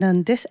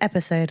on this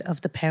episode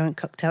of the Parent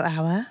Cocktail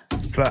Hour.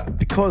 But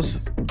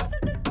because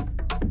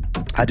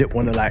I didn't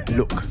want to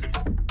look,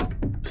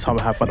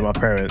 somehow have fun of my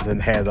parents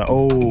and hear that,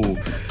 oh,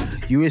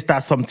 you always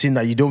start something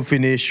that you don't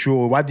finish,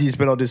 or why do you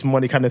spend all this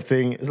money kind of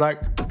thing. It's like,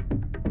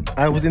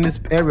 I was in this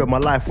area of my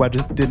life where I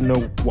just didn't know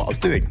what I was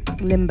doing.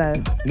 Limbo.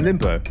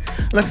 And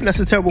I think that's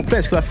a terrible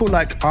place, because I feel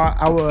like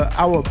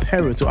our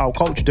parents or our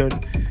culture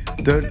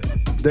don't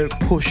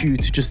push you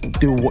to just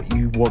do what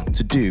you want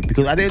to do,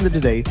 because at the end of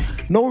the day,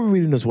 no one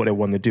really knows what they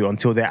want to do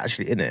until they're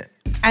actually in it.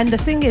 And the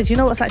thing is, you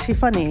know what's actually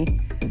funny?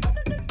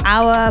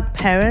 Our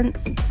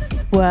parents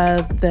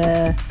were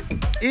they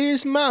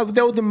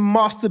were the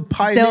master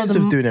pioneers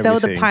of doing everything. They were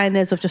the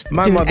pioneers of just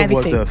My doing mother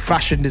everything. was a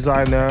fashion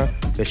designer,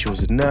 then she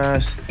was a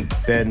nurse,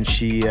 then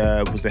she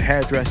was a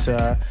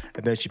hairdresser,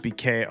 and then she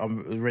became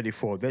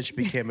then she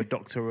became a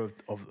doctor of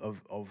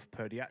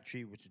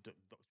podiatry, which is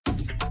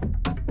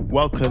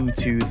Welcome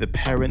to the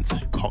Parents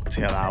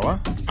Cocktail Hour.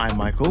 I'm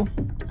Michael,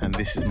 and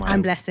this is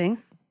I'm Blessing.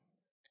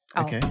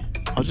 Okay.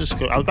 I was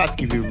about to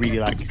give you a really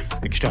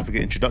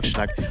extravagant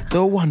introduction,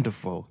 the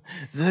wonderful,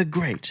 the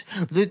great,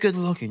 the good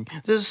looking,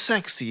 the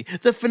sexy,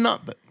 the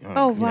phenomenal.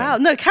 Oh wow.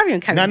 No, carry on.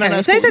 No,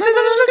 let's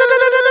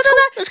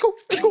go.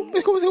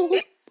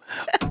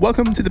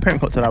 Welcome to the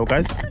Parent Cocktail Hour,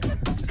 guys.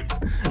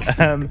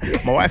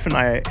 My wife and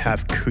I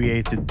have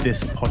created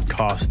this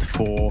podcast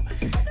for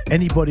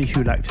anybody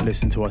who like to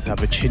listen to us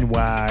have a chin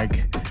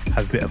wag,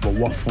 have a bit of a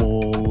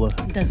waffle.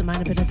 Doesn't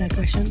mind a bit of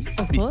digression,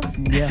 of course.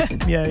 Yeah.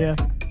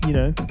 You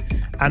know,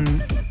 and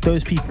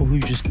those people who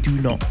just do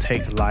not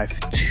take life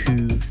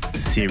too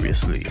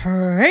seriously.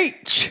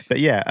 Preach.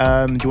 But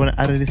yeah, do you want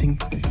to add anything?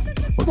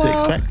 What to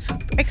expect?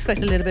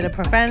 Expect a little bit of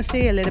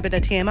profanity, a little bit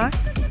of TMI.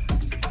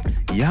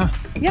 Yeah.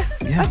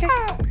 Okay.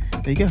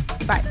 There you go.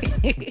 Bye.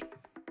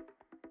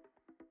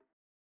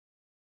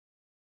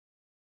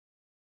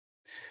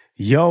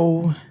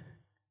 Yo.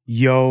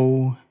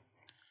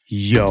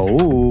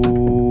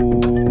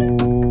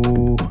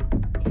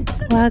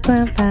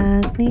 Wagwan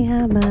fast ni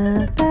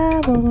hama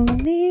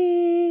baboni.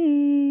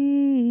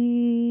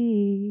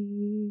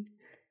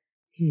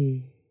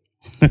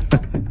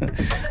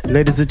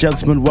 Ladies and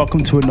gentlemen,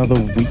 welcome to another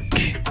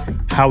week.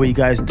 How are you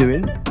guys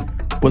doing?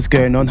 What's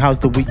going on? How's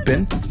the week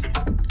been?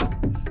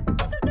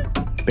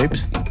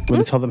 Babes,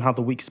 want to tell them how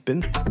the week's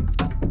been?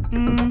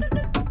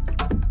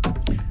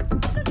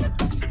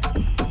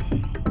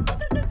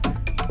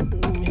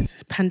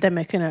 It's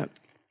pandemic, innit?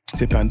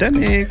 It's a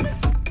pandemic.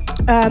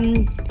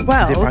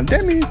 Well, The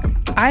pandemic.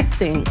 I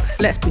think,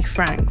 let's be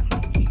frank,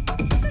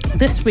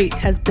 this week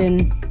has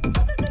been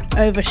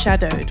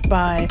overshadowed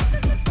by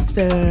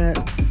the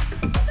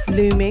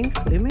looming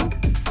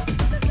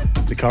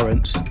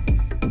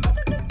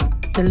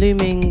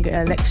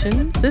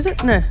elections. Is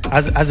it? No.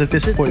 As of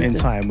this point in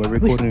time, we're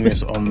recording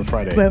this on the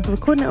Friday. We're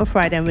recording it on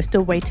Friday and we're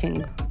still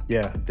waiting.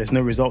 Yeah, there's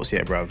no results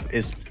yet, bruv.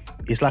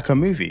 It's like a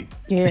movie.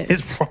 Yeah,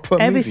 it's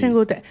proper every movie.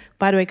 single day.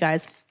 By the way,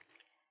 guys,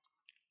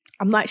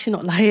 I'm actually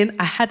not lying.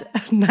 I had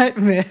a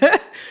nightmare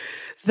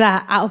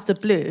that out of the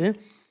blue,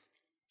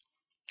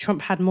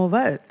 Trump had more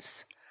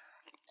votes.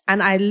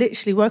 And I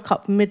literally woke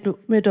up middle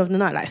of the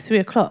night,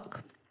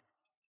 3:00.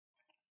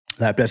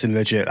 Blessing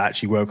legit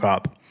actually woke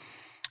up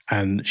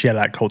and she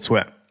had cold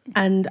sweat.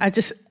 And I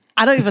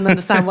don't even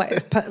understand why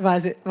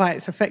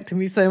it's affecting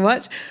me so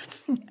much.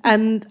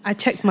 And I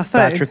checked my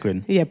phone. Bad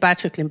trickling. Yeah, bad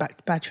trickling.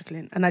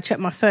 And I checked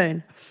my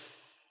phone.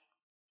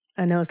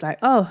 And it was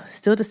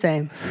still the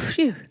same.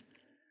 Phew.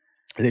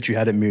 I literally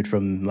hadn't moved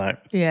from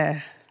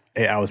 8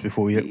 hours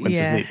before we went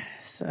to sleep.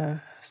 So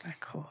it's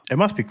cool. It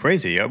must be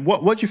crazy.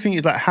 What do you think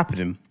is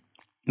happening?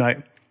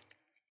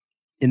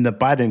 In the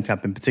Biden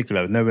camp in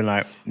particular, no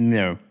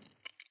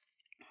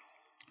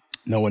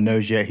one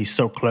knows yet. He's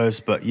so close,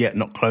 but yet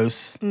not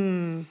close.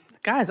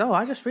 Guys,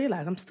 I just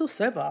realized I'm still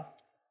sober.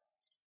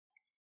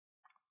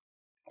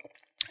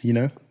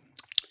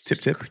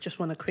 Tip. Just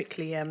want to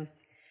quickly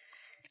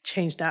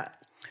change that.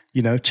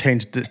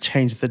 Change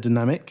the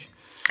dynamic.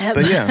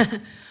 But yeah.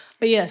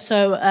 But yeah,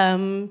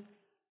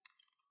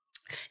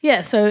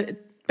 so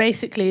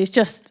basically it's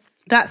just,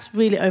 that's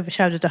really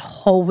overshadowed the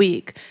whole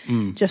week.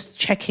 Just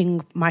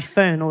checking my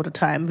phone all the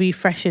time,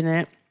 refreshing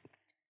it,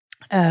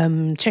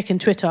 checking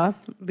Twitter,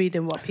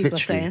 reading what people are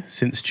saying.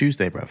 Since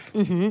Tuesday, bruv.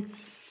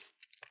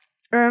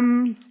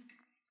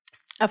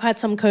 I've had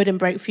some coding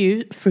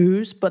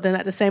breakthroughs, but then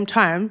at the same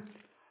time,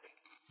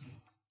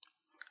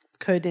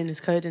 coding is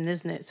coding,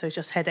 isn't it? So it's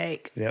just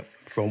headache. Yep.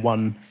 From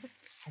one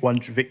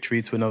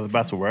victory to another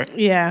battle, right?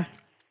 Yeah.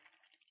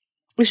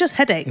 It's just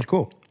headache. It's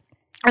cool.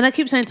 And I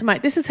keep saying to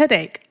Mike, this is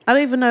headache. I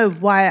don't even know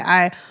why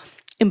I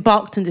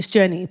embarked on this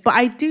journey, but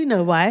I do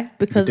know why,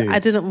 because I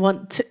didn't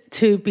want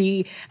to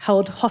be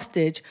held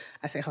hostage.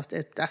 I say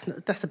hostage,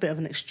 that's a bit of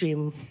an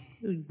extreme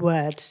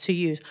word to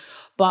use,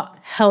 but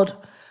held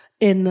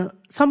in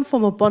some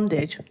form of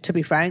bondage, to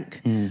be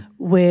frank,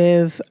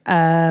 with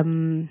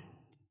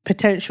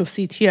potential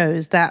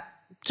CTOs that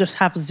just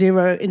have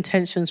zero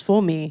intentions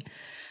for me.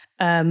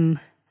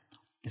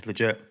 It's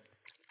legit.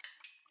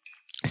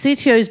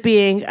 CTOs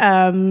being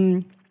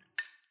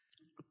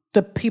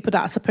the people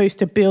that are supposed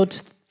to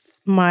build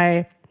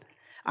my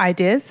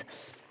ideas.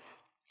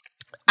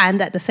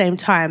 And at the same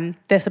time,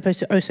 they're supposed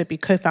to also be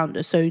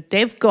co-founders. So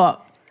they've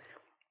got,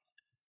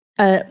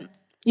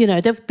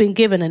 they've been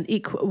given an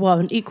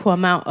equal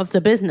amount of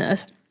the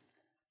business.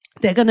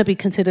 They're going to be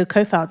considered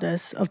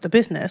co-founders of the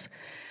business,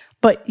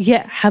 but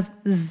yet have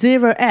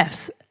 0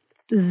 Fs,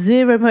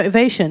 0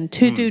 motivation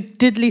to do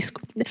diddly.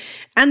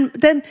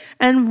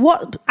 And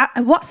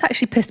what's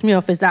actually pissed me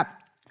off is that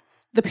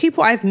the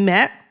people I've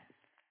met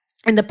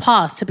in the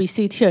past to be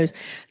CTOs,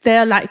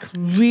 they're like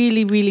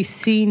really, really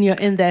senior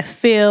in their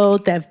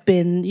field. They've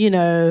been,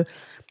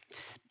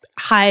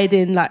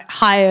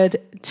 hired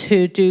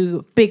to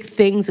do big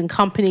things in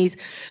companies.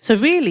 So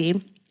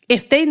really,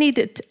 if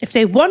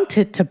they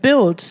wanted to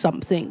build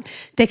something,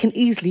 they can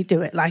easily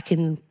do it.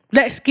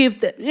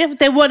 If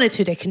they wanted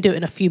to, they can do it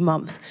in a few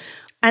months.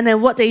 And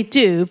then what they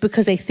do,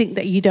 because they think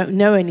that you don't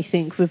know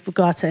anything with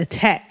regard to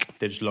tech,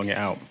 they just long it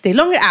out. They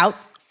long it out.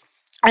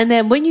 And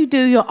then when you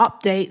do your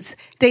updates,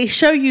 they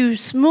show you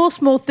small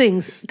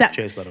things that...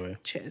 Cheers, by the way.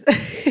 Cheers.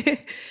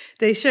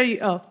 They show you...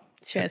 Oh,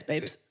 cheers,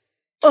 babes.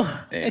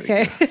 Oh,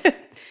 okay.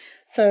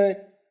 So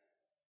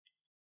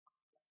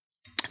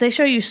they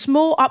show you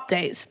small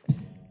updates,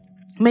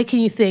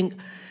 making you think,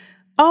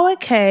 oh,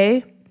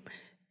 okay,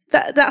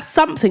 that's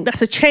something,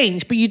 that's a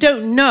change. But you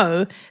don't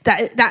know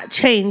that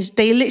change,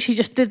 they literally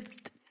just did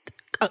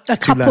a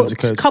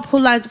couple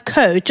lines of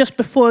code just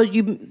before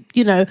you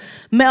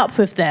met up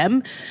with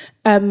them.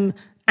 And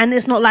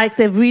it's not like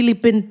they've really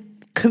been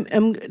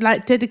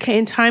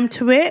dedicating time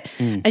to it.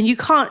 And you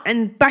can't,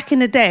 and back in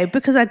the day,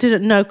 because I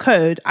didn't know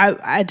code,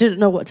 I didn't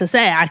know what to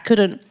say. I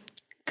couldn't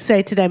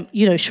say to them,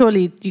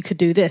 surely you could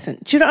do this. And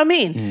do you know what I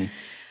mean?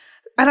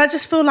 And I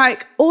just feel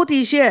like all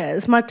these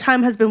years, my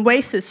time has been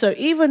wasted. So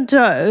even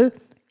though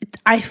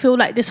I feel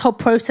like this whole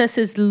process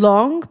is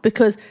long,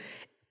 because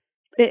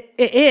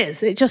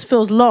it just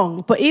feels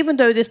long. But even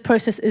though this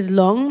process is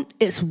long,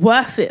 it's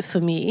worth it for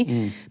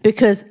me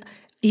because,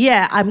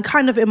 I'm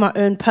kind of in my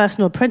own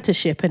personal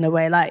apprenticeship in a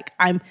way. Like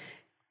I'm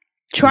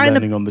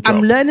learning on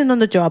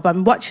the job.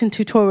 I'm watching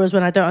tutorials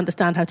when I don't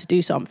understand how to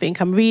do something.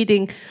 I'm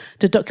reading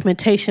the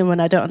documentation when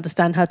I don't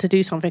understand how to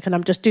do something, and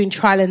I'm just doing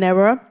trial and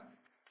error.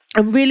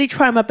 I'm really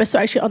trying my best to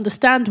actually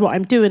understand what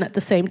I'm doing at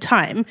the same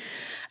time.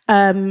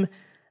 On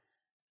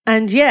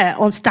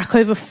Stack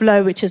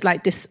Overflow, which is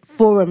like this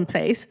forum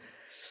place.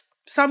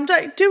 So I'm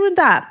like doing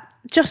that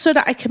just so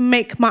that I can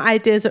make my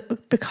ideas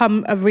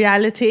become a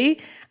reality.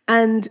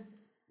 And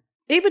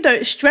even though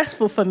it's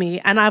stressful for me,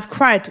 and I've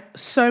cried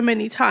so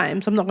many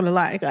times, I'm not going to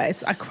lie,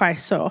 guys, I cry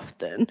so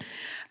often.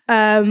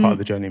 Part of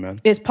the journey, man.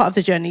 It's part of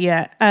the journey,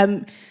 yeah.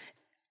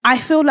 I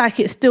feel like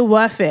it's still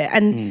worth it.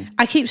 And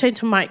I keep saying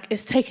to Mike,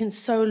 it's taken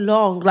so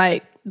long,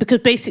 because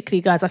basically,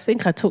 guys, I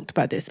think I talked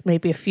about this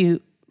maybe a few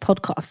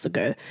podcasts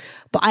ago,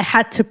 but I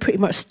had to pretty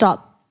much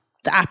start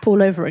the app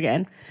all over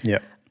again. Yeah.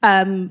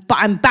 But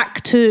I'm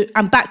back to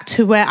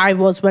where I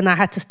was when I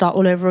had to start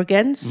all over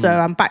again. So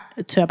I'm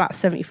back to about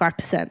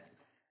 75%.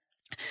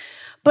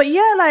 But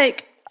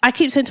I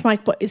keep saying to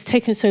Mike, but it's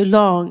taken so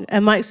long.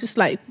 And Mike's just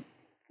like,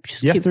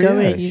 keep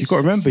going. You've got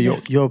to remember,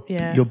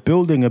 you're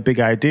building a big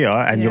idea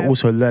and you're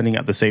also learning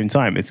at the same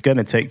time. It's going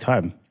to take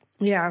time.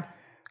 Yeah.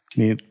 I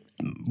mean,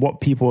 what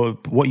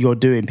you're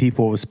doing,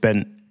 people have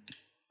spent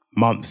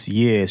months,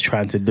 years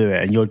trying to do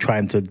it, and you're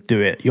trying to do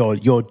it. You're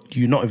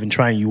not even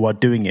trying, you are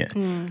doing it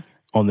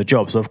on the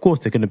job. So of course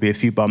there are going to be a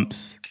few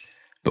bumps,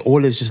 but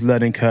all is just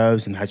learning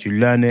curves, and as you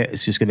learn it,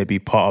 it's just going to be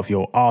part of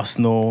your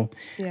arsenal.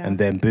 And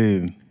then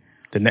boom,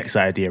 the next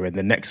idea and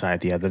the next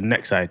idea, the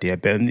next idea.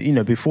 But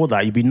before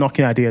that, you'd be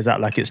knocking ideas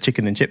out like it's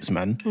chicken and chips,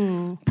 man.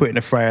 Put it in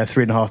the fryer,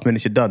 3.5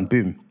 minutes, you're done.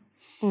 Boom.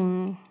 You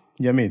know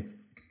what I mean?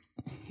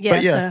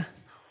 Yeah.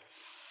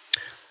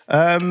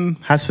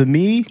 As for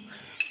me,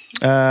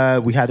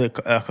 we had a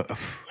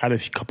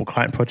couple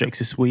client projects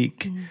this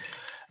week.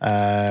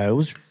 It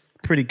was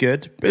pretty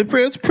good. It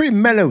was a pretty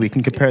mellow week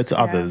in compared to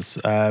others.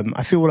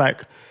 I feel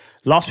like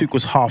last week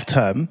was half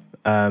term,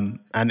 and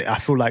I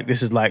feel like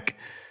this is like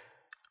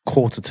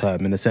quarter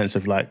term in the sense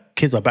of like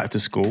kids are back to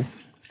school.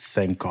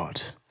 Thank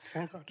God.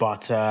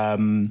 But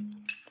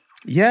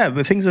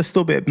but things are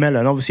still a bit mellow.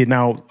 And obviously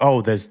now,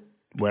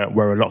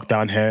 we're a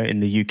lockdown here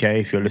in the UK.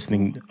 If you're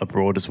listening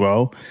abroad as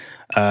well.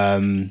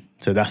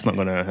 So that's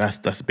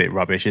a bit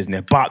rubbish, isn't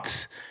it?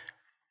 But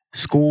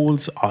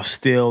schools are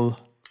still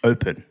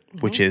open,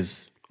 which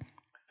is,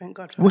 thank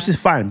God, which is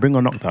fine. Bring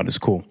on lockdown, it's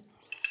cool.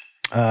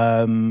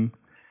 And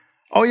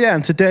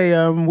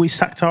today we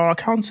sacked our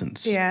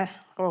accountants. Yeah.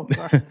 Oh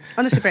God.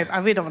 Honestly, babe, I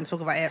really don't want to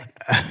talk about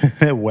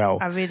it. Well,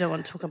 I really don't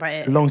want to talk about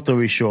it. Long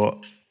story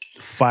short,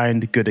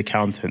 find good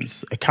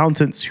accountants.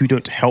 Accountants who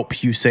don't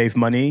help you save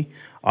money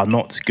are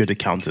not good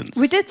accountants.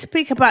 We did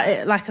speak about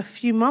it like a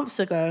few months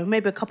ago,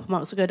 maybe a couple of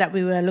months ago, that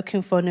we were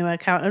looking for a new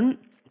accountant.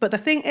 But the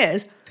thing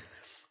is,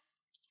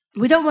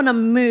 we don't want to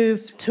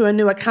move to a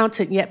new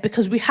accountant yet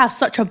because we have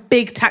such a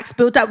big tax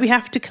bill that we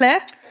have to clear.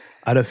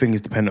 I don't think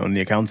it's dependent on the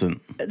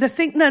accountant.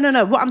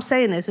 No. What I'm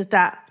saying is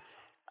that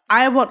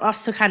I want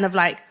us to kind of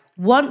like,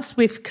 once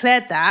we've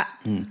cleared that,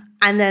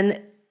 and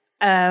then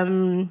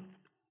And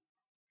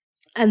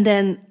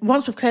then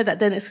once we've cleared that,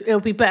 then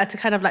it'll be better to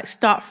kind of like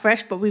start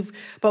fresh. But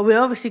we're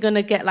obviously going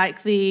to get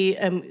like the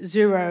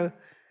zero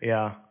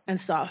and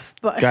stuff.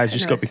 But guys,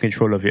 just got to be in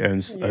control of your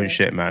own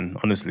shit, man.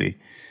 Honestly,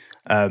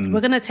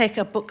 we're going to take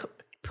a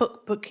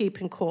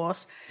bookkeeping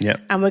course. Yeah,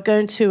 and we're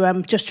going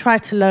to just try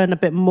to learn a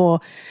bit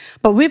more.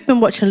 But we've been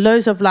watching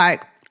loads of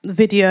like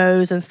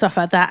videos and stuff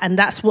like that, and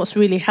that's what's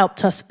really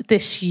helped us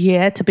this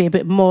year to be a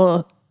bit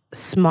more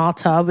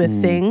smarter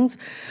with things.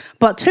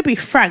 But to be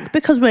frank,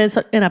 because we're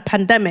in a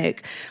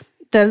pandemic,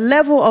 the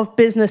level of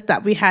business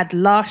that we had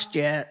last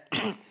year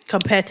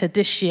compared to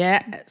this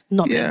year, it's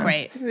not been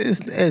great.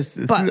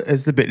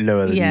 It's a bit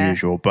lower than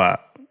usual,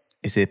 but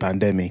it's a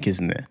pandemic,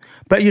 isn't it?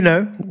 But you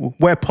know,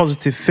 we're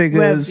positive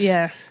figures. Do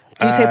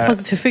you say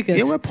positive figures?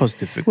 Yeah, we're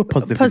positive. We're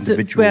positive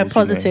individuals. We're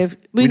positive.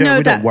 You know?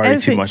 We don't worry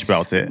too much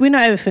about it. We know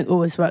everything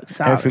always works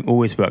out. Everything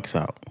always works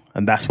out,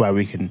 and that's why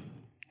we can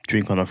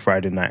drink on a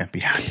Friday night and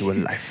be happy with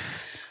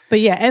life. But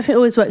yeah, everything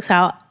always works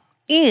out.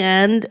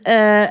 And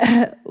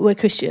we're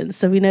Christians,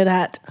 so we know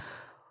that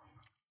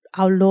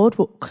our Lord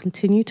will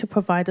continue to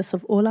provide us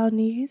of all our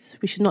needs.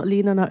 We should not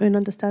lean on our own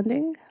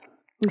understanding.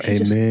 We should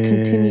just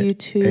continue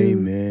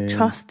to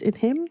trust in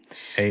Him.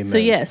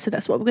 Amen. So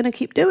that's what we're going to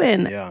keep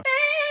doing. Yeah.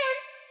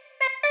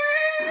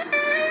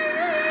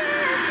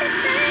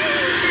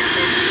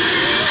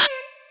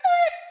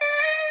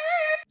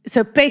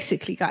 So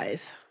basically,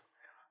 guys,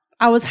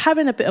 I was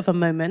having a bit of a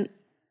moment,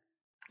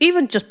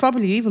 even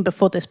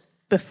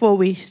before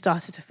we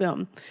started to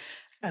film.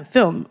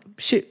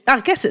 Shoot, I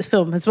guess it's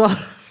film as well.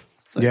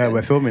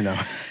 We're filming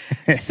now.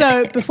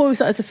 So before we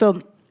started to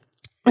film,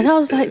 and I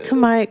was like to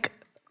Mike,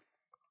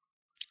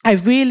 I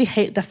really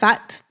hate the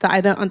fact that I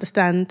don't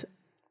understand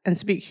and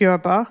speak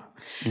Yoruba.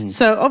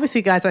 So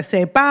obviously, guys, I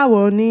say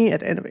Bawo ni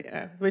at the end of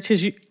it, which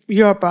is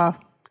Yoruba,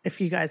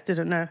 if you guys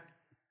didn't know.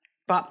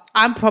 But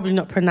I'm probably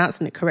not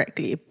pronouncing it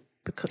correctly.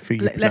 Because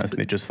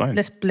it just fine.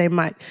 Let's blame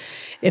Mike,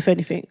 if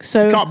anything.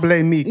 So you can't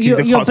blame me. You're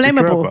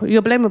blameable.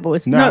 You're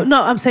blameable.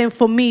 No, I'm saying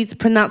for me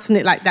pronouncing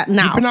it like that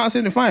now. You're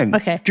pronouncing it fine.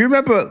 Okay. Do you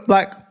remember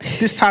like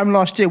this time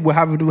last year we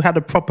had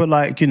a proper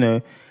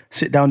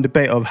sit down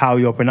debate of how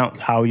you're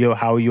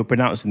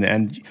pronouncing it,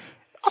 and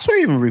I swear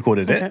you even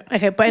recorded it.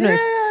 Okay, but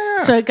anyways,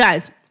 so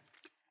guys,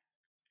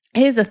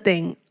 here's the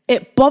thing.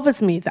 It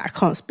bothers me that I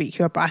can't speak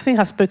Yoruba. I think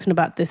I've spoken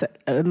about this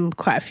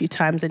quite a few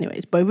times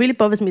anyways, but it really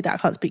bothers me that I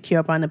can't speak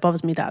Yoruba, and it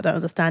bothers me that I don't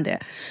understand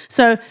it.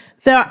 So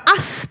there are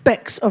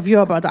aspects of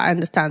Yoruba that I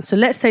understand. So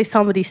let's say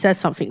somebody says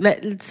something.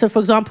 So for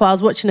example, I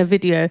was watching a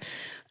video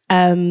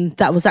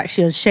that was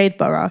actually on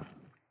Shadeborough,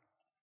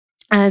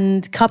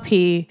 and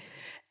Cuppy,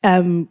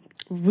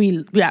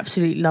 we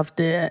absolutely loved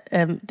the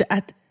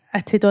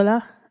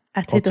Atedola.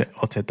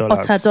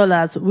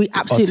 Otedolas. We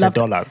absolutely love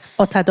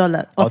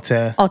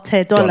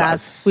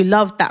Otedolas. We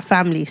love that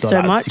family so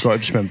much. You got to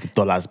just remember the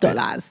dollars.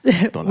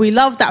 We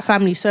love that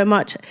family so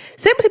much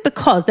simply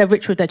because they're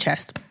rich with their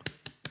chest.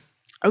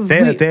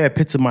 They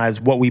epitomize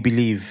what we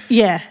believe.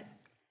 Yeah.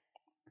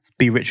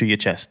 Be rich with your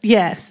chest.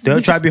 Yes.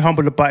 Don't try to be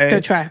humble about it.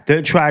 Don't try.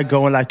 Don't try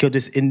going like you're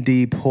this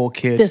indie poor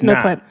kid. There's no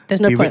point.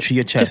 Be rich with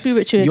your chest. Just be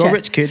rich with your chest. You're a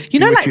rich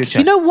kid.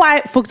 You know why?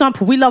 For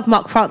example, we love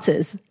Mark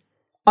Francis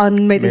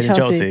on Made in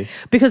Chelsea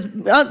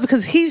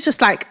because he's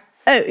just like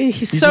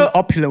he's so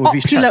opulent with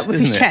his chest.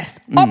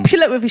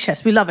 Opulent with his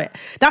chest. We love it.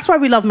 That's why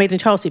we love Made in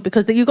Chelsea,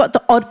 because you got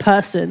the odd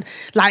person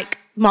like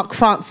Mark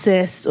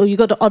Francis, or you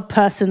got the odd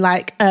person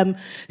like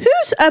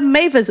who's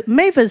Maver's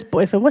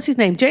boyfriend? What's his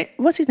name? James?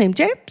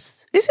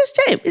 Is his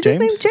James? Is his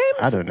name James?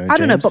 I don't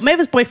know. But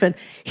Maver's boyfriend,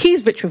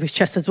 he's rich with his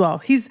chest as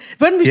well.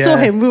 When we saw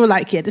him, we were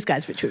like, yeah, this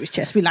guy's rich with his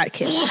chest. We like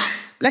him.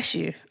 Bless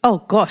you. Oh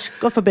gosh,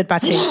 God forbid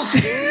bad thing.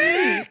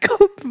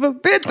 God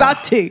forbid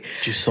bad thing.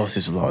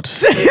 Jesus Lord.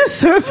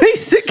 So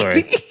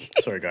basically,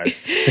 sorry guys.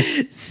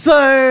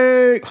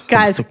 So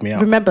guys, took me out.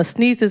 Remember,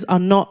 sneezes are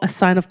not a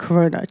sign of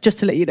corona. Just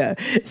to let you know.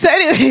 So,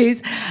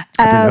 anyways,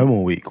 I've been home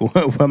all week.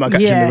 Where am I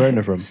catching the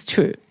corona from? It's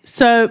true.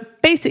 So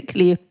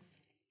basically.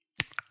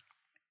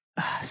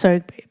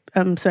 Sorry,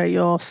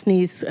 your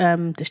sneeze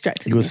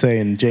distracted me. You were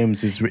saying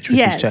James is rich with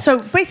his chest. So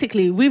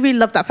basically, we really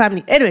love that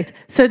family. Anyways,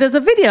 so there's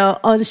a video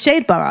on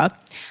Shadeborough,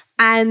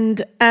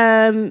 and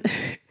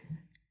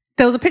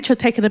there was a picture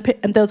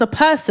and there was a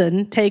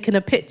person taking a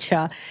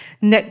picture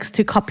next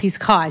to Cuppy's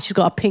car. She's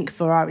got a pink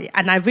Ferrari,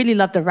 and I really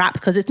love the wrap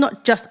because it's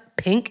not just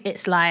pink;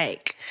 it's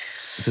like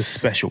it's a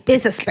special pink.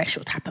 It's a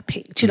special type of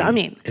pink. Do you know what I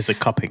mean? It's a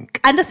cup pink.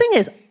 And the thing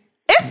is,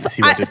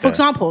 for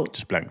example,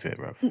 just blanked it,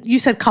 bro. You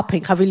said cup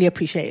pink. I really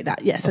appreciate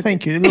that. Yes,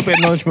 thank you. A little bit of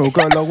acknowledgement will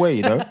go a long way,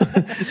 you know.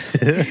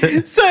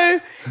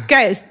 So,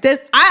 guys, I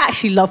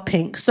actually love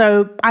pink.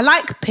 So I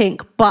like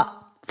pink, but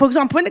for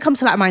example, when it comes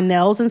to like my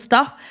nails and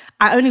stuff,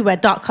 I only wear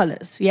dark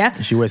colors. Yeah.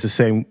 She wears the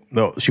same.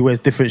 No, she wears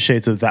different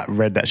shades of that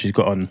red that she's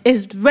got on.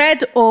 Is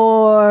red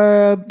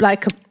or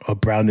like a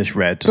brownish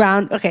red?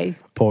 Brown. Okay.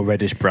 Or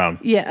reddish brown.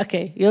 Yeah.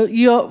 Okay.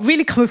 You're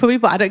really coming for me,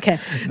 but I don't care.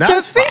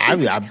 That's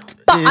fine.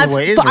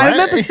 I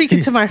remember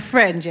speaking to my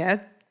friend. Yeah.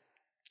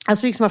 I was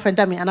speaking to my friend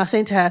Demi, and I was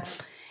saying to her,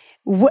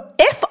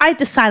 if I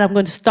decide I'm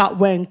going to start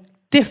wearing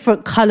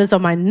different colors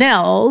on my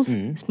nails,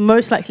 it's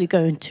most likely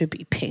going to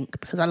be pink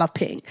because I love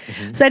pink.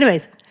 So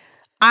anyways,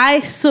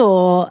 I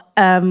saw,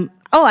 and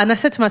I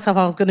said to myself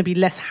I was going to be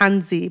less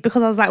handsy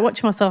because I was like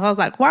watching myself. I was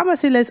like, why am I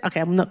so less?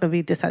 Okay, I'm not going to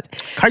be this handsy.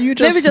 Can you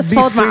just, Let me just be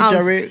fold free, my arms.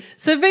 Jerry?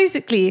 So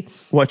basically,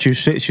 What she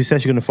said she's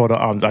going to fold her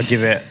arms. I'll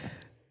give it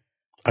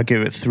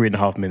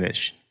 3.5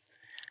 minutes.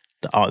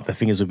 The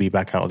fingers will be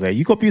back out there.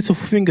 You got beautiful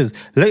fingers.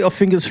 Let your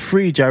fingers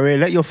free, Jerry.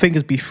 Let your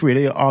fingers be free.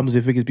 Let your arms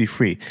and fingers be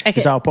free. Okay.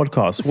 It's our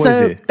podcast. What is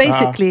so it?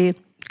 basically,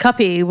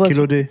 Cuppy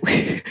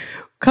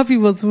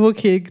was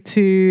walking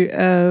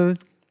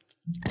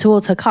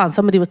towards her car, and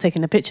somebody was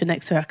taking a picture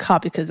next to her car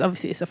because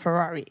obviously it's a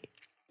Ferrari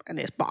and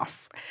it's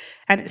buff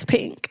and it's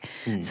pink.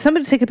 So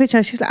somebody take a picture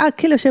and she's like,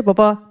 kilo share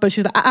baba, but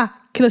she's like,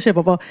 kilo share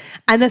baba.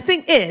 And the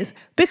thing is,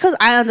 because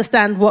I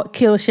understand what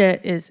kilo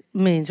share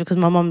means, because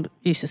my mom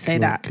used to say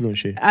that, kilo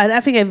share. and I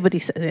think everybody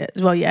says it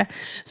as well. Yeah,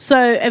 so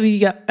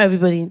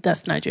everybody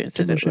that's Nigerian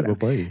says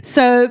it.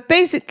 So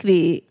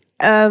basically,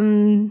 I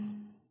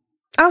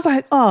was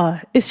like,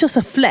 it's just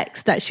a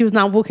flex that she was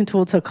now walking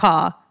towards her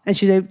car and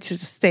she's able to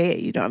just say it,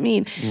 you know what I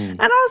mean? And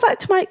I was like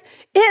to Mike,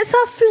 it's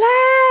a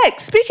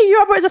flex. Speaking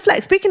Yoruba is a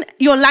flex. Speaking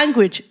your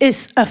language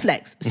is a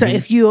flex. So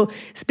if you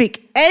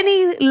speak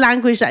any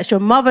language that's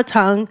your mother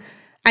tongue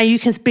and you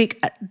can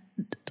speak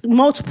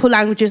multiple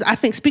languages, I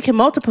think speaking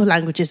multiple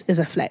languages is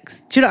a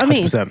flex. Do you know what I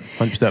mean?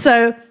 100%.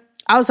 So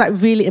I was like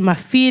really in my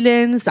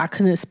feelings. I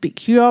couldn't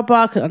speak Yoruba.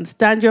 I couldn't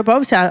understand Yoruba.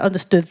 Obviously, I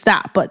understood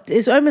that. But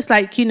it's almost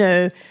like,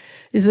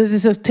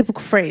 it's a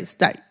typical phrase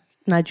that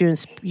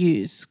Nigerians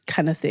use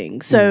kind of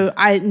thing. So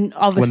I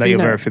obviously one that you're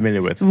very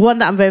familiar with. One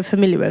that I'm very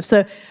familiar with.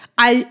 So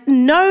I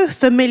know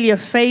familiar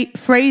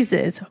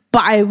phrases,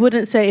 but I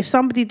wouldn't say if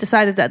somebody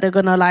decided that they're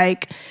going to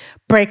like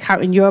break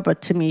out in Yoruba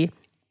to me,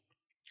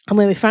 I'm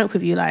going to be frank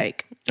with you,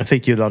 like... I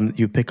think you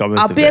pick up most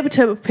I'll of be it. able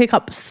to pick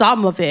up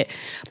some of it.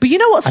 But you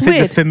know what's I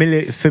weird? think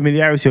the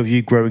familiarity of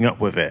you growing up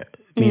with it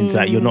means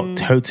that you're not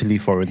totally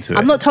foreign to it.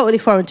 I'm not totally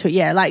foreign to it,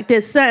 yeah. Like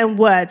there's certain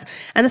words.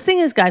 And the thing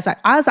is, guys, like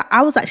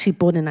I was actually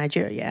born in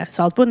Nigeria, yeah.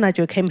 So I was born in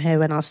Nigeria, came here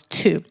when I was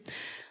 2.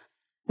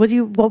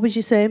 What was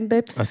you saying,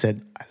 babes? I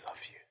said, I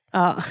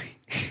love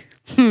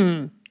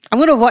you. I'm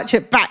going to watch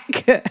it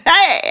back.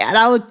 Hey, and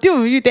I will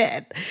do you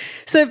then.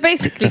 So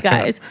basically,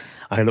 guys.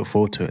 I look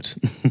forward to it.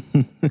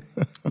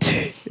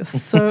 You're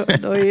so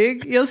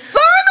annoying. You're so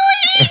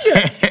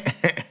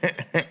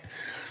annoying.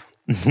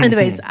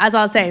 Anyways, as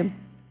I was saying,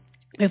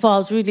 before I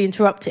was really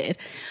interrupted,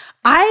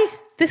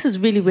 this is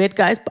really weird,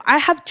 guys, but I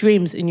have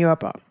dreams in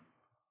Yoruba.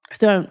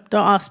 Don't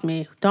ask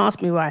me. Don't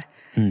ask me why.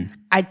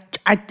 I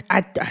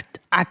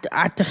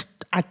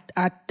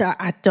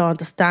don't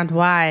understand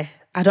why.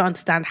 I don't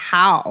understand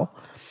how.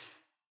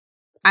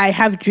 I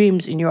have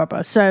dreams in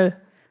Yoruba. So,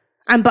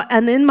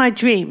 and in my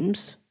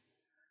dreams,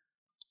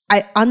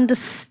 I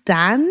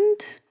understand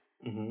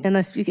and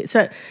I speak it.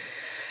 So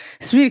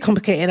it's really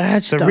complicated. I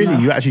just don't know.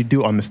 You actually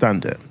do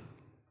understand it.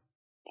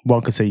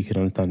 One could say you can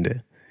understand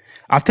it.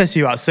 I've tested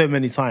you out so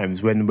many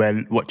times when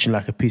we're watching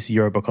like a piece of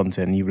Yoruba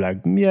content and you're like,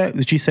 yeah,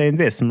 is she saying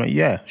this? I'm like,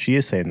 yeah, she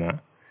is saying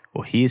that.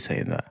 Or he is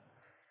saying that.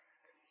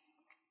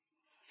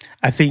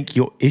 I think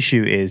your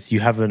issue is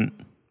you haven't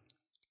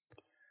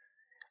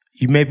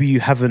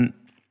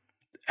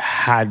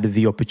had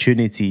the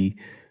opportunity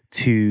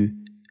to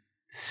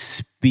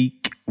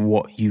speak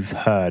what you've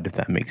heard, if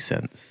that makes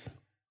sense.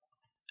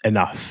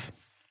 Enough.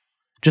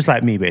 Just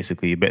like me,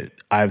 basically, but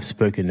I've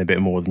spoken a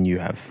bit more than you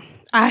have.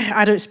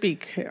 I don't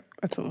speak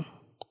at all.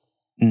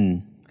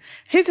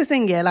 Here's the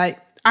thing, yeah, like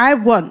I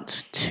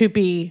want to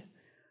be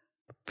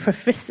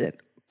proficient.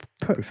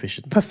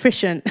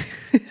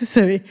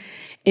 Sorry,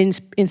 in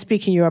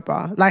speaking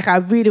Yoruba. Like I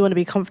really want to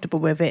be comfortable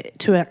with it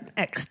to an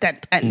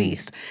extent, at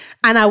least.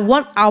 And I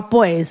want our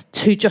boys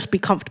to just be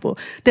comfortable.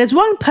 There's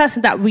one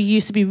person that we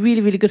used to be really,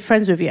 really good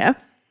friends with, yeah.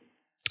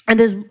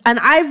 And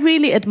I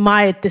really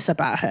admired this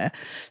about her.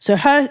 So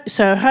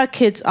her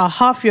kids are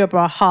half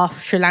Yoruba,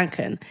 half Sri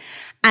Lankan.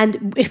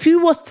 And if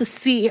you was to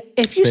see,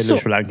 They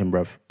look Sri Lankan,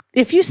 bruv.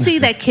 If you see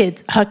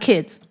her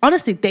kids,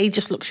 honestly, they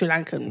just look Sri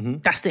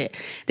Lankan. That's it.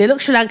 They look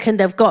Sri Lankan.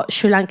 They've got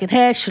Sri Lankan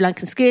hair, Sri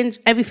Lankan skin,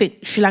 everything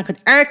Sri Lankan,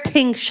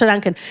 everything Sri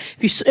Lankan.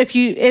 If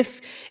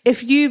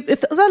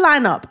there's a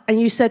lineup and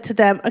you said to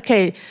them,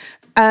 okay,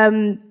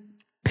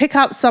 pick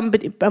out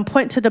somebody and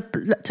point to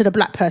the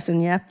black person.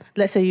 Yeah,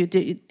 let's say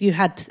you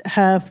had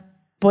her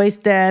boys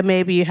there.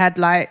 Maybe you had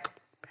like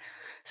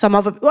some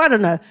other. Well, I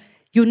don't know.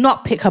 You'll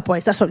not pick her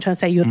boys. That's what I'm trying to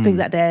say. You'll think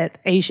that they're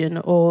Asian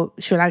or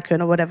Sri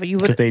Lankan or whatever. You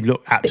would. Because they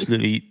look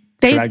absolutely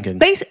Sri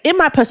Lankan. In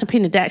my personal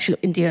opinion, they actually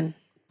look Indian.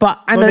 But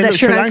I know they're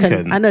Sri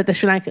Lankan. I know they're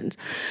Sri Lankans.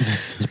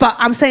 But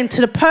I'm saying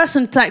to the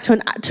person, like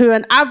to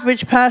an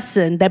average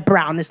person, they're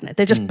brown, isn't it?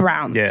 They're just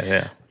brown.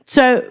 Yeah.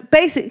 So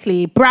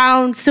basically,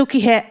 brown, silky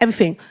hair,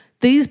 everything.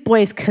 These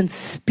boys can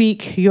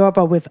speak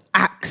Yoruba with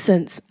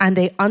accents and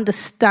they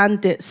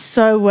understand it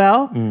so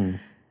well.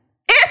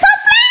 It's a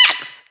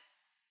flex!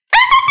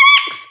 It's a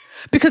flex!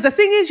 Because the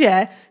thing is,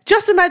 yeah,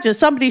 just imagine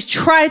somebody's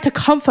trying to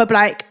comfort,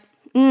 like,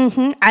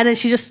 And then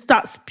she just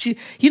starts,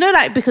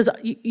 like, because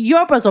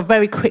Yorubas are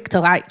very quick to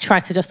like try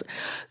to just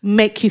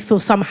make you feel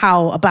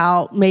somehow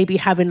about maybe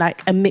having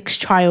like a mixed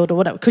child or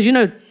whatever. Because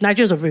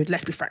Nigerians are rude,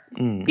 let's be frank.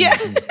 Yeah.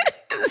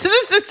 So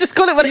let's just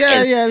call it what it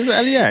is. Yeah.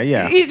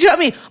 Do you know what I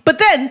mean? But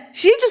then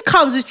she just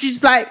comes and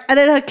she's like, and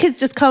then her kids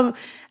just come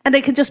and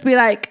they can just be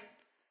like,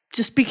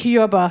 just speak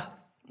Yoruba.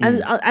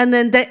 And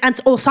then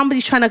or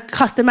somebody's trying to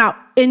cuss them out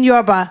in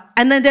Yoruba,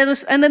 and then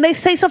they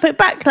say something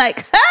back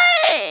like,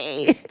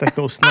 "Hey!" That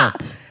goes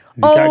snap.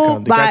 Oh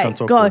my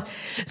God!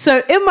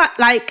 So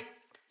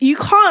you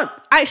can't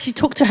actually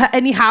talk to her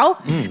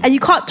anyhow, and you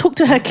can't talk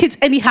to her kids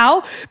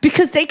anyhow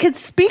because they can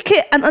speak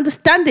it and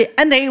understand it,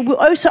 and they will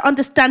also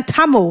understand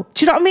Tamil.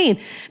 Do you know what I mean?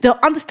 They'll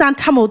understand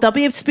Tamil. They'll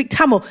be able to speak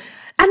Tamil,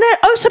 and they'll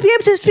also be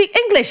able to speak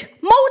English,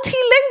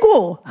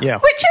 multilingual. Yeah,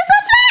 which is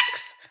a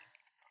flex.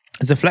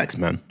 It's a flex,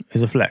 man.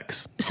 It's a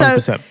flex.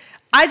 100%. So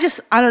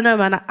I don't know,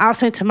 man. I was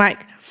saying to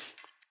Mike,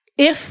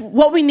 if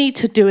what we need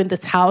to do in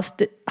this house,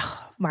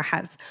 my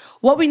hands.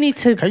 What we need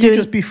to do. Can you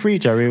just be free,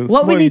 Jerry?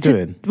 What are you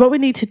doing? What we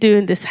need to do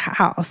in this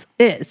house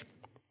is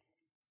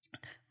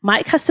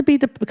Mike has to be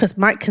because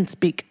Mike can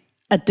speak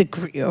a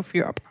degree of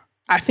Yoruba.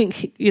 I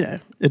think,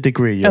 a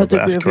degree Yoruba,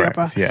 that's correct.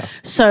 Yoruba. Yeah.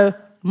 So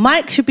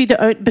Mike should be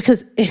the only,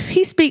 because if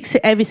he speaks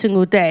it every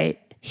single day,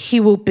 he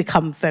will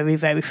become very,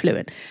 very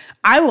fluent.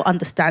 I will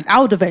understand. I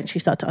would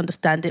eventually start to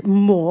understand it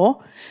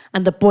more,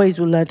 and the boys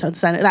will learn to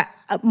understand it. Like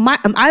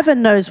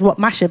Ivan knows what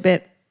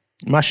Mashabe.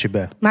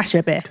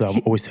 Because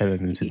I'm always telling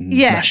him to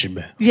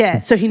Mashabe.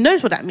 Yeah, so he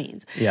knows what that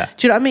means. Yeah.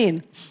 Do you know what I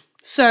mean?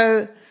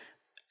 So,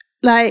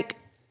 like,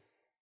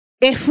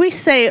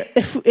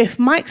 if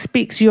Mike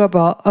speaks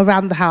Yoruba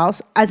around the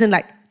house, as in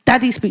like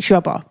Daddy speaks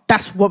Yoruba,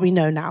 that's what we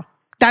know now.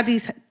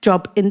 Daddy's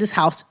job in this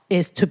house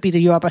is to be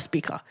the Yoruba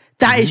speaker.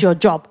 That is your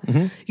job.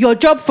 Your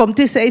job from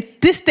this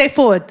day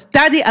forward,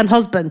 Daddy and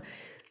husband,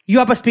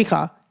 Yoruba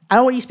speaker. I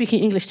don't want you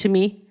speaking English to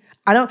me.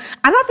 I don't.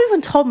 And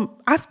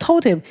I've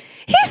told him,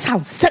 he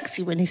sounds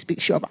sexy when he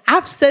speaks Yoruba.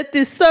 I've said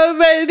this so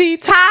many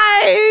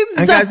times.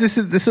 And guys, this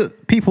is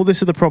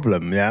the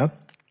problem, yeah?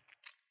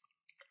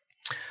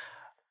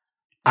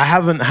 I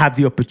haven't had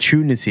the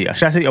opportunity.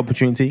 Should I say the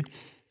opportunity?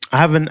 I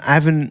haven't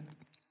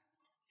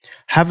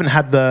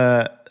had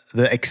the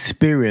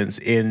experience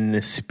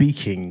in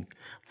speaking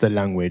the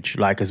language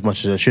like as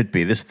much as I should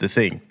be. This is the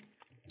thing.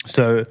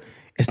 So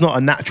it's not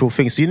a natural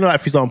thing. So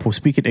like, for example,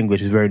 speaking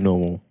English is very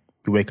normal.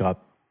 You wake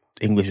up,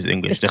 English is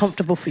English. It's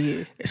comfortable for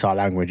you. It's our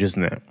language,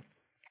 isn't it?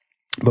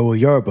 But with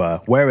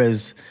Yoruba,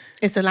 whereas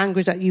it's a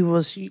language that you're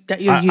used to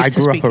speaking. I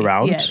grew up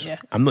around. Yeah.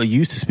 I'm not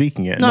used to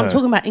speaking it. No, I'm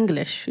talking about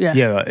English.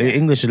 Yeah,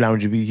 English is the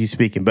language you're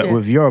speaking. But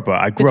with Yoruba,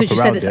 I grew up around it. Because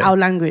you said it's our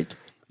language.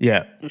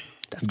 Yeah.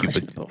 That's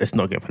questionable. Let's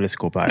not get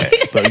political about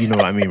it, but you know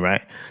what I mean,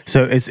 right?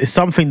 So it's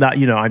something that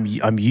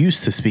I'm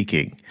used to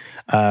speaking.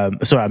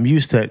 I'm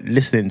used to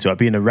listening to it,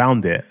 being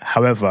around it.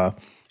 However,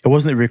 it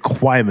wasn't a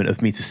requirement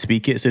of me to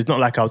speak it. So it's not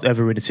like I was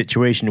ever in a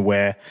situation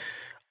where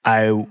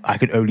I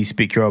could only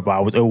speak Yoruba. I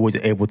was always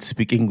able to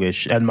speak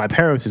English, and my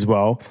parents as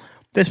well.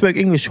 They spoke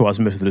English to us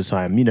most of the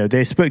time.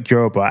 They spoke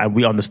Yoruba, and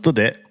we understood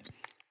it.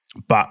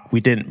 But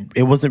we didn't.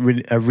 It wasn't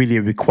really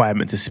a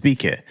requirement to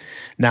speak it.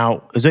 Now,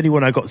 it was only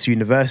when I got to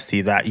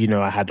university that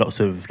I had lots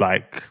of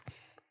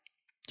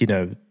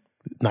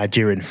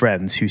Nigerian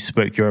friends who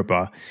spoke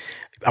Yoruba.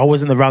 I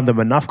wasn't around them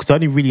enough because I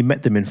only really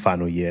met them in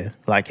final year,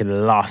 like in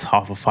the last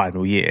half of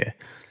final year,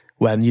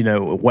 when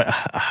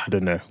I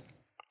don't know.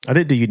 I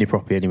didn't do uni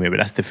properly anyway, but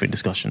that's a different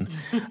discussion.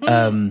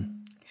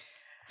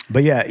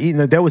 But yeah,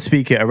 they would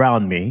speak it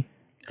around me,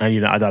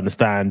 and I'd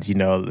understand.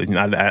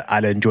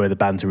 I'd enjoy the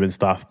banter and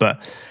stuff,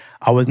 but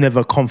I was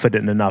never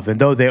confident enough. And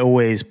though they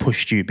always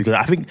pushed you, because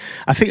I think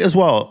as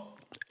well,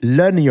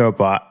 learning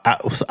Yoruba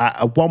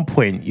at one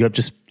point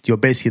you're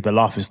basically the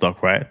laughing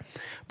stock, right?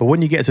 But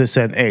when you get to a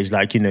certain age,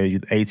 like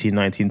you're 18,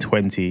 19,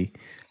 20,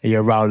 and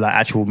you're around like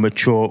actual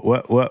mature,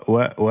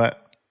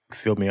 what?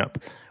 Fill me up.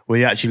 Where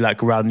you're actually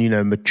like around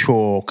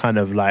mature, kind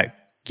of like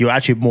you're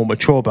actually more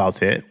mature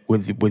about it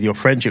with your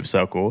friendship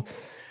circle.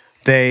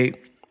 They're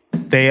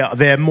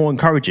more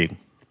encouraging.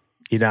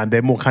 And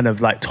they're more kind of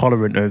like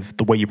tolerant of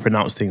the way you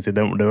pronounce things. They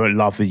don't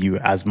laugh at you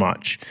as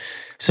much.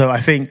 So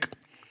I think,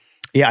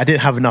 I didn't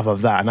have enough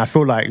of that. And I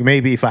feel like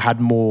maybe if I had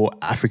more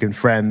African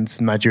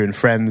friends, Nigerian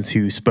friends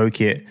who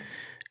spoke it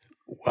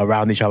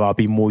around each other, I'll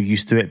be more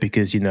used to it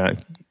because,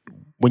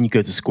 when you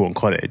go to school and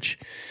college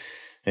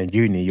and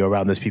uni, you're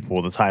around those people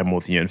all the time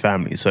more than your own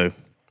family. So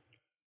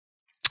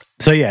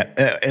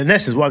yeah, in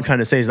essence, what I'm trying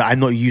to say is that I'm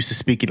not used to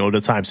speaking all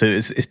the time. So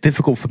it's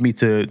difficult for me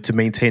to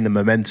maintain the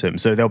momentum.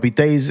 So there'll be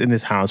days in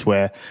this house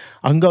where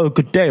I can go a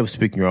good day of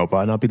speaking Yoruba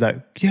and I'll be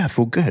like, yeah, I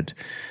feel good.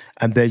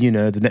 And then,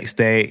 the next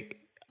day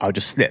I'll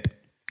just slip.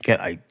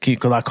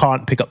 Because I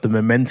can't pick up the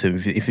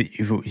momentum if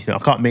I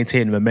can't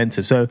maintain the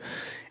momentum. So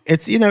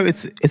it's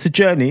a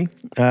journey.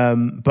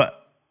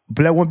 But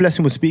one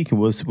blessing with speaking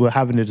was we're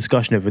having a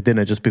discussion over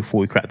dinner just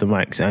before we cracked the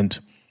mics, and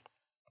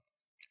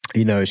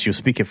she was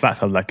speaking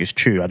facts. I'm like, it's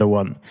true. I don't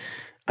want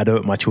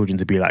my children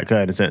to be like her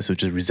in a sense of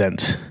just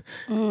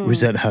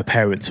resent her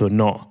parents or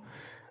not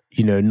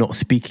not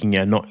speaking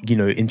and not,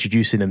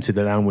 introducing them to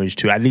the language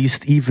to at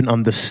least even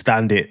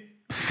understand it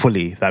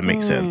fully, if that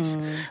makes sense.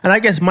 And I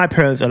guess my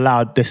parents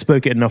they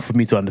spoke it enough for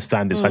me to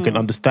understand it. So I can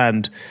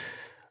understand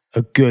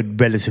a good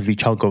relatively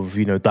chunk of,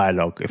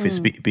 dialogue if it's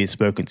being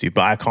spoken to,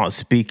 but I can't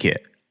speak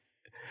it.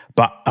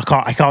 But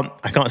I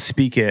can't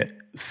speak it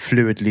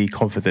fluidly,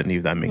 confidently,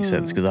 if that makes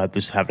sense, because I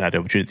just haven't had the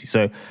opportunity.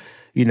 So,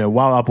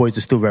 while our boys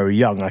are still very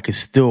young, I can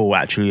still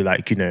actually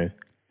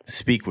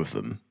speak with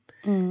them.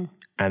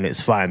 And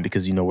it's fine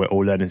because, we're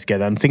all learning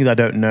together. And things I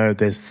don't know,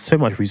 there's so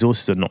much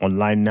resources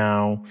online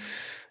now.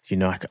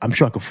 I'm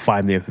sure I could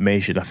find the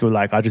information. I feel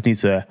like I just need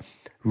to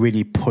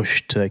really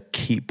push to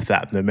keep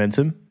that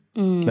momentum.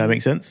 Does that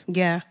make sense?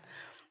 Yeah,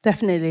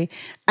 definitely.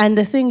 And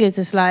the thing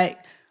is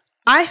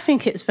I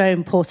think it's very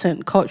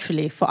important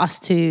culturally for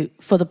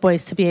the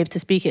boys to be able to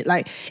speak it.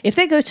 Like, if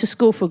they go to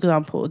school, for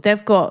example,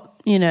 they've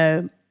got,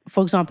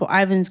 for example,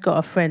 Ivan's got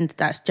a friend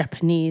that's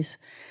Japanese.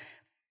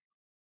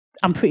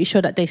 I'm pretty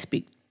sure that they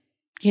speak,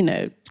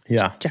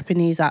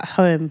 Japanese at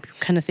home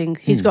kind of thing.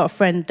 He's got a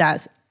friend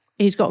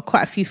he's got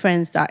quite a few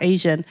friends that are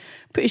Asian.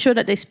 Pretty sure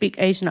that they speak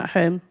Asian at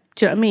home.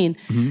 Do you know what I mean?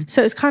 Mm-hmm.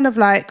 So it's kind of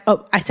like,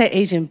 I say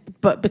Asian,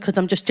 but because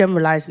I'm just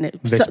generalizing it.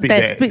 They speak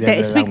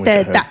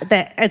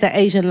their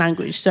Asian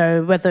language.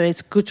 So whether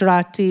it's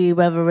Gujarati,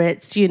 whether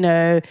it's, is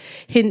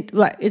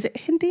it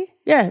Hindi?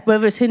 Yeah,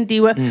 whether it's Hindi,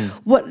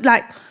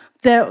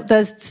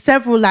 there's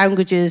several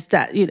languages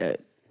that,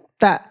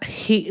 that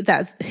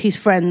his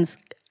friends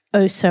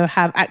also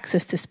have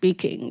access to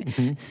speaking.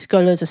 Mm-hmm. He's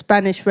got loads of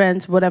Spanish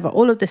friends, whatever,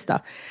 all of this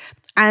stuff.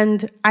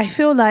 And I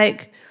feel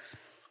like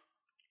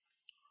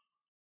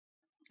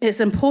it's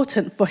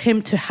important for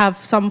him to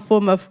have some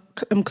form of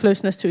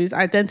closeness to his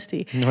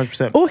identity.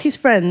 100%. All his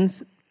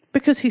friends,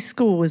 because his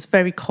school is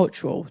very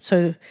cultural,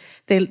 so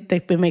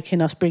they've been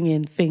making us bring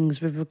in things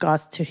with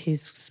regards to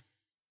his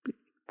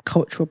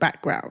cultural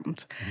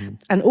background. Mm-hmm.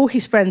 And all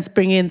his friends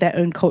bring in their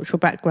own cultural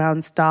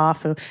background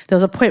stuff. And there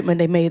was a point when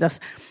they made us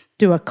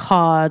do a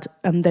card.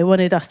 They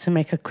wanted us to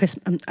make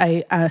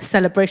a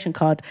celebration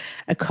card,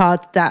 a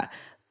card that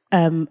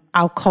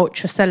our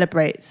culture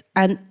celebrates,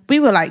 and we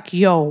were like,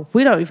 "Yo,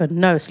 we don't even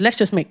know, so let's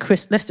just do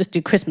Christmas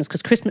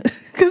because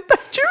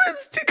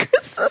Nigerians do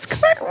Christmas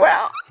quite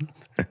well."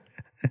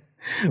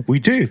 We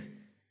do.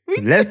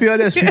 Let's be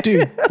honest,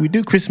 we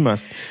do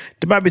Christmas.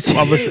 There might be some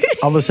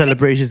other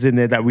celebrations in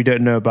there that we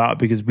don't know about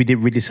because we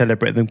didn't really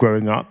celebrate them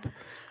growing up.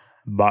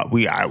 But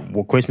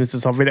Christmas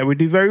is something that we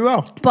do very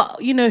well. But,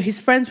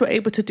 his friends were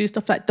able to do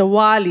stuff like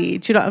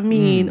Diwali, do you know what I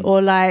mean?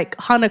 Or like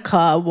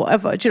Hanukkah, or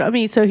whatever, do you know what I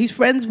mean? So his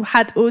friends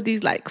had all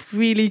these like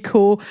really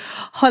cool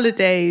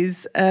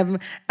holidays. And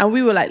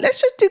we were like,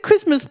 let's just do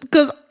Christmas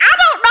because I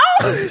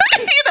don't know,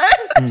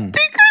 let's do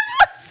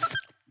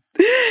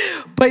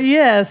Christmas. But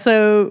yeah,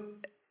 so...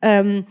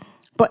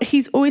 but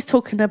he's always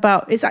talking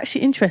about, it's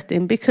actually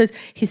interesting because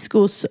his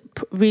school's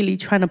really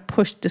trying to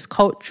push this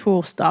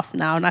cultural stuff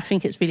now. And I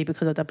think it's really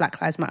because of the Black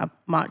Lives Matter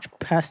march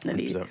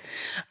personally.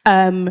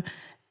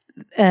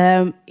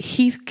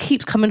 He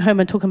keeps coming home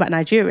and talking about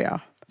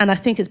Nigeria. And I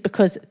think it's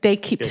because they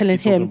keep telling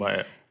him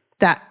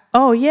that,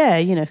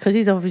 because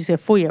he's obviously a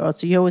 4-year-old.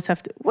 So you always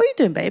have to, what are you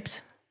doing, babes?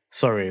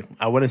 Sorry,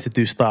 I wanted to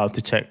do style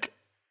to check.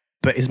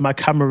 But is my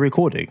camera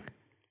recording?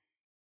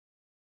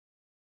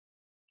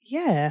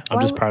 Yeah.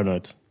 I'm just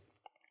paranoid.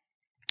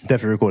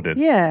 Definitely recorded.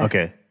 Yeah.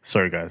 Okay.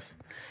 Sorry, guys.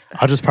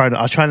 I was just paranoid.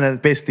 I was trying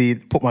to basically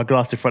put my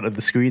glass in front of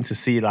the screen to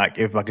see if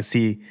I could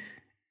see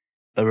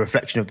a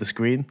reflection of the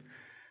screen,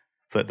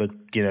 but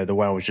the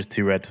wire was just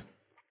too red.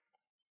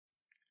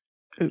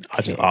 Okay.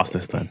 I just asked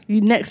this time.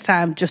 Next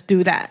time, just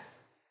do that,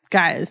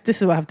 guys.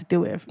 This is what I have to deal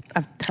with.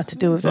 I've had to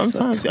deal with this.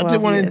 Sometimes I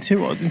didn't want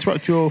to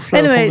interrupt your flow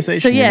of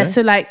conversation.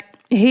 So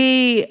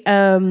he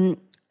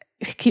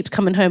keeps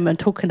coming home and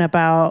talking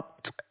about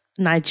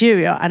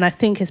Nigeria, and I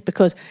think it's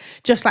because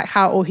just like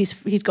how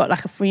he's got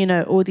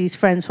all these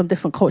friends from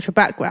different cultural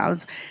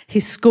backgrounds,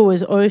 his school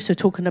is also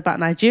talking about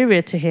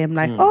Nigeria to him,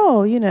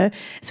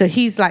 so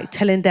he's like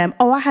telling them,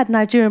 I had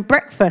Nigerian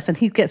breakfast, and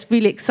he gets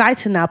really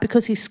excited now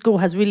because his school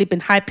has really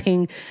been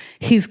hyping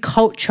his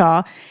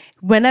culture.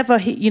 Whenever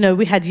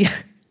we had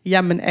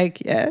yam and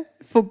egg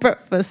for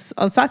breakfast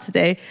on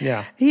Saturday,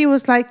 he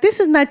was like, this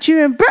is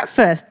Nigerian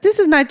breakfast, this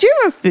is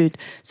Nigerian food.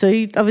 So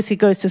he obviously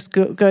goes to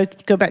school, go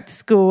back to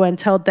school and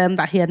tell them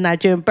that he had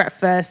Nigerian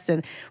breakfast,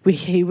 and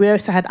we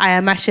also had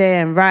ayamashe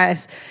and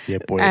rice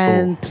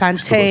and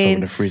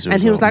plantain,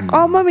 and he was like,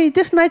 oh mommy,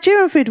 this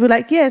Nigerian food. We're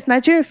like, yeah, it's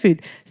Nigerian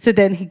food. So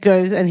then he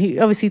goes and he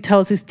obviously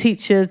tells his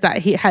teachers that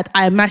he had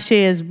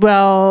ayamashe as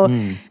well.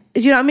 Do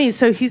you know what I mean?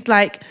 So he's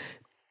like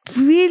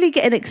really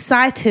getting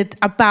excited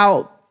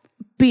about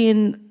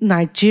being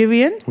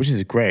Nigerian, which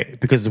is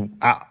great because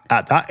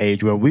at that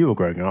age when we were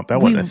growing up,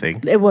 that wasn't a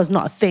thing. It was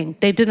not a thing.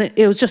 They didn't.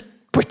 It was just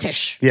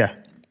British. Yeah.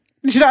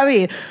 Do you know what I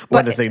mean?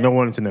 Wasn't a thing. No one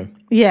wanted to know.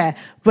 Yeah.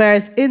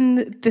 Whereas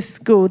in this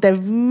school, they're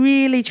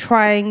really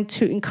trying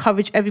to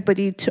encourage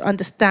everybody to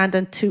understand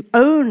and to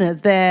own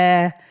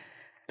their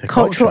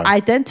cultural culture.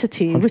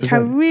 identity, which I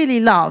 100%. really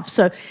love.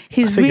 So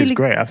he's I think really it's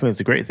great. I think it's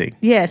a great thing.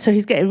 Yeah, so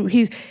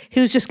he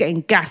was just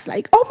getting gassed,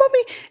 like, oh, mommy,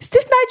 is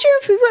this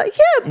Nigerian food? We're like,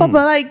 yeah, Baba,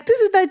 like,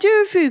 this is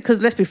Nigerian food.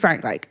 Because let's be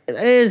frank, like, it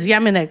is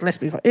yam and egg, let's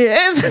be frank. It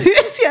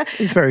is, yeah.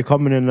 It's very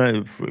common in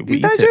we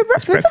eat Nigerian it.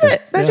 breakfast, It's isn't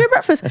it? Nigerian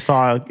breakfast. That's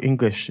our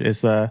English.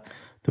 Is the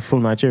full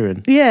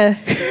Nigerian. Yeah.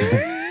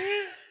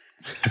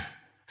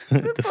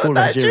 The full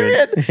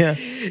Nigerian. Yeah.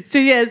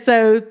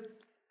 So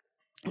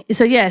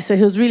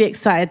he was really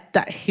excited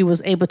that he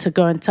was able to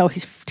go and tell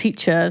his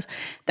teachers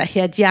that he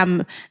had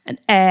yam and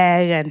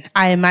egg and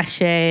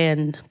ayamache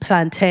and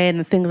plantain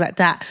and things like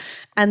that.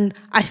 And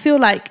I feel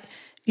like,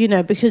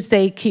 because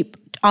they keep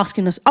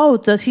asking us, oh,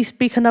 does he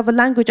speak another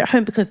language at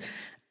home? Because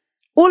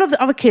all of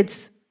the other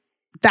kids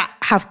that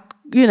have,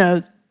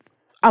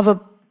 other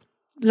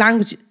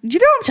languages, you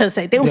know what I'm trying to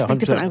say? They all speak 100%.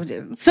 different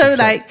languages. So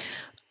 100%.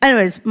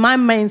 Anyways, my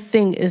main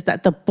thing is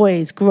that the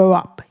boys grow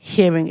up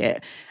hearing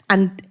it.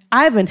 And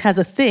Ivan has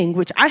a thing,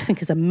 which I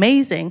think is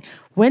amazing.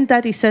 When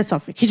daddy says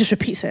something, he just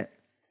repeats it.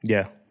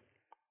 Yeah.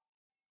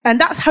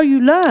 And that's how you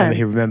learn. And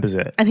he remembers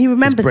it.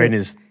 His brain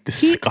is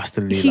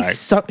disgustingly he's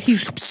so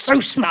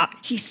smart.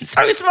 He's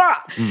so smart.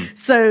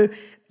 So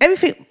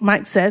everything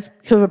Mike says,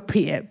 he'll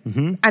repeat it.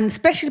 Mm-hmm. And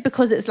especially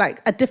because it's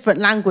like a different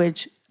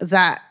language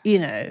that,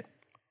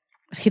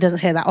 he doesn't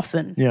hear that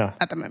often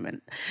at the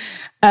moment.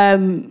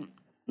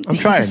 I'm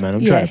trying, man.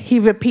 I'm trying. He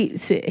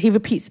repeats it. He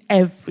repeats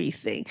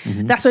everything.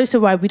 Mm-hmm. That's also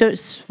why we don't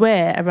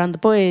swear around the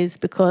boys,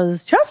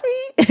 because trust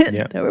me,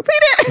 they'll repeat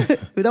it.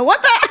 We don't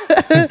want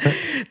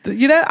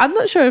that. I'm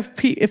not sure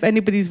if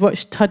anybody's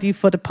watched Tuddy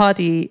for the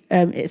Party.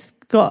 It's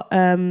got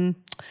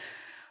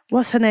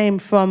what's her name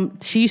from?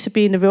 She used to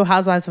be in the Real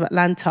Housewives of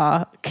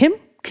Atlanta. Kim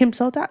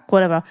Soldak,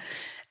 whatever,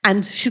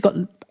 and she's got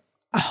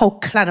a whole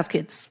clan of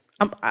kids.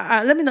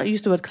 Let me not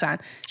use the word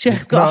clan.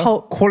 She's got a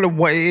whole... Call it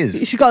what it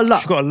is. She's got a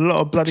lot. She's got a lot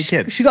of bloody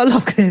kids. She's got a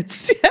lot of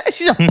kids.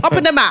 She's just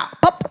popping them out.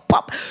 Pop, pop,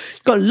 pop. She's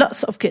got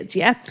lots of kids,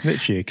 yeah?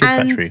 Literally, a kid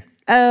factory.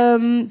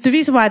 The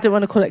reason why I don't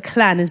want to call it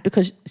clan is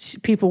because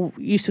people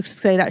used to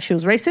say that she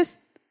was racist.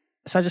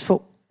 So I just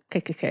thought,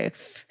 KKK,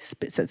 it's a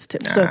bit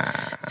sensitive.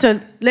 So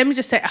let me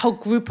just say a whole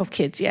group of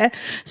kids, yeah?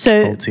 So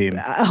a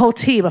whole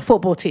team, a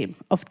football team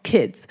of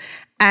kids.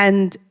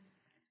 And...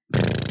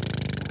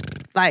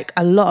 like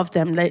a lot of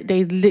them,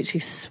 they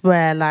literally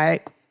swear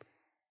like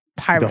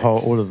pirates.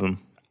 All of them.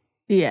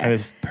 Yeah. And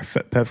it's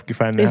perfectly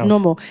fine in the house. It's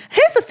normal.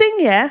 Here's the thing,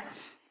 yeah.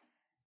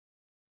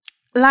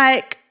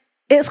 Like,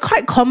 it's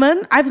quite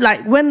common. I've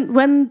like,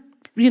 when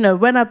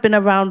I've been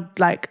around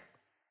like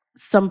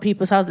some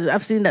people's houses,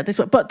 I've seen that this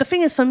way. But the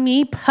thing is, for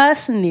me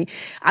personally,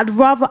 I'd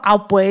rather our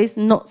boys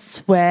not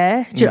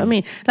swear. Do you know what I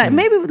mean? Like,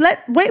 maybe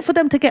wait for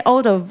them to get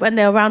older when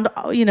they're around,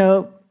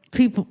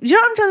 people. You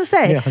know what I'm trying to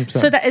say? Yeah, 100%.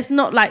 So that it's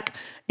not like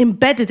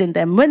embedded in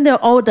them. When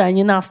they're older and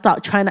you now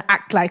start trying to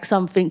act like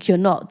something you're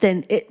not,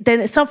 then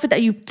it's something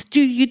that you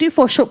do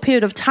for a short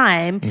period of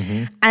time,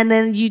 and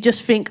then you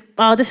just think,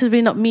 oh, this is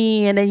really not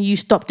me, and then you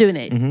stop doing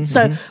it.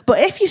 But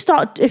if you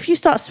start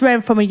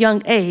swearing from a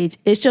young age,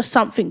 it's just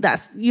something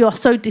you're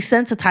so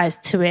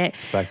desensitized to it.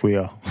 It's like we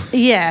are.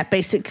 Yeah,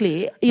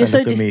 basically. You're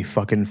look at me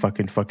fucking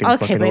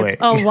babe. away.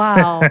 Oh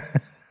wow.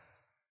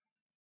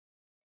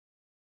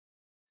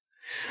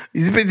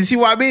 You see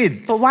what I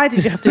mean? But why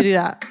did you have to do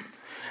that?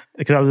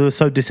 Because I was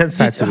so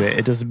desensitized to it.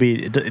 It doesn't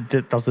mean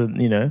it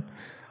doesn't.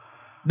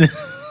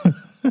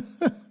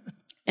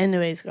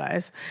 Anyways,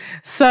 guys.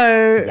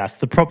 So that's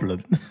the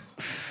problem.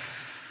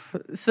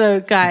 So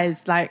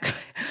guys, like,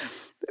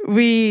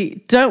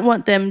 we don't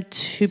want them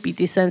to be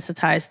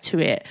desensitized to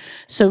it.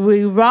 So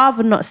we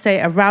rather not say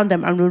it around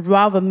them, and we'd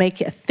rather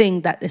make it a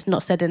thing that is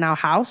not said in our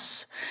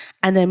house.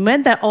 And then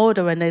when they're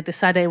older and they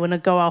decide they want to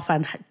go off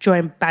and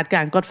join bad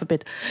gang, God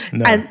forbid.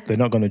 No, and they're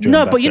not going to join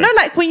No, bad but you gang.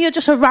 know, like when you're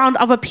just around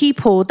other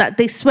people that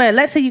they swear,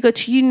 let's say you go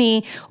to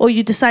uni or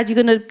you decide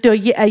you're going to do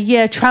a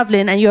year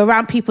traveling, and you're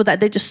around people that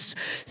they just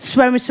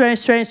swearing.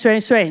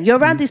 You're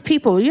around these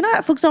people. You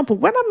know, for example,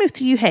 when I moved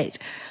to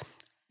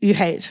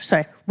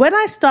when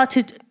I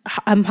started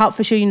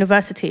Hertfordshire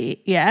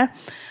University,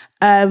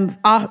 and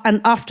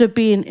after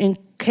being in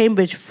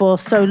Cambridge for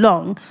so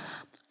long,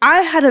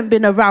 I hadn't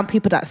been around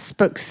people that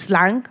spoke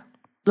slang.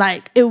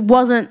 Like, it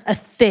wasn't a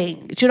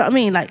thing. Do you know what I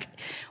mean? Like,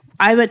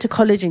 I went to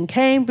college in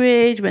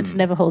Cambridge, went to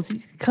Never Halls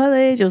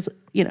College. It was,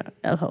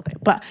 a whole thing.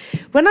 But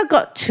when I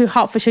got to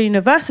Hertfordshire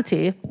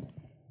University,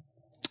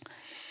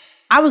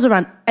 I was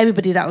around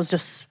everybody that was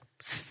just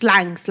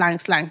slang.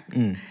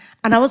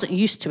 And I wasn't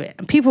used to it.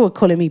 And people were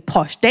calling me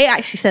posh. They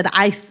actually said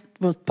I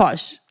was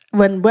posh.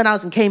 When I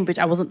was in Cambridge,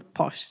 I wasn't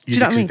posh. Do you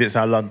know what I mean? It's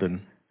our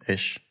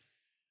London-ish.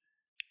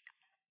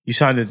 You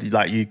sounded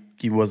like you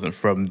wasn't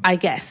from... I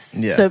guess.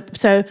 Yeah.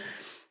 So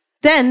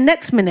then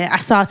next minute, I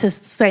started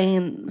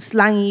saying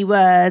slangy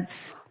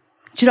words.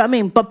 Do you know what I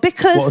mean? But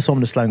because... What are some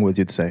of the slang words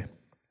you'd say?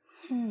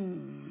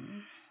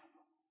 Did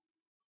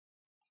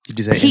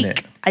you say peak? In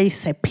it? I used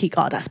to say peak.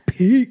 Oh, that's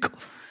peak.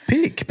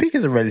 Peak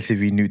is a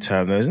relatively new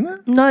term though, isn't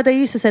it? No, they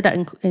used to say that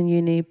in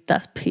uni.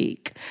 That's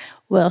peak.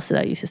 What else did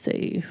I used to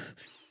say?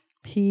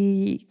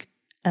 Peak.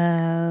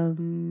 Do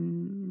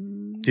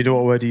you know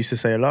what word you used to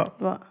say a lot?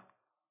 What?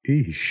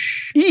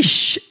 Ish.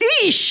 Ish.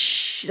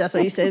 Ish. That's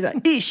what he says.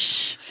 Like,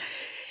 ish.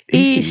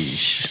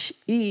 Ish.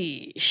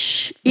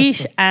 Ish.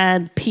 Ish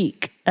and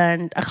peak.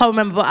 And I can't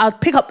remember, but I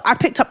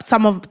picked up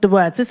some of the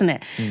words, isn't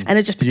it? And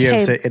it just Did became... you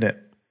ever say in it?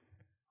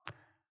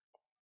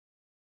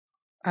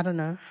 I don't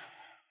know.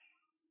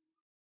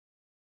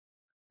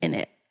 In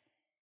it.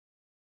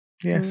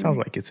 Yeah, sounds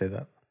like you'd say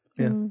that.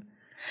 Yeah.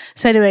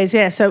 So anyways,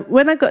 yeah. So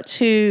when I got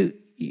to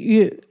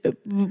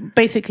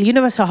basically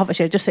University of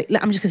Hertfordshire, I'm just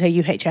going to say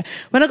UH.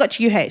 When I got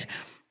to UH,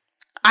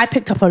 I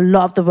picked up a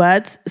lot of the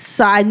words.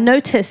 So I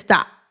noticed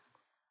that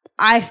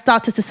I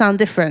started to sound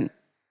different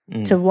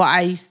to what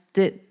I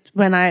did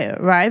when I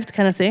arrived,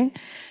 kind of thing.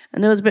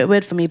 And it was a bit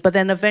weird for me. But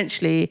then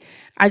eventually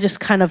I just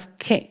kind of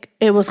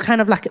it was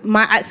kind of like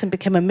my accent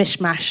became a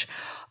mishmash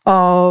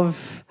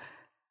of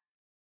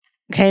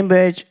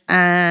Cambridge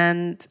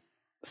and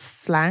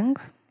slang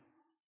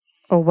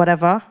or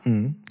whatever.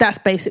 That's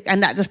basic.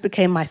 And that just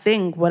became my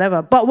thing,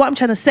 whatever. But what I'm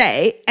trying to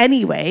say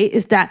anyway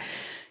is that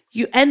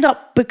you end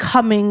up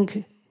kind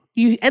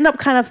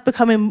of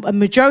becoming a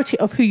majority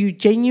of who you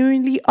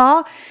genuinely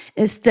are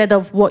instead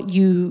of what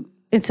you've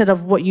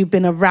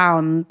been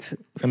around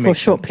for a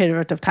short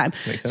period of time.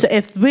 So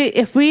if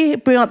we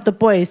bring up the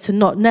boys to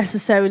not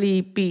necessarily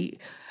be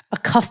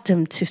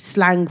accustomed to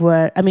slang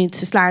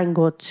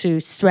or to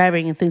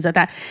swearing and things like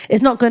that,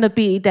 it's not going to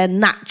be their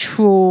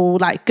natural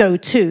like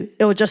go-to.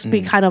 It will just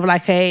be kind of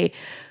like they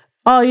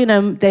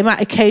might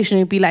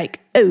occasionally be like,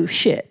 oh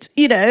shit,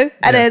 and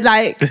then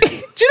like, do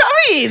you know what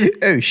I mean?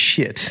 Oh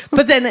shit.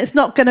 But then it's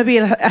not going to be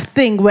a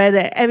thing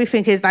where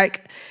everything is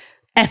like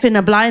effing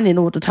and blinding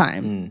all the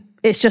time.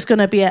 It's just going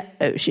to be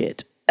oh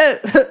shit. Oh,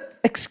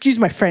 excuse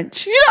my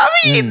French. You know what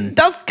I mean?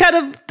 That's kind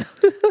of...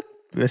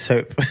 Let's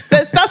hope.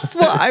 That's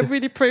what I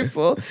really pray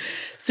for.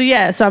 So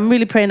yeah, so I'm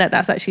really praying that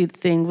that's actually the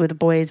thing with the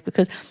boys,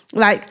 because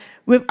like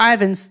with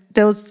Ivan's,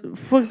 there was,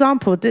 for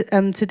example,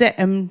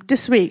 today,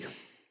 this week,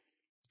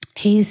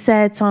 he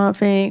said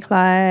something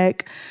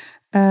like,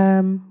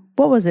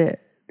 what was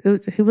it?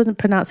 He wasn't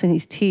pronouncing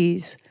his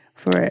T's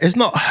for it. It's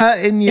not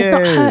hurting you. It's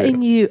not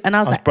hurting you. And I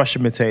was like,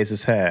 brushing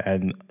Mateus' hair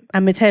and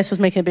Mateus was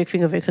making a big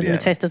thing of it because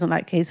Mateus doesn't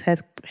like his hair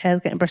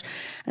getting brushed.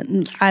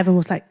 And Ivan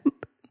was like,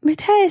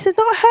 Mateus, it's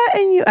not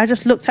hurting you. I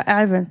just looked at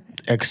Ivan.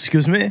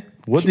 Excuse me?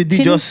 What did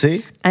you just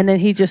say? And then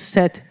he just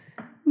said,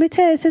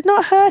 Mateus, it's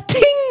not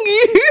hurting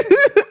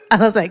you.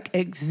 And I was like,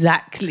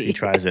 exactly. He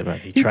tries it, man.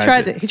 He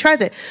tries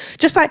it.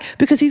 Just like,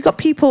 because he's got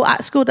people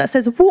at school that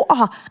says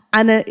water.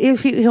 And then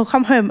if he'll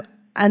come home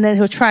and then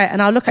he'll try it.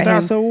 And I'll look at him.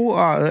 That's a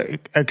water.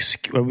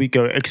 We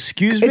go,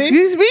 excuse me?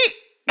 Excuse me?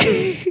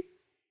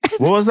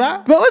 What was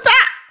that? What was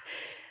that?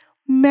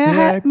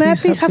 May I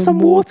please have some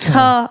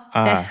water?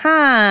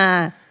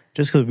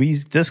 Just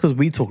because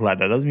we talk like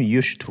that doesn't mean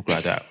you should talk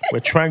like that.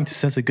 We're trying to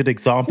set a good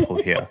example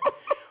here.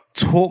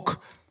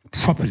 Talk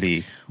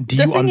properly. Do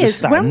you understand?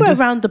 Is, when we're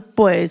around the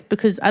boys,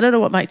 because I don't know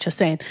what Mike's just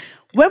saying,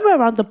 when we're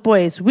around the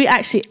boys, we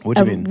actually what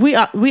do you mean? we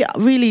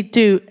really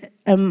do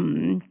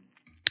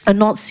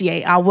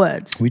enunciate our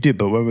words. We do,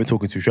 but when we're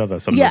talking to each other,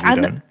 sometimes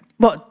we don't.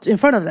 What, in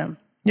front of them?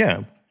 Yeah.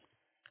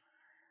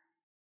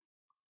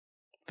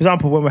 For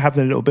example, when we're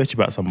having a little bitch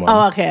about someone.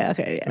 Oh, okay,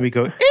 yeah. And we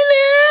go,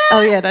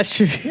 oh yeah, that's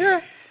true.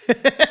 Yeah.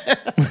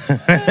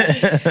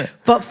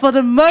 But for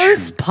the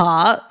most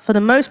part,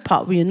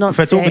 we are not. If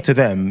we're talking to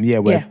them,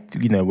 we're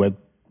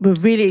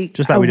really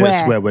just like aware. We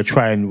don't swear. We're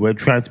trying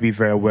to be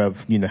very aware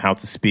of how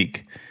to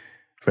speak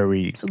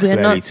very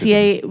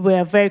clearly.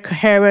 We're very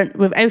coherent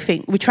with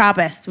everything. We try our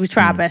best.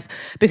 Our best,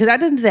 because at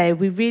the end of the day,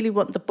 we really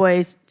want the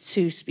boys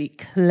to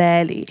speak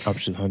clearly.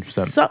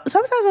 100%. So,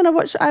 sometimes when I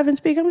watch Ivan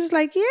speak, I'm just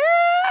like,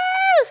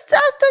 yes,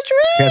 that's the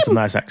dream. He has a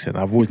nice accent.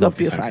 I've always loved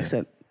his beautiful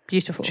accent.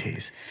 Beautiful.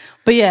 Jeez.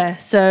 But yeah,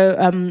 so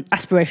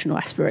aspirational.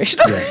 Yes, very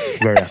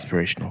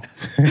aspirational.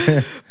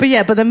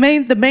 But the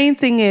main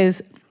thing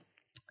is,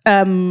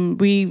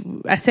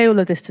 I say all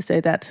of this to say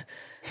that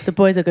the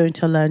boys are going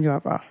to learn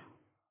Yoruba.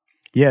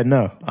 Yeah,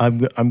 no, I'm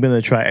going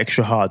to try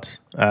extra hard.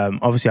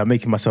 Obviously, I'm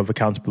making myself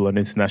accountable on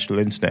international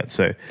internet,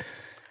 so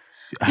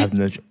I have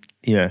no.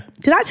 Yeah.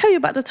 Did I tell you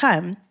about the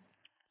time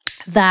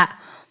that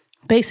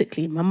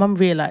basically my mum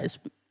realized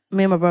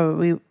me and my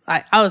brother,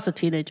 I was a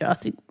teenager. I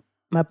think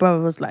my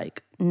brother was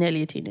like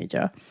nearly a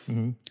teenager.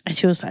 Mm-hmm. And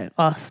she was like,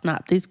 oh,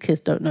 snap, these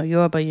kids don't know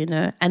Yoruba,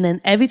 And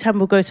then every time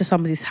we'll go to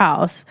somebody's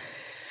house,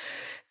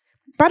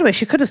 by the way,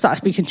 she could have started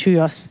speaking to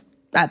us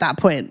at that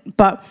point,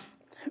 but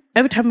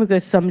every time we go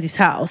to somebody's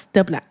house,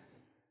 they'll be like,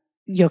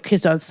 your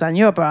kids don't understand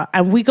Yoruba.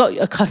 And we got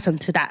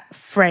accustomed to that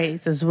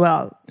phrase as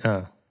well.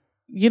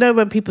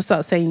 When people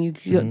start saying,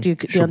 do you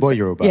Shobo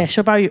Yoruba. Yeah,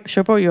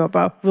 Shobo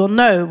Yoruba. We'll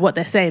know what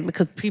they're saying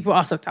because people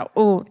ask us that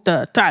all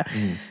the time.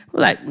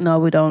 We're like, no,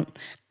 we don't.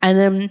 And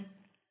then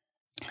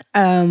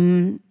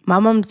my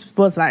mum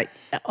was like,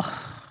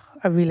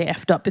 I really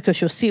effed up, because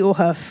she'll see all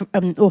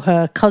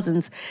her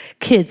cousins'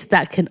 kids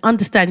that can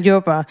understand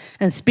Yoruba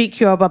and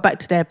speak Yoruba back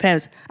to their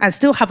parents and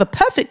still have a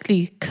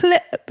perfectly clear,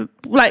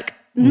 like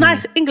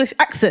nice English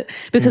accent,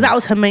 because that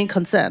was her main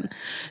concern.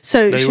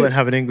 So No, you won't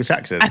have an English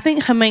accent. I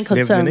think her main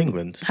concern. Living in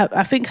England.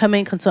 I think her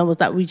main concern was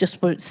that we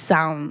just won't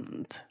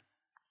sound,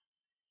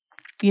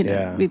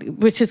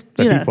 which is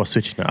People are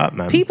switching it up,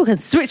 man. People can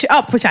switch it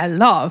up, which I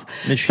love.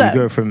 Literally,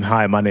 go from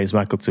hi, my name is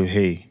Michael to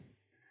he.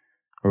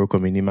 Or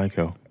call me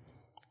Michael.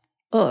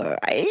 All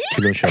right.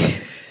 Kilo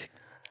Shala.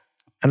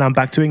 And I'm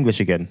back to English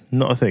again.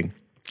 Not a thing.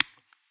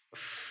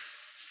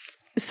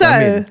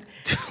 So,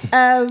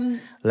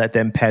 let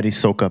them patties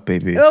soak up,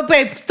 baby. Oh,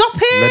 babe, stop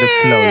it. Let it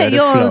flow. Let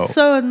You're it flow.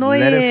 so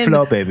annoying. Let it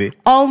flow, baby.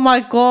 Oh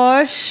my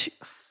gosh.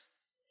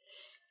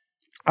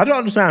 I don't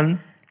understand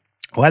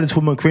why this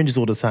woman cringes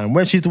all the time.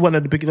 When she's the one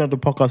at the beginning of the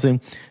podcast saying,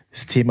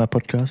 this is TMI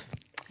podcast.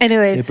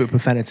 Anyways. A bit of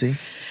profanity.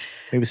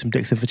 Maybe some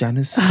dicks and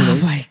vaginas. Who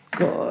knows? Oh my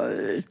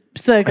God.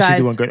 So, guys. She's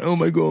the one going, oh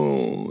my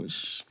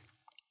gosh.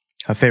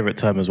 Her favourite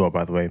term as well,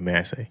 by the way, may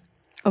I say.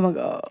 Oh my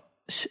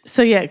gosh.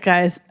 So, yeah,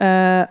 guys.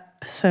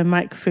 So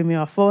Mike threw me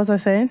off. What was I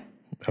saying?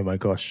 Oh my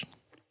gosh.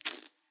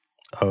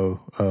 No,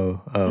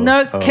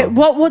 what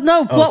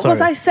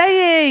was I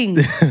saying?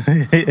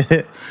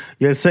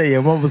 You're saying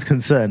your mum was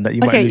concerned that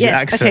you might lose your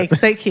accent. Okay,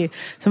 thank you.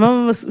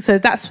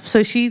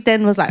 So she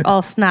then was like,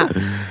 oh snap.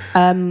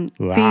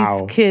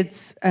 These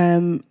kids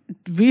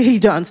really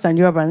don't understand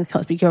Yoruba and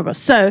can't speak Yoruba.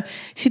 So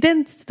she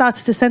then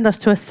started to send us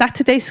to a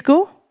Saturday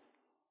school.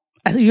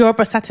 A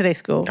Yoruba Saturday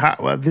school.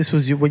 Well, this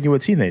was when you were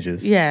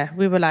teenagers? Yeah,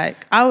 we were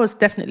like, I was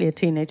definitely a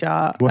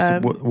teenager.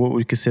 What would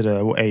you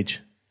consider, what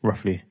age,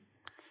 roughly?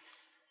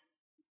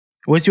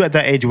 Was you at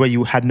that age where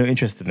you had no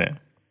interest in it?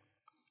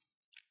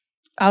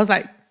 I was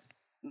like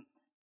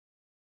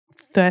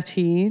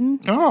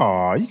 13.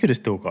 Oh, you could have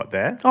still got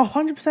there. Oh,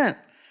 100%.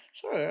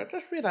 Sorry, I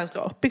just realised I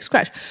got a big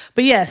scratch.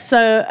 But yeah,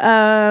 so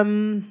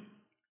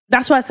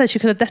that's why I said she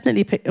could have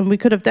definitely picked, and we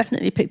could have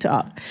definitely picked it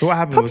up. So what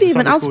happened? Probably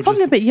even, I was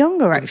probably a bit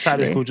younger actually. Was the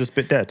Saturday school just a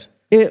bit dead?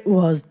 It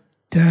was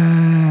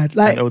dead.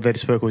 Like, and all they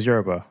spoke was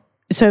Yoruba?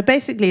 So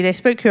basically they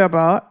spoke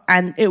Yoruba,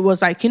 and it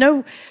was like, you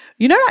know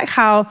like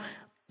how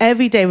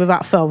every day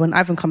without fail when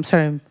Ivan comes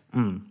home,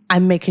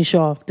 I'm making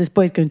sure this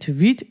boy's going to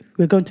read,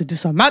 we're going to do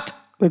some math,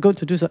 we're going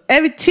to do some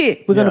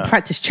everything. We're going to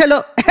practice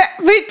cello,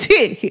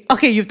 everything.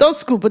 Okay, you've done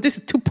school, but this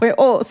is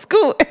 2.0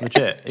 school.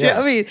 Legit, Do you know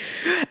what I mean?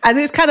 And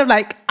it's kind of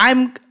like,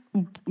 I'm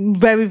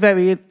very,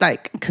 very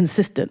like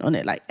consistent on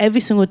it. Like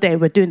every single day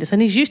we're doing this,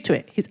 and he's used to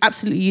it. He's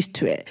absolutely used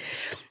to it.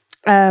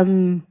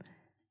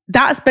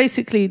 That's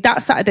basically,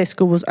 that Saturday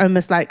school was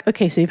almost like,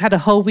 okay, so you've had a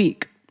whole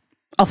week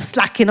of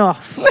slacking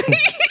off.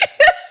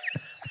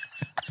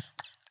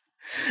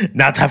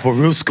 Now time for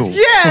real school.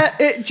 Yeah,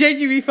 it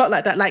genuinely felt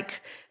like that.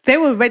 Like they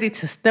were ready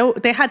to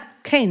they had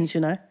canes, you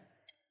know.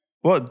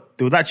 What?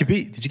 Did you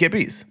get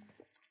beats?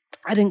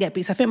 I didn't get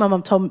beats. I think my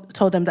mum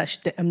told them that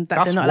they're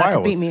not allowed to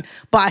wild. beat me.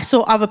 But I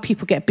saw other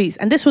people get beats,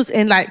 and this was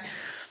in like.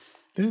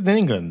 This is in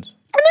England.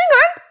 In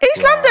England,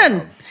 East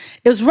London.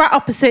 It was right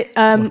opposite.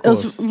 It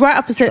was right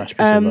opposite.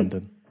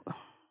 London.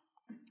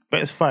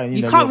 But it's fine.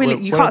 You can't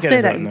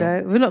say that. You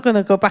know, we're not going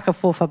to go back and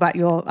forth about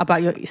your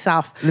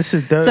South.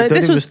 Listen, don't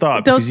even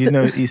start because you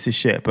know East is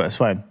shit. But it's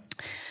fine.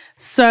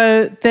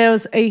 So there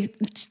was a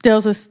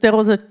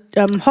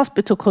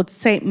hospital called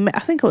I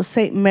think it was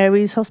St.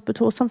 Mary's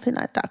Hospital or something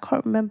like that. I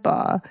can't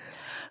remember.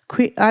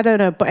 I don't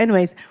know. But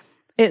anyways,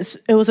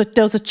 there was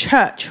a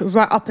church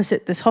right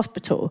opposite this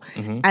hospital,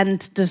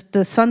 and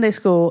the Sunday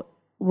school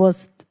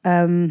was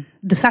the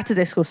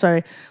Saturday school.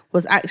 Sorry,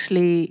 was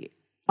actually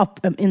up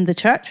in the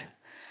church.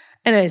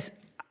 Anyways,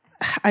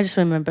 I just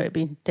remember it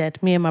being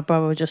dead. Me and my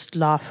brother would just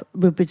laugh.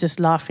 We'd be just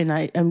laughing,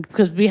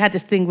 because we had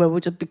this thing where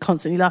we'd just be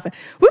constantly laughing.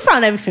 We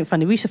found everything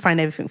funny. We used to find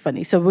everything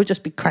funny, so we'd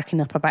just be cracking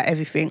up about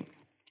everything.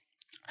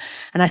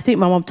 And I think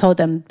my mom told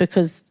them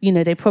because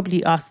they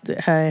probably asked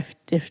her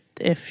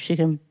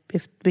if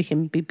we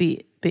can be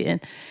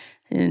beaten,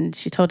 and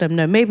she told them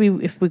no. Maybe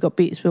if we got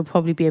beats, we'll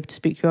probably be able to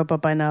speak Yoruba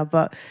by now.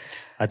 But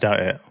I doubt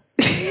it.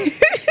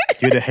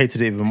 You would have hated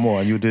it even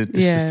more, and you would have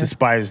just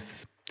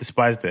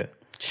despised it.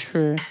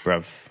 True,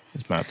 bruv.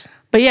 It's mad.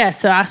 But yeah,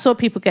 so I saw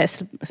people get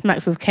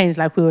smacked with canes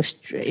like we were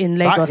in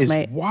Lagos, that is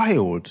mate.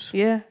 Wild.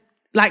 Yeah,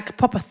 like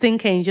proper thin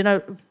canes,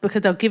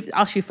 because they'll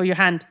ask you for your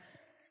hand.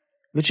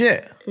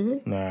 Legit?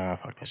 Mm-hmm. Nah,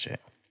 fuck that shit.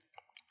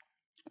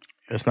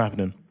 It's not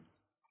happening.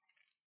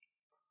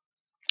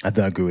 I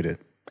don't agree with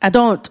it. I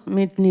don't.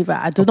 Me neither.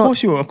 I do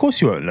not. Of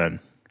course you won't learn.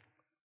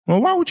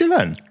 Well, why would you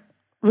learn?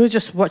 We were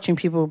just watching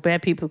bare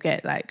people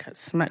get like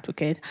smacked with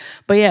canes.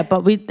 But yeah,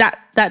 that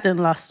didn't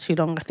last too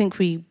long. I think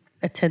we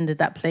attended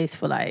that place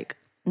for like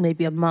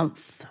maybe a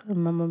month,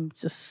 and my mum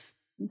just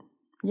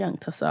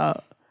yanked us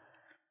out.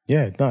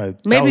 Yeah, no,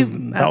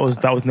 that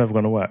was never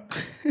going to work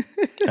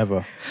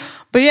ever.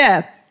 But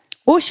yeah,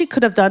 all she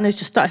could have done is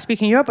just start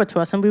speaking Yoruba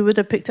to us, and we would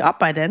have picked it up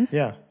by then.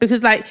 Yeah,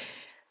 because like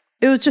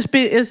it was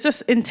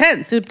just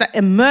intense. It would like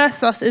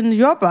immerse us in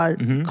Yoruba,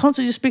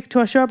 constantly just speak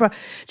to us Yoruba.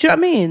 Do you know what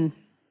I mean?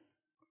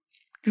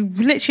 You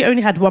literally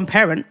only had one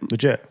parent.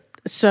 Legit.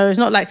 So it's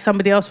not like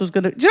somebody else was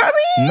going to. Do you know what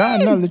I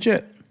mean? No,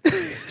 legit.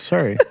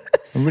 Sorry.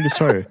 I'm really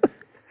sorry.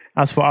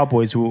 As for our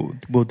boys,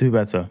 we'll do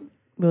better.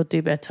 We'll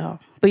do better.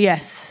 But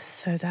yes,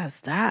 So that's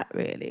that,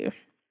 really.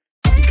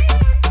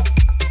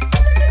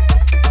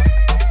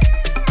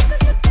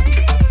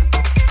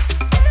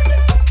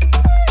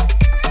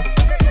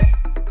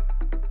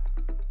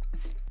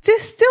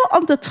 Still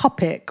on the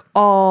topic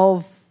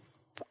of,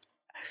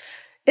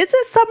 is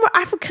it summer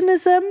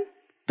Africanism?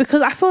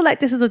 Because I feel like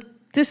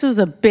this was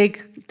a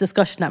big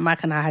discussion that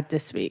Mike and I had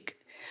this week,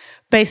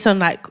 based on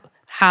like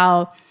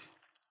how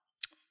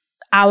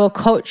our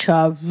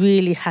culture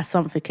really has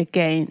something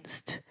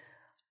against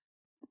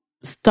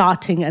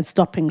starting and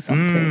stopping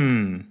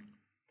something.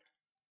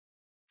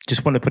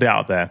 Just want to put it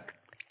out there.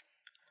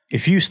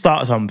 If you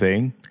start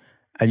something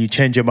and you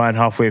change your mind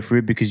halfway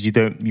through because you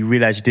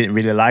realize you didn't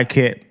really like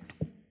it,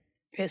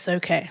 it's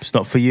okay. It's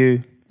not for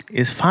you.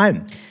 It's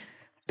fine.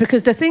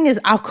 Because the thing is,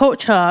 our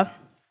culture,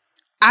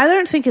 I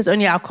don't think it's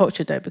only our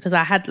culture though, because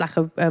I had like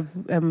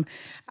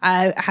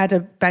I had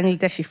a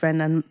Bangladeshi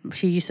friend, and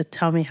she used to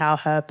tell me how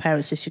her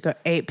parents used to go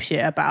ape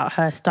shit about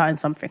her starting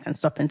something and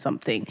stopping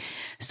something,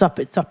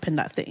 stopping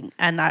that thing.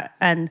 And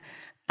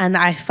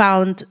I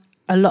found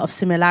a lot of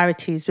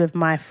similarities with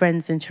my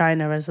friends in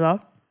China as well.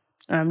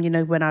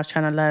 When I was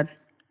trying to learn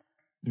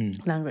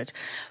language,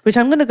 which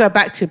I'm going to go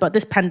back to, but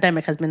this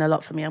pandemic has been a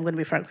lot for me. I'm going to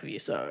be frank with you.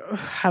 So I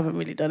haven't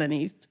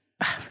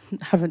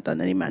done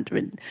any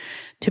Mandarin,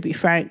 to be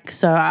frank.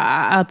 So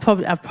I'm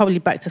probably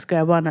back to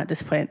square one at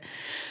this point.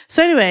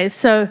 So anyways,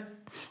 so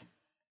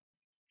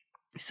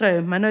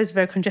my nose is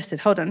very congested.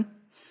 Hold on.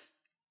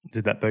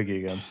 Did that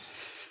bogey again?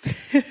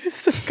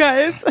 So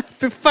guys, I've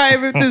been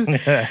fine with this.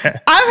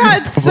 I've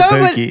had so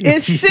much.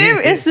 It's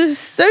serious. It's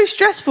so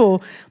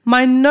stressful.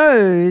 My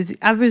nose,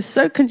 I've been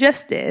so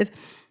congested,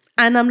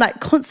 and I'm like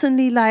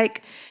constantly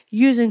like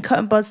using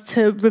cotton buds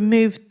to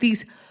remove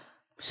these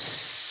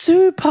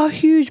super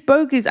huge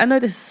bogies. I know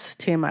this is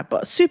TMI,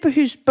 but super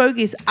huge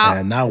bogies out.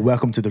 And now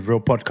welcome to the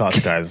real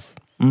podcast, guys.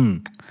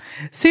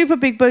 Super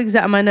big bogies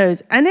out of my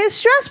nose, and it's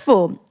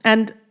stressful.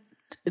 And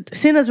as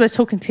soon as we're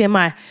talking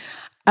TMI,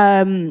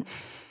 I'm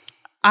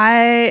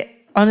really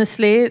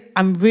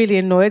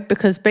annoyed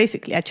because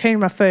basically I changed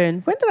my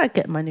phone. When did I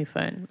get my new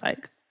phone?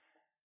 Like,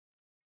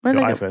 when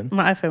did I get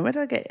my iPhone? When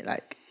did I get it?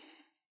 Like,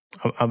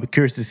 I'm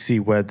curious to see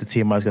where the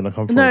TMI is going to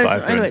come from. No,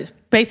 anyways,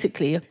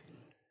 basically,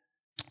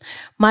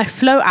 my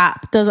Flow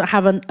app doesn't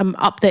have an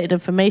updated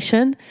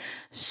information.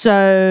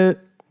 So,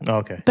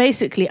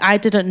 basically, I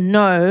didn't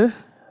know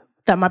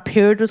that my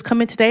period was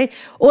coming today.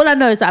 All I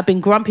know is that I've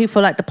been grumpy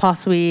for like the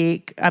past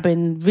week. I've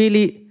been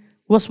really...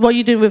 What are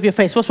you doing with your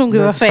face? What's wrong with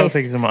your face?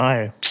 Something's in my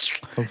eye.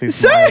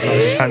 Something's in my eye. I'm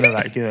just trying to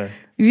like,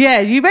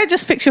 Yeah, you better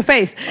just fix your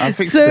face. I'm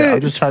fixing it.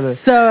 I'm just trying to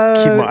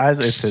keep my eyes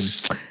open.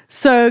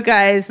 So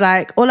guys,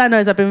 like, all I know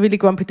is I've been really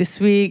grumpy this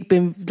week.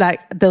 Been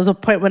like, there was a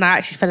point when I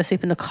actually fell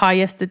asleep in the car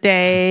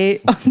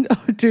yesterday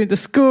doing the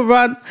school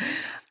run.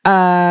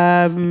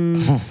 I've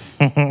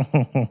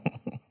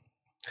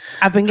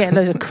been getting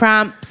loads of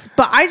cramps,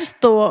 but I just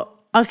thought,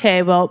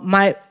 okay, well,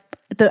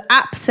 the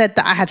app said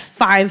that I had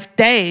 5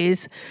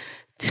 days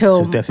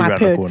till my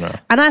period.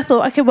 And I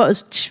thought, okay, well,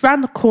 it's just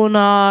around the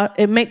corner.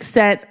 It makes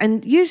sense.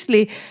 And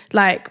usually,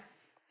 like,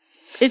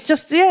 it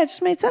just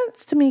made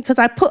sense to me because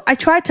I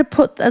tried to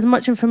put as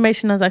much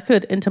information as I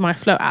could into my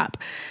Flow app,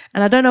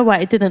 and I don't know why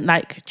it didn't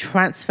like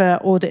transfer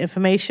all the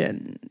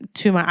information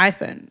to my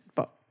iPhone,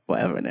 but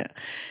whatever in it.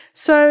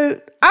 So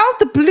out of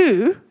the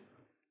blue,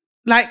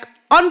 like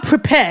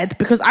unprepared,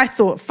 because I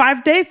thought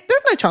 5 days,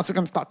 there's no chance it's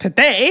going to start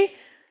today.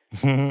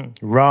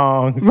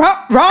 Wrong.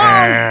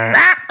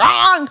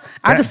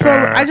 I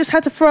just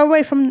had to throw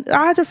away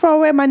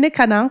my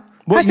knicker now.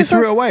 What, you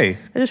threw it away?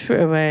 I just threw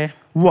it away.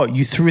 What,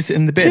 you threw it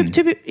in the bin? I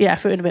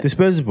threw it in the bin.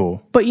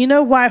 Disposable? But you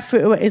know why I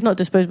threw it away? It's not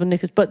disposable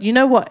knickers, but you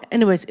know what?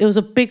 Anyways, it was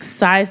a big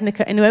size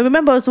knicker. Anyway,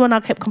 remember it was the one I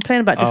kept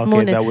complaining about this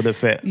morning? That would have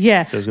fit.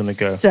 Yeah. So it's going to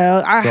go.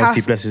 So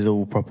Ghastly Bless is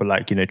all proper,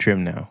 like,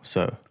 trim now,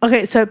 so.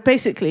 Okay, so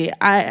basically,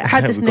 I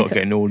had this knicker. We've got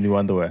to get all new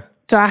underwear.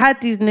 So I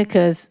had these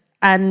knickers,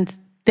 and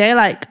they're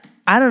like,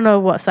 I don't know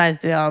what size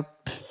they are.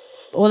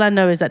 All I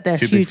know is that they're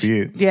too huge. Big for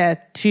you. Yeah,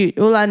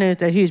 all I know is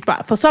they're huge.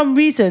 But for some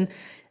reason,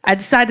 I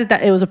decided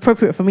that it was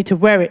appropriate for me to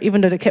wear it,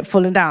 even though they kept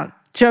falling down.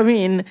 Do you know what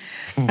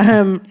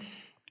I mean?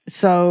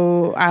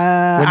 So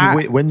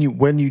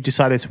when you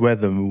decided to wear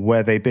them,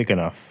 were they big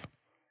enough?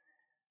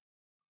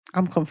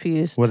 I'm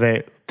confused.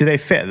 Did they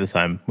fit at the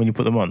time when you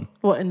put them on?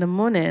 What, in the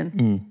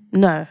morning?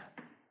 No.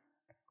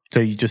 So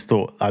you just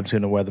thought, I'm just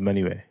going to wear them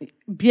anyway?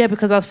 Yeah,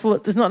 because I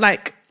thought there's not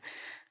like,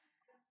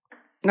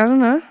 I don't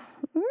know.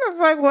 It's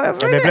like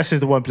whatever. And then Bless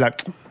is the one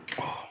like,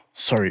 oh,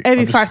 sorry.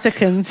 Every 5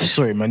 seconds.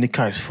 Sorry, my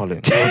knicker is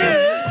falling.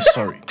 I'm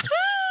sorry.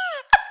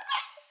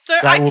 So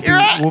like,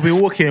 accurate. We'll be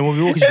walking.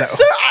 It's like,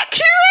 so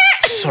accurate.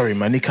 Sorry,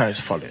 my knicker is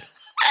falling.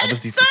 I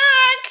just need so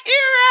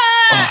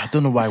accurate. I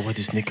don't know why I wear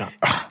this knicker.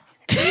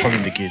 It's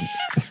falling again.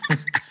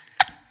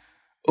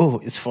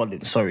 Oh, it's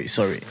falling. Sorry.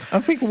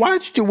 I think, why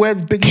did you wear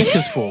the big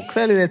knickers for?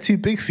 Clearly, they're too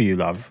big for you,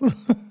 love.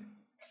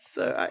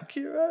 So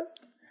accurate.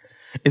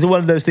 Is it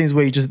one of those things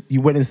where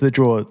you went into the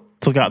drawer,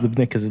 took out the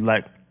knickers, and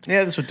like,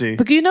 yeah, this would do?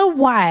 But you know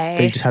why?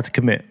 Then you just had to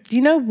commit. Do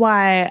you know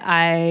why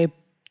I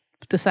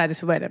decided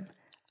to wear them?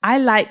 I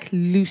like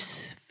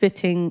loose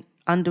fitting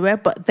underwear,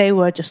 but they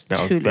were just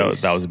too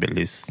loose. That was a bit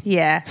loose.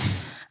 Yeah.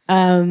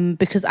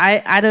 Because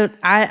I don't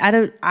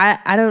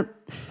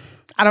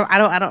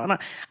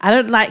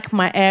like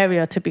my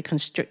area to be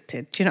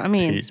constricted. Do you know what I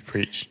mean?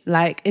 Preach.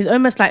 Like it's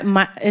almost like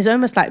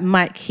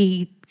Mike.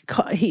 He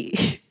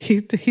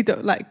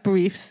don't like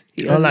briefs.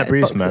 I don't like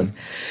briefs, man.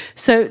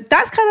 So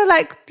that's kind of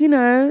like, you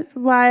know,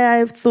 why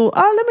I thought,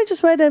 oh, let me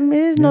just wear them.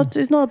 It's not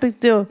a big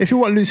deal. If you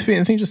want loose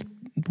fitting things, just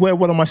wear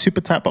one of my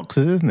super tight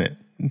boxers, isn't it?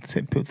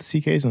 Put the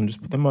CKs on,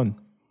 just put them on.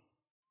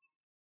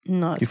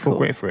 No, it's you feel cool.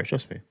 Great for it,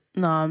 trust me.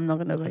 No, I'm not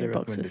gonna wear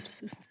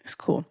boxers. It's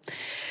cool.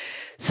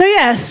 So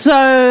yeah,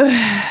 so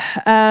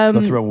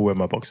nothing wrong with wearing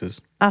my boxers.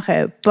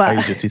 Okay, but I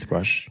use a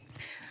toothbrush.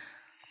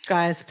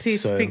 Guys,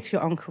 please speak to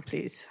your uncle,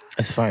 please.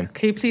 It's fine.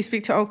 Can you please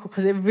speak to your uncle,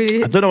 because it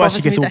really. I don't know why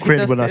she gets all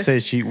cringe when I say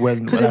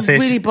when I say. It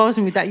really bothers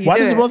me that you. Why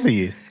does it bother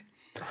you?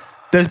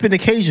 There's been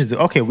occasions.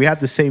 Okay, we have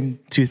the same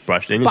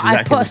toothbrush. They look but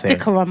exactly I put the a same.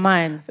 sticker on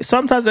mine.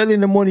 Sometimes early in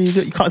the morning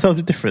you can't tell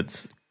the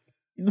difference.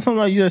 Sometimes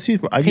I use a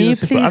toothbrush. Can you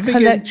please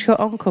collect your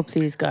uncle,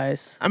 please,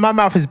 guys? And my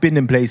mouth has been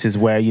in places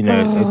where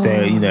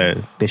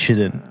they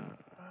shouldn't.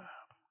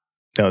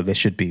 No, they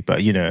should be,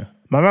 but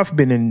my mouth has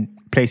been in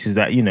places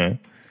that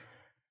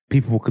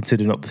people will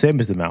consider not the same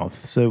as the mouth.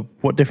 So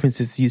what difference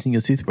is using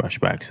your toothbrush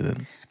by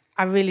accident?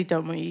 I really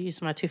don't want you to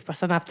use my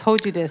toothbrush, and I've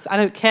told you this. I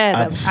don't care.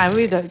 I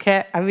really don't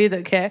care. I really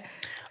don't care.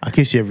 I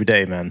kiss you every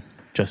day, man.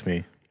 Trust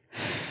me.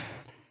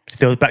 If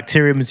there was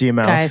bacteria in your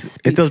mouth, guys,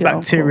 if there was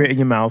bacteria in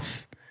your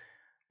mouth,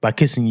 by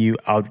kissing you,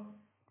 I'll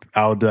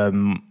I'll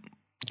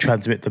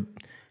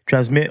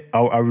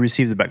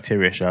receive the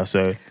bacteria, shall I?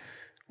 So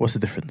what's the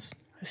difference?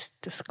 It's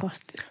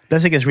disgusting.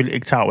 Unless it gets really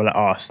icked out, we're like,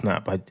 oh,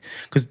 snap.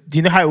 Because do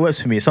you know how it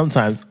works for me?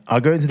 Sometimes I'll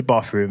go into the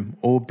bathroom,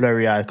 all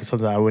blurry eyed, because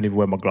sometimes I won't even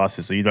wear my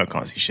glasses, so I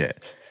can't see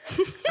shit.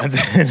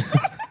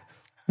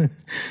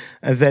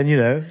 and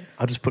then,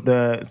 I'll just put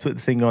the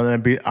thing on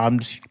and I'm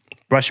just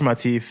brushing my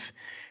teeth,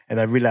 and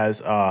I realize,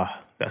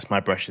 that's my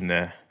brush in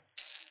there.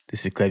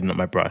 This is clearly not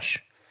my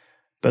brush.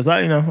 But it's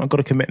like, I've got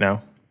to commit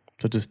now.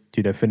 So just,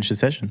 finish the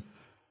session.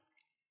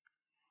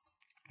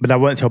 But I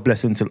won't tell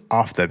Blessing until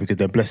after, because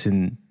then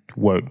Blessing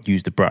won't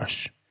use the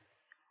brush.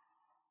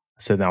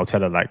 So then I'll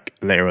tell her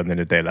later on in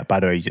the day, by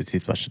the way, you just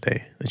toothbrush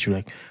today. And she'll be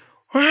like,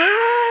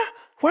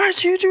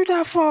 why'd you do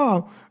that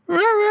for?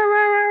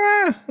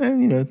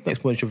 And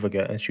next morning she'll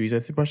forget and she'll use her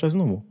toothbrush as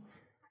normal.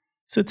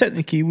 So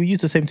technically we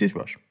use the same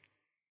toothbrush.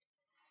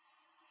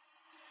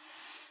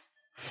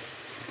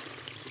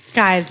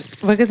 Guys,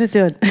 we're gonna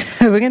do an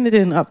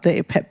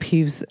updated pet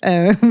peeves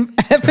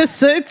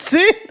episode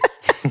soon.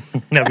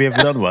 Have we ever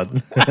done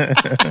one?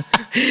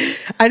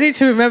 I need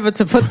to remember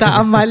to put that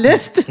on my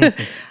list.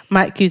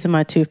 Mike using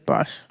my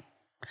toothbrush.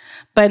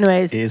 But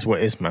anyways, it is what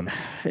it is, man.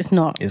 It's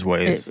not. It is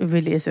what it is. It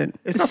really isn't.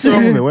 It's nothing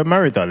wrong with it. We're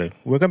married, darling.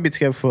 We're gonna be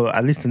together for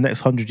at least the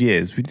next 100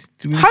 years.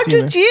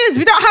 100 years?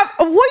 We don't have.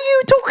 What are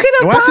you talking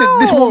about? I said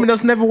this woman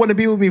does never want to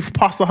be with me for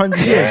past 100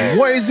 years.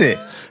 What is it?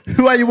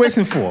 Who are you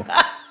waiting for?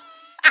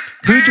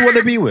 Who do you want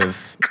to be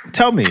with?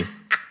 Tell me.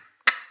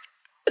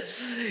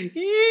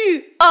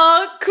 You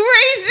are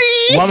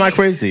crazy. Why am I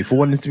crazy? For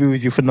wanting to be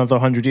with you for another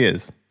 100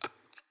 years?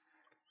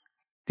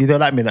 You don't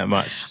like me that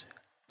much?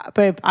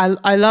 Babe,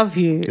 I love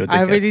you.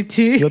 I really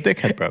do. You're a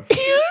dickhead, bro.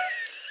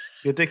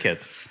 You're a dickhead.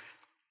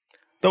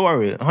 Don't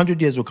worry.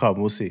 100 years will come.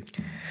 We'll see.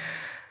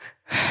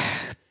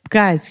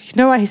 Guys, you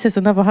know why he says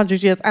another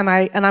 100 years? And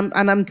I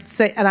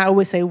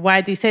always say,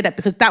 why do you say that?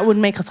 Because that would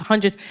make us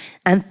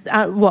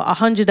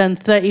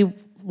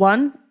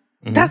 131.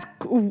 Mm-hmm. That's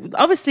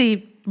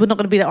obviously we're not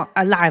going to be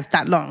alive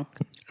that long.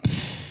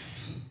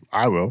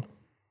 I will.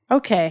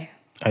 Okay.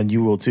 And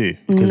you will too.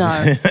 Because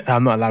no.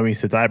 I'm not allowing you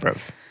to die,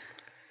 bruv.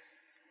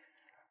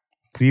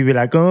 You'll be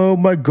like, oh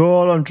my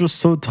God, I'm just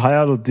so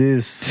tired of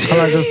this. Can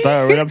I just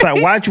die? And I'm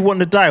like, why do you want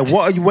to die?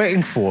 What are you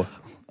waiting for?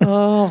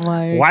 Oh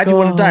my God. Why do you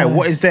want to die?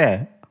 What is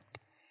there?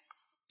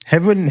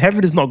 Heaven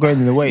is not going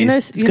in the way.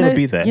 It's going to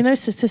be there.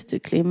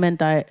 Statistically, men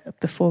die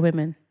before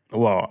women.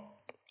 Well,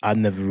 I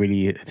never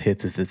really adhere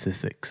to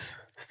statistics.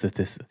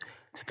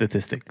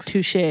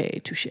 Touche.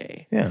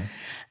 Yeah.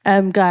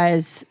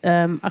 Guys,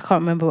 I can't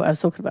remember what I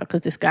was talking about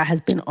because this guy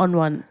has been on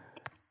one.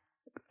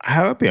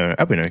 I've been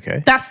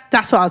okay. That's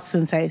what I was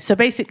going to say. So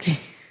basically,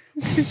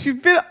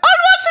 you've been on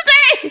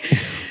one today.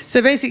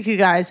 So basically,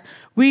 guys,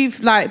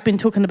 we've been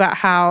talking about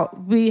how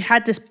we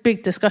had this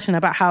big discussion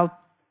about how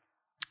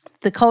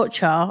the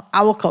culture,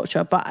 our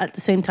culture, but at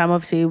the same time,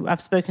 obviously,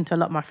 I've spoken to a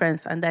lot of my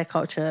friends and their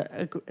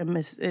culture,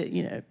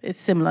 it's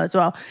similar as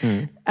well.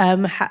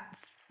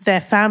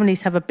 Their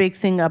families have a big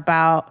thing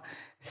about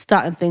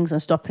starting things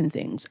and stopping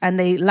things. And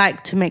they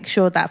like to make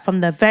sure that from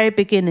the very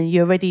beginning,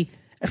 you're ready,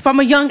 from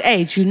a young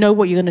age, you know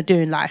what you're going to do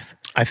in life.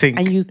 I think.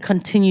 And you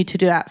continue to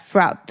do that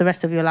throughout the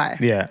rest of your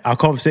life. Yeah. Our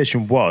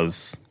conversation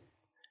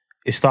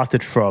it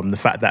started from the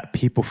fact that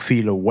people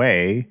feel a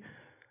way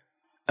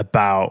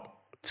about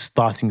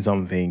starting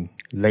something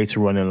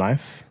later on in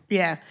life.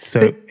 Yeah.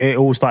 So it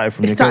all started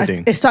from your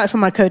coding. It started from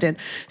my coding.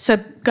 So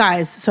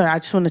guys, sorry, I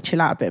just want to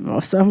chill out a bit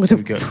more. So I'm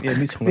going to... Yeah,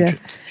 me too.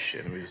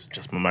 Shit, let me just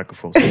adjust my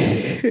microphone so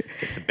get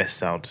the best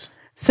sound.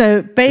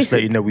 So Just basically,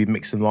 let you know, we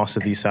mix and master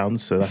these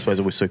sounds, so that's why it's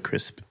always so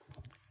crisp.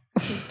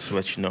 To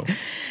let you know.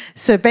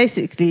 So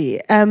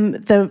basically,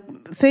 the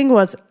thing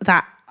was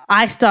that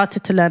I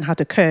started to learn how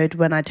to code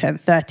when I turned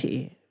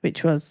 30,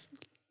 which was,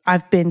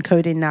 I've been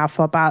coding now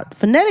for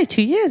nearly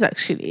 2 years,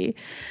 actually.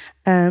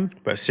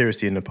 But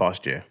seriously, in the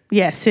past year.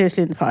 Yeah,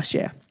 seriously, in the past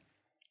year.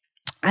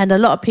 And a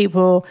lot of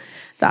people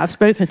that I've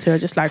spoken to are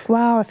just like,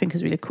 wow, I think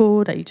it's really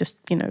cool that you just,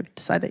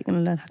 decide that you're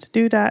going to learn how to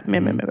do that. Blah,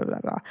 blah, blah, blah,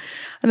 blah.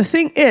 And the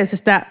thing is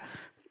that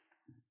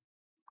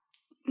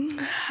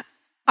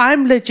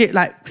I'm legit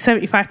like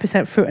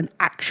 75% through an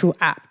actual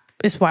app.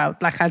 It's wild.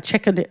 Like I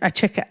check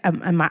it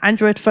on my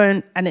Android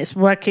phone and it's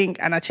working,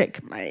 and I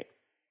check my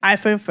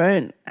iPhone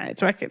phone and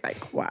it's working. Like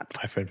what?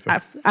 iPhone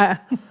phone.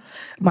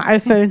 My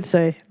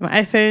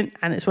iPhone,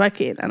 and it's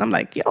working. And I'm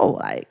like, yo,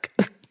 like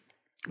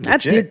legit. I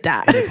did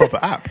that. It's a proper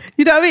app.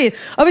 You know what I mean?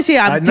 Obviously,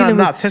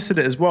 I've tested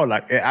it as well.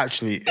 Like it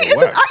works.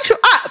 An actual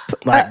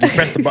app. Like you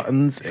press the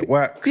buttons, it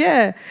works.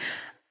 Yeah.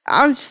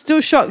 I'm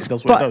still shocked.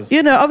 That's what it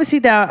does.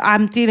 Obviously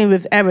I'm dealing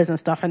with errors and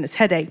stuff and it's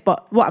headache.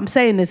 But what I'm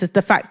saying is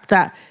the fact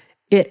that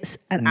it's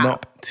an app.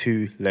 Not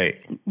too late.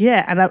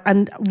 Yeah,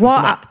 and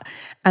what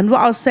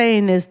I was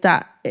saying is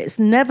that it's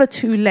never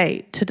too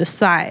late to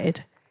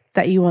decide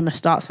that you want to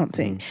start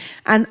something.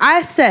 And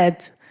I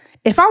said,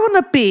 if I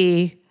want to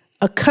be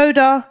a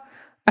coder,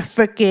 a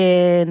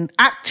freaking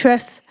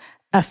actress,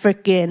 a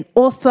freaking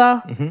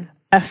author,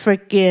 a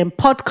freaking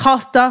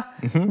podcaster,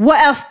 what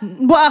else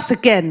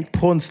again?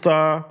 Porn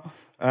star,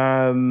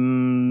 I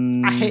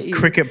hate you.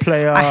 cricket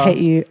player. I hate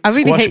you. I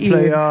really hate you.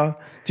 Player.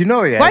 Do you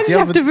know it? Why did you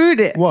have to ruin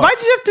it? What? Why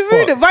did you have to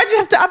ruin it? Why did you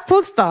have to add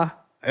porn star?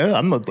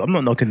 I'm not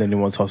knocking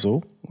anyone's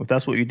hustle. If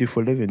that's what you do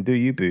for a living, do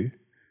you, boo?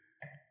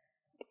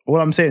 What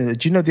I'm saying is,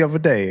 do you know the other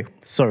day?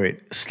 Sorry,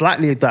 slight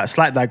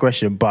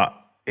digression, but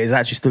it's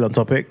actually still on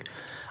topic.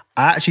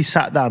 I actually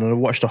sat down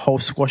and watched a whole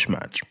squash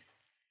match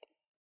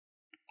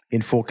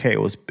in 4K. It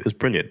was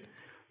brilliant.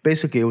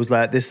 Basically, it was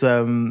like this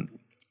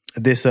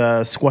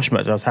squash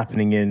match that was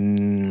happening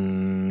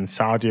in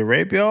Saudi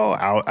Arabia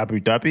or Abu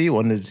Dhabi,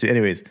 one of the two.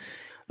 Anyways,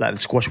 like the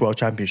squash world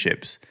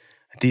championships.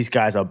 These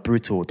guys are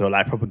brutal. They'll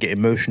like probably get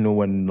emotional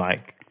when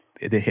like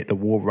they hit the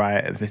wall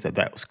right and things like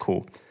that. It was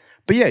cool.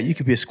 But yeah, you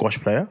could be a squash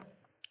player.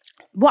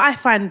 What I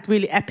find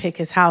really epic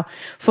is how,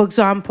 for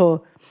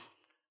example,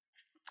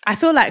 I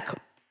feel like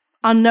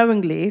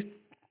unknowingly,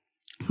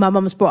 my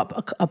mum's brought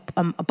up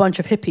a bunch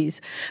of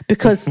hippies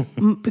because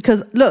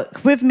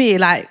look, with me,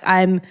 like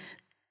I'm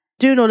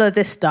doing all of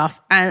this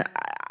stuff and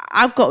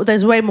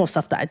there's way more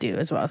stuff that I do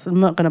as well. So I'm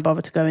not going to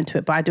bother to go into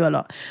it, but I do a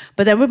lot.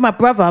 But then with my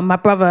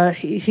brother,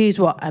 he's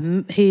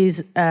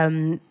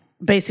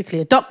basically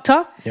a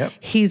doctor. Yep.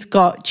 He's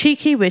got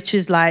Cheeky, which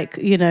is like,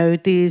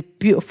 these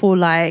beautiful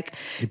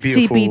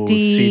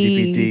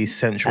CBD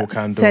central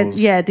candles.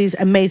 These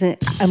amazing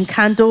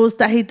candles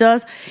that he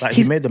does. Like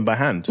he made them by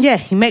hand. Yeah,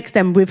 he makes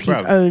them with his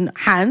own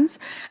hands.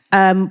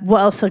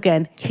 What else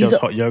again? He does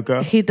hot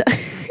yoga. He's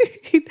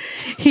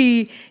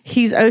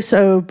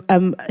also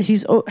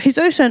he's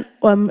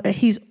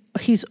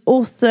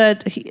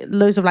authored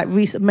loads of like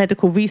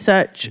medical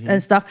research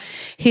and stuff.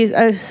 He's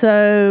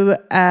also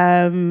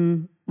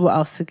what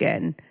else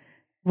again?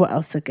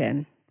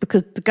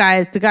 Because the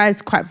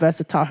guy's quite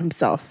versatile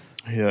himself.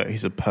 Yeah,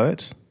 he's a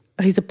poet.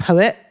 He's a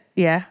poet.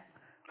 Yeah.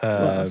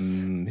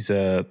 He's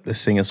a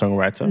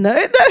singer-songwriter. No.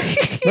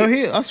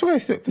 I swear.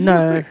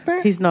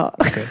 He's not.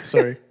 Okay,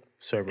 sorry,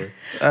 bro.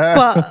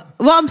 But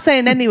what I'm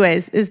saying,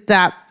 anyways, is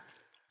that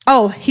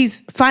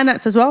he's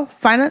finance as well.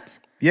 Finance.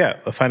 Yeah,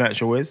 a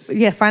financial whiz.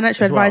 Yeah,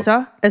 financial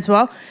advisor as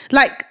well.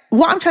 Like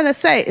what I'm trying to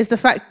say is the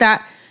fact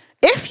that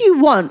if you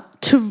want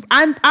to,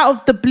 and out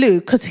of the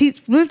blue, because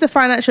he's with the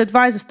financial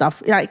advisor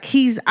stuff, like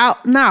he's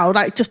out now,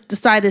 like just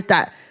decided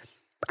that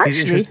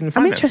actually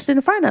I'm interested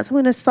in finance. I'm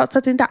going to start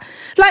studying that.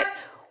 Like,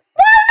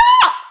 why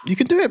not? You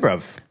can do it,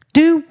 bruv.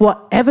 Do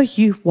whatever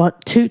you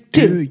want to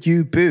do. Do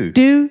you, boo?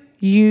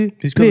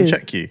 Who's going to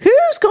check you?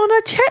 Who's going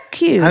to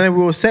check you? And then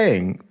we were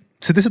saying,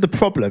 so this is the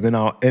problem in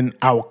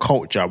our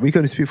culture. We're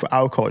going to speak for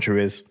our culture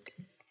is,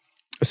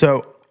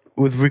 so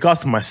with regards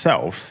to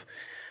myself,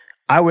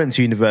 I went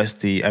to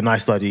university and I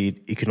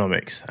studied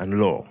economics and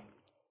law.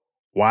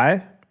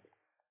 Why?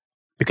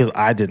 Because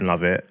I didn't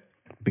love it.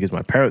 Because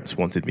my parents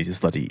wanted me to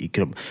study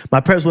economics.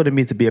 My parents wanted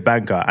me to be a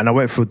banker. And I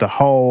went through the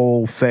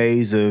whole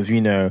phase of,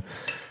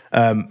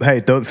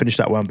 hey, don't finish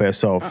that one by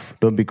yourself.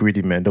 Don't be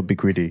greedy, man. Don't be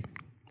greedy.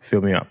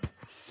 Fill me up.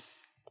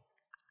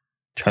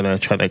 Trying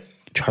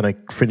to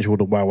finish all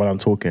the while I'm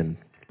talking.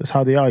 That's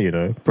how they are,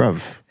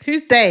 bruv.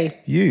 Who's they?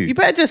 You. You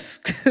better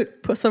just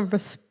put some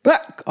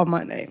respect on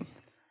my name.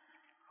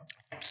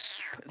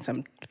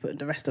 Put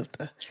the rest of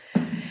the...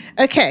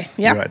 Okay,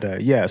 yeah. Right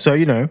there. Yeah, so,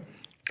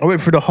 I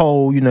went through the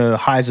whole,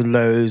 highs and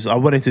lows. I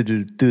wanted to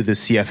do the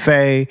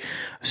CFA.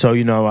 So,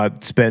 I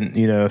spent,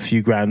 a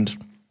few grand.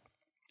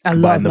 A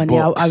lot of money.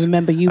 I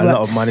remember you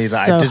worked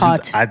so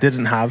hard. I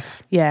didn't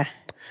have. Yeah.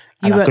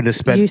 and I could have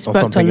spent on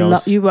something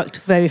else. You worked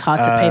very hard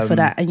to pay for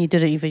that, and you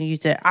didn't even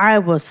use it.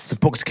 The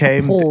books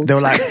came. Appalled. There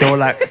were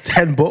like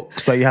 10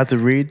 books that you had to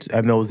read,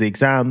 and there was the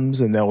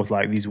exams, and there was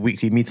like these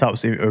weekly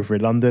meetups over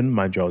in London.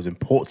 Mind you, I was in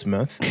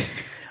Portsmouth,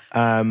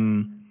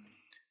 and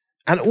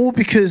all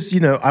because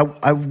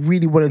I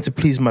really wanted to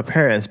please my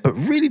parents, but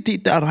really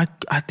deep down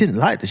I didn't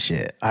like the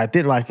shit. I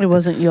didn't like it. It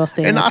wasn't your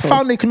thing, and I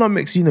found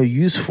economics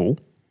useful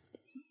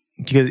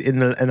because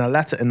in our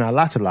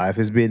latter life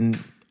has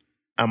been.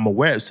 I'm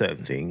aware of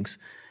certain things,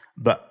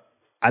 but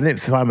I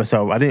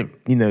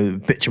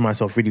didn't picture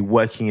myself really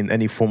working in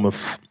any form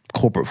of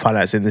corporate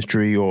finance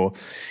industry or,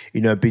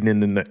 being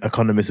an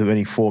economist of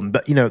any form.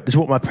 But, this is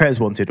what my parents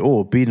wanted,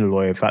 or being a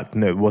lawyer. In fact,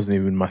 no, it wasn't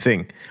even my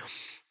thing.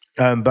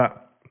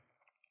 But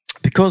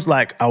because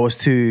I was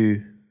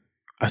too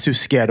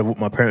scared of what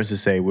my parents would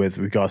say with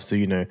regards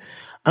to,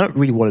 I don't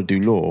really want to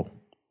do law.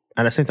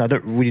 And at the same time, I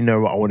don't really know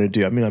what I want to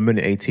do. I mean, I'm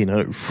only 18. I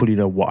don't fully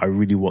know what I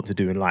really want to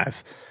do in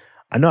life.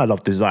 I know I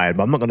love design,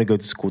 but I'm not going to go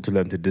to school to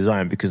learn to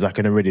design because I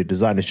can already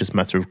design. It's just a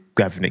matter of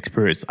gathering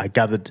experience. I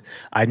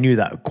knew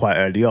that quite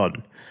early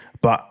on.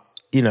 But,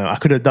 I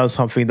could have done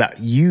something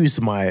that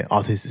used my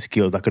artistic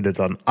skills. I could have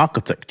done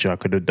architecture. I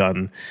could have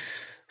done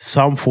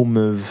some form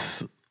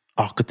of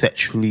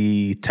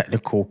architecturally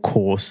technical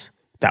course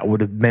that would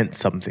have meant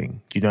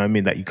something. You know what I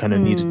mean? That you kind of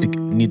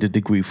need a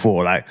degree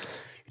for. You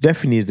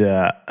definitely need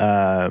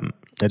a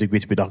degree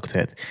to be an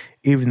architect.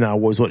 Even though I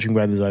was watching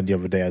Grand Design the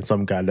other day and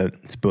some guy learned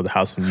to build a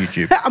house on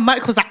YouTube. And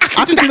Mike was like,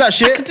 I could do that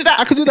shit.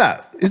 I could do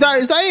that. Is that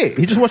it?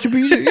 You just watch it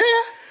on YouTube? Yeah.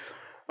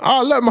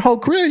 I learned my whole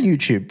career on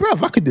YouTube.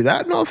 Bruv, I could do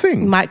that. Not a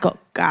thing. Mike got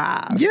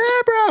gas. Yeah,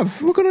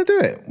 bruv. We're going to do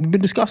it. We've been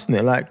discussing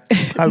it. No,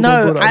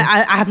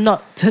 I have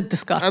not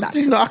discussed that.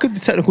 I could do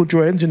technical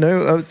drawings,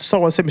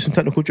 Someone sent me some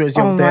technical drawings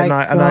the other day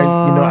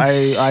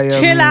I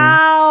chill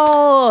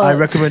out. I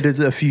recommended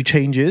a few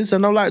changes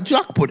and I'm like,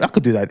 I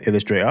could do that in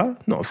Illustrator.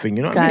 Not a thing,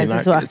 you know what I mean? Guys,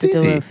 this is what I have to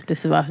deal with.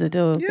 This is what I have to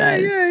deal with,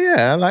 guys.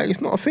 Yeah.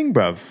 It's not a thing,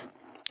 bruv.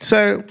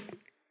 So,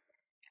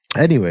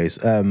 anyways,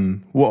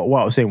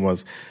 what I was saying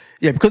was,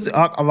 yeah, because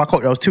of my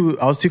culture, I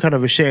was too kind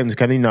of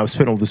ashamed. I've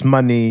spent all this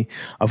money.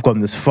 I've gone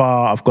this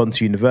far. I've gone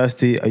to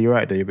university. Are you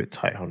right there? You're a bit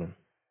tight. Hold on.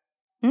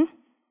 I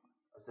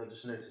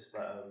just noticed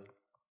that.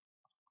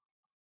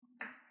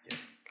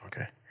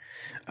 Okay.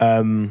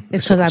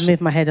 It's because I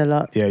move my head a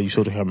lot. Yeah, you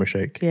saw the camera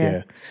shake.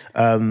 Yeah.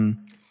 You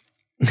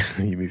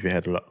move your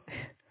head a lot.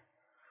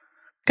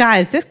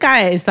 Guys, this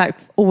guy is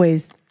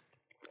always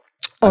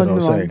on. As I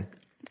was saying,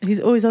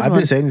 he's always on. I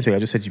didn't say anything. I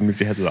just said you moved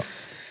your head a lot.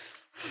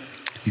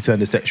 You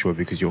turned sexual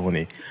because you're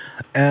horny.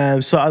 So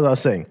as I was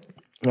saying,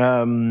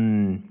 I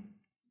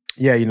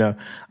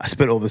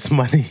spent all this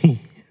money.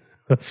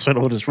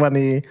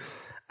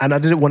 And I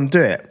didn't want to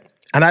do it.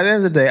 And at the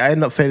end of the day, I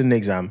ended up failing the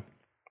exam.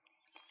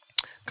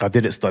 I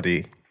didn't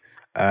study.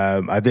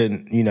 I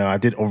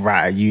did all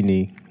right at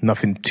uni.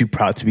 Nothing too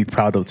proud to be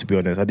proud of, to be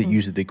honest. I didn't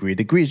use the degree. The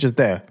degree is just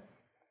there.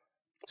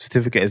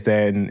 Certificate is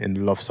there in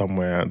the loft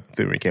somewhere. I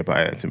didn't really care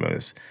about it, to be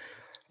honest.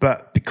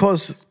 But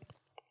because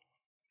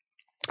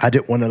I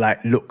didn't want to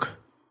look,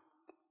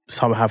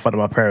 somehow have fun of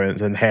my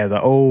parents and hear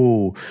that,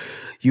 oh,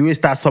 you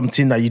start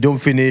something that you don't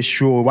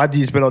finish, or why do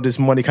you spend all this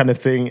money kind of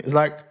thing. It's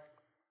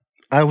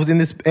I was in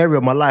this area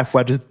of my life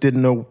where I just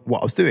didn't know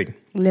what I was doing.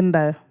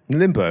 Limbo.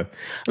 And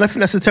I think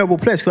that's a terrible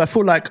place because I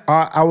feel like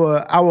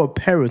our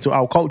parents or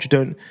our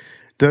culture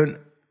don't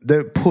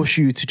push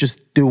you to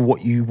just do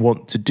what you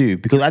want to do.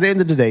 Because at the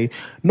end of the day,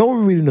 no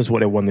one really knows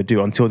what they want to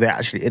do until they're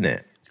actually in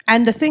it.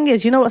 And the thing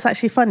is, what's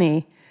actually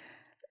funny?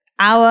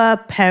 Our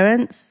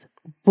parents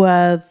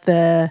were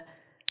they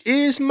were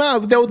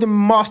the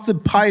master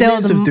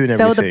pioneers of doing everything.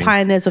 They were the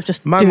pioneers of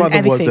just doing everything. My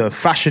mother was a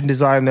fashion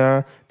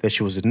designer, then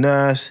she was a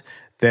nurse,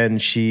 then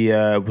she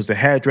was a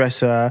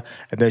hairdresser,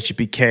 and then she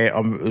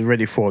became,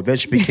 then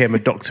she became a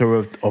doctor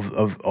of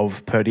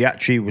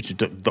podiatry, which is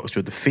doctor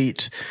of the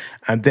feet,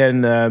 and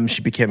then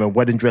she became a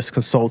wedding dress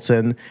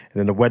consultant, and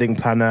then a wedding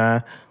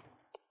planner,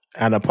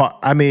 and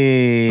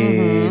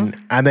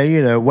and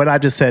then, when I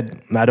just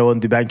said, I don't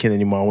want to do banking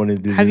anymore, I want to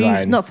do design. Have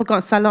you not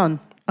forgotten salon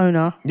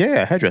owner?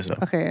 Yeah, hairdresser.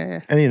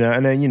 Okay, yeah.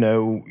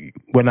 And,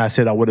 when I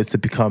said I wanted to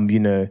become,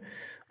 I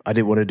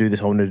didn't want to do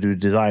this, I wanted to do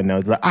design, and I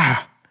was like,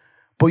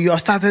 but you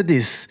started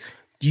this.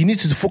 You need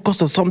to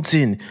focus on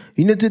something.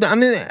 You need to do that.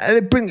 And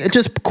it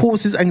just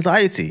causes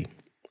anxiety.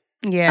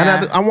 Yeah. And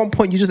at one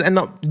point, you just end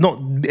up not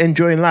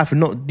enjoying life and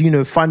not,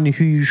 finding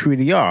who you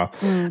really are.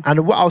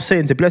 And what I was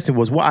saying to Blessing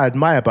was, what I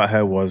admire about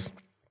her was,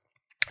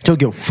 she don't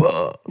give a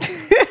fuck.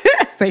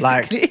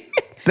 Basically.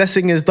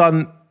 Blessing has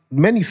done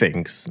many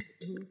things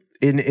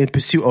in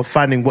pursuit of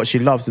finding what she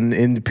loves and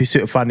in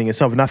pursuit of finding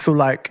herself. And I feel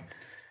like,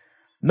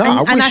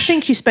 I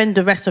think you spend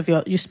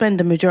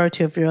the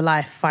majority of your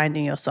life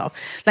finding yourself.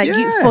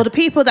 For the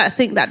people that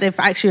think that they've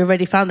actually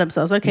already found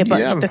themselves, okay,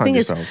 but the thing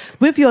is,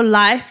 with your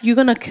life, you're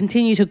going to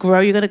continue to grow,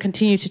 you're going to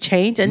continue to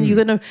change, and you're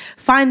going to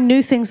find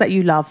new things that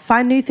you love,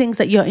 find new things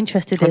that you're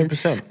interested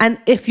 100%. in.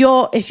 And if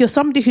you're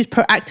somebody who's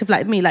proactive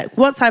like me,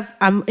 once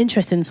I'm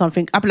interested in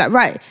something, I'll be like,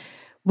 right,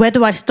 where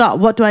do I start?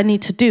 What do I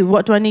need to do?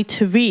 What do I need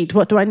to read?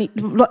 What do I need?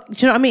 Do you know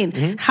what I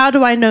mean? How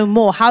do I know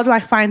more? How do I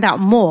find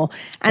out more?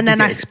 And then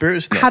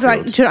experience. Do you know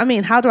what I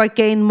mean? How do I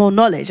gain more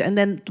knowledge? And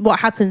then what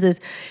happens is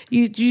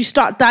you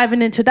start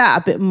diving into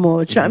that a bit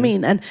more. Do you know what I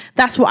mean? And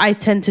that's what I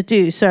tend to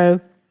do.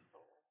 So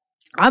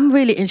I'm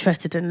really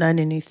interested in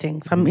learning new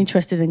things. I'm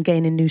interested in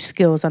gaining new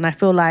skills, and I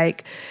feel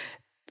like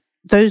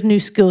those new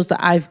skills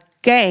that I've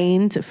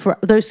gained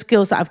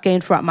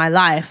throughout my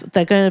life,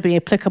 they're going to be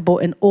applicable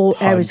in all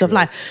areas of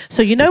life.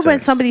 So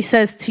when somebody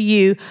says to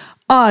you,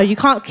 oh, you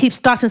can't keep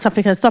starting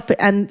something and stop it,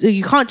 and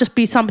you can't just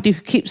be somebody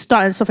who keeps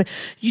starting something,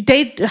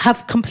 they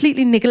have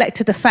completely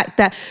neglected the fact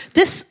that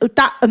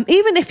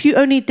even if you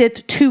only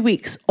did 2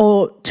 weeks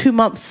or 2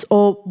 months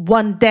or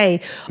 1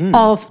 day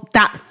of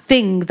that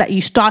thing that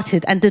you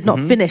started and did not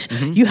finish,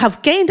 you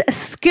have gained a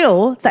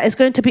skill that is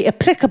going to be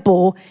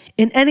applicable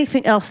in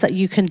anything else that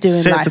you can do in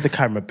life. Say it to the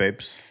camera,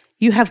 babes.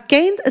 You have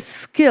gained a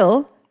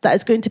skill that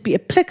is going to be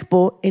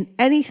applicable in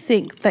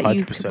anything that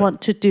 100%. you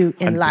want to do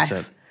in 100%.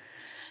 life.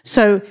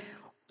 So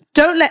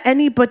don't let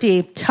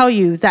anybody tell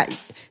you that,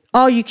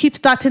 oh, you keep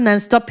starting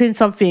and stopping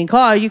something.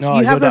 Oh, you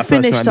haven't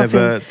finished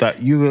something.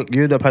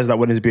 You're the person that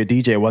wanted to be a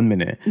DJ 1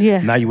 minute.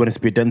 Yeah. Now you want to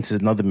be a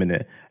dentist another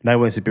minute. Now you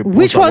want to be a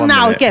Which one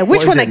now minute. again?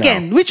 Which one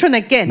again? Which one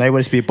again? Now you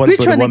want to be a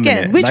bodybuilder 1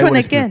 minute. Which now one you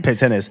again? want to play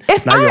tennis.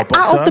 If now you're a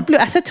boxer. Out of the blue,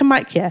 I said to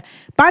Mike here,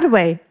 by the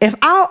way, if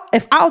out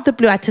of the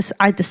blue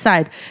I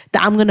decide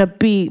that I'm gonna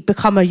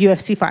become a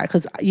UFC fighter,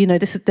 because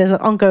there's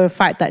an ongoing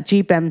fight that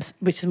G-Bems,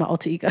 which is my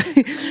alter ego,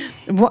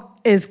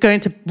 is going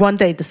to one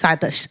day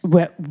decide that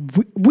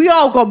we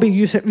all gonna be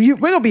we're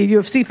gonna be a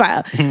UFC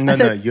fighter.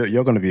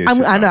 You're gonna be a UFC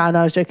fighter. I know,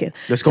 I was joking.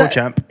 Let's go,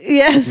 champ.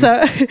 Yeah,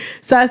 so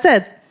I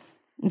said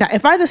that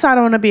if I decide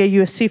I want to be a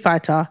UFC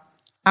fighter,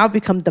 I'll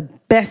become the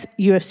best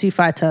UFC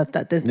fighter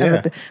that there's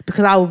ever been,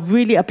 because I'll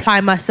really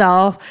apply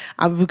myself.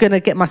 I'm going to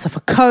get myself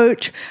a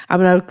coach. I'm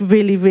going to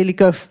really, really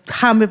go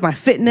ham with my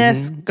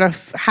fitness, go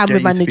ham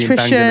with my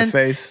nutrition,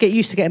 get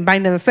used to getting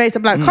banged in the face.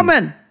 I'm like, come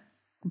on,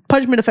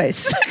 punch me in the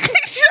face. You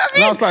know what I mean?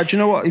 And I was like, do you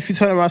know what? If you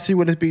turn around and see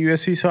what it be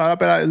UFC, so I'll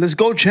be like, let's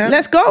go, champ.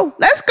 Let's go,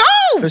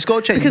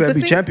 champ. You better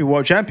be champion,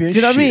 world champion. Do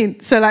you know what I mean?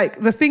 So like,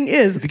 the thing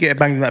is, if you get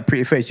banged in that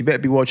pretty face, you better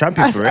be world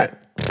champion for it.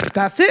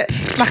 That's it.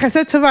 Like I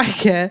said to Mike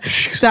here,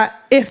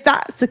 that if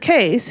that's the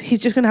case,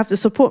 he's just going to have to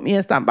support me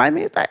and stand by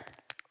me. It's like,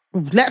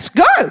 let's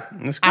go.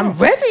 I'm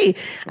ready.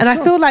 I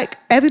feel like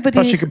everybody...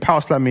 Plus you can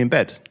power slam me in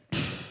bed.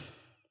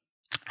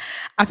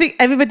 I think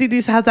everybody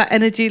needs to have that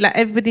energy. Like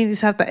everybody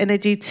needs to have that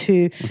energy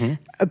to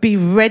be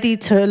ready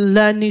to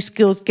learn new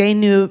skills,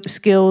 gain new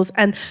skills,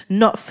 and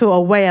not feel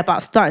a way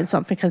about starting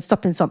something and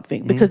stopping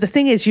something. Because the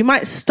thing is, you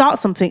might start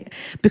something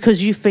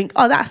because you think,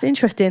 oh, that's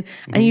interesting.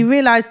 And you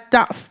realize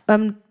that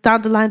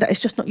down the line that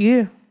it's just not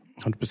you.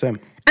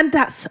 100%. And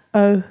that's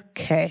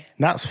okay.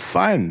 That's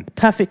fine.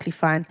 Perfectly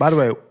fine. By the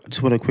way, I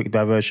just want a quick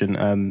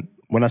diversion.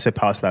 When I say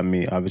power slam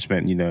me, I just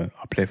meant,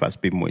 I'll play fights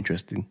to be more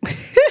interesting.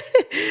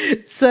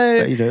 So,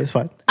 but, it's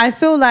fine. I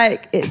feel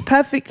like it's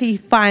perfectly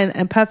fine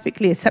and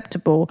perfectly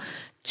acceptable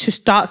to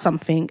start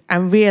something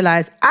and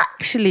realize,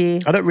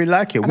 actually... I don't really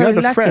like it. We had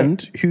a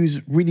friend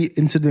who's really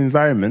into the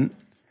environment.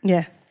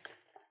 Yeah.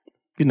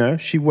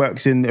 She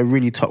works in a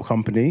really top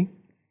company.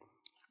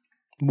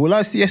 Well,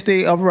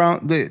 yesterday,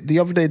 the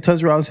other day,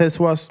 turns around and says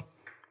to us,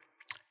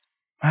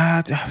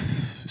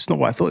 it's not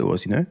what I thought it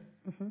was, Don't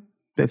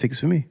think it's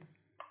for me.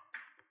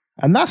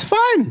 And that's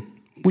fine.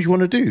 What do you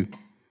want to do?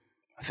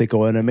 I think I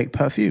want to make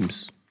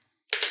perfumes.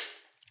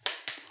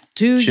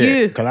 Do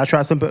you? Can I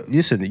try some?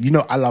 Listen,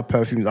 I love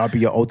perfumes. I'll be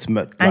your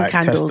ultimate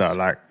tester.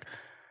 Like,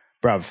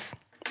 bruv,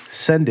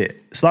 send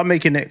it. Start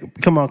making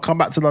it. Come on, come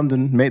back to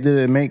London. Make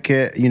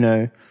it.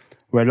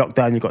 We're locked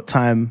down. You got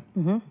time.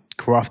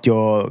 Craft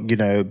your.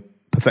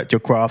 Perfect your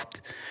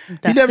craft.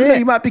 You never know.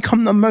 You might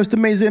become the most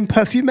amazing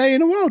perfumier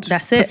in the world.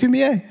 That's it.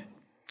 Perfumier.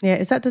 Yeah,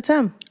 is that the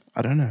term?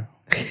 I don't know.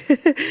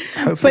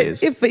 Hopefully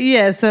it is. But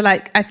yeah, so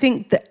like I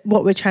think that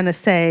what we're trying to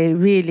say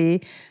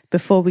really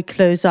before we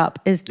close up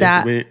is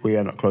that we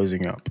are not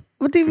closing up.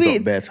 What do you mean?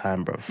 Got bare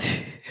time, bro.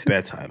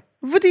 Bare time.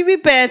 What do you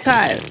mean bare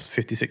time?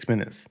 56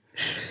 minutes.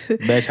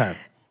 Bare time.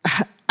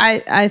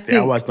 I think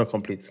the hour's not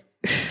complete.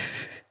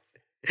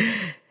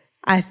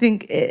 I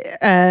think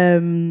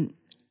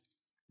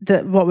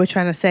that what we're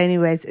trying to say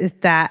anyways is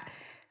that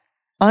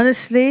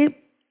honestly,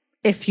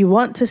 if you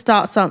want to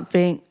start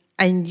something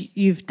and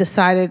you've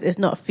decided it's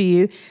not for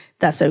you,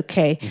 that's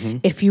okay.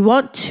 If you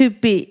want,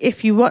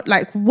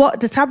 what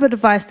the type of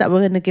advice that we're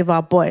going to give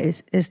our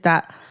boys is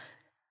that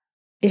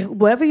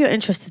whatever you're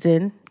interested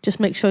in, just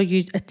make sure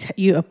you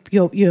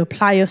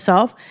apply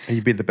yourself and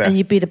you be the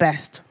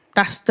best.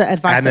 That's the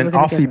advice. And then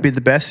after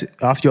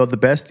you're the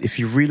best, if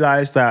you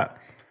realize that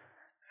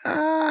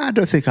I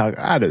don't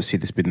see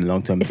this being a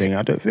long-term thing.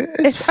 I don't think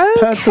it's okay.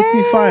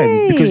 Perfectly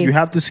fine because you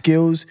have the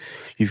skills,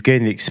 you've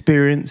gained the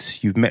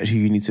experience, you've met who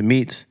you need to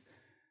meet.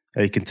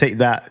 You can take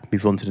that,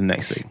 move on to the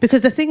next thing.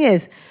 Because the thing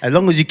is, as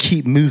long as you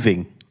keep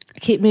moving.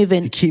 You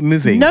keep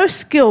moving. No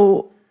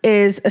skill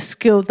is a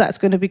skill that's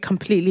going to be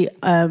completely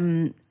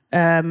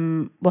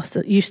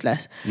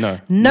useless. No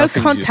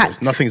Contact.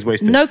 Useless. Nothing's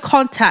wasted. No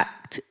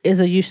contact is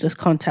a useless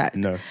contact.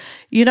 No.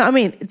 You know what I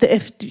mean?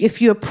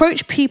 If you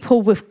approach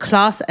people with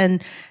class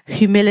and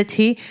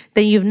humility,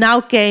 then you've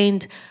now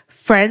gained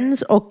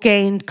friends or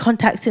gained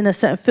contacts in a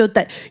certain field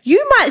that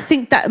you might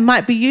think that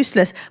might be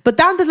useless, but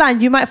down the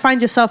line you might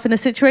find yourself in a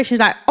situation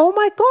like, oh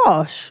my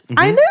gosh,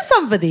 I know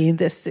somebody in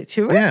this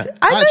situation. Yeah,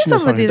 I know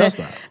somebody who does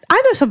that.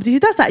 I know somebody who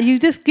does that. You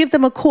just give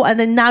them a call, and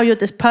then now you're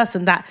this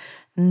person that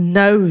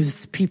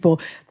knows people,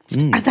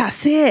 and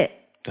that's it.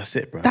 That's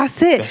it, bro.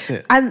 That's it. That's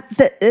it. And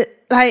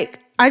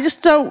I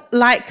just don't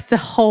like the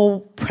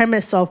whole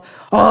premise of,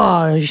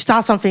 you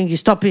start something, you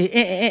stop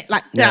it.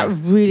 That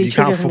really you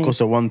can't triggers me.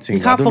 focus on one thing.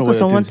 You can't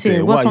focus on one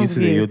thing. What What's are wrong you with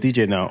today? you? You're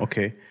DJ now,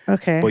 okay.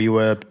 Okay. But you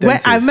were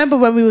dentist, I remember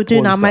when we were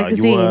doing our porn star,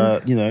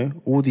 magazine. You were,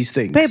 all these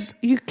things. Babe,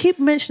 you keep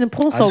mentioning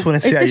porn stars. just wanna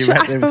Is see how this you your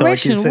react every time I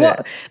keep aspiration? saying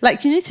it.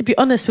 Like, you need to be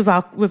honest with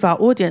our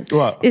audience.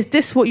 What? Is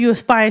this what you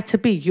aspire to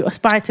be? You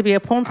aspire to be a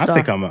porn star?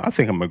 I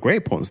think I'm a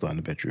great porn star in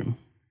the bedroom.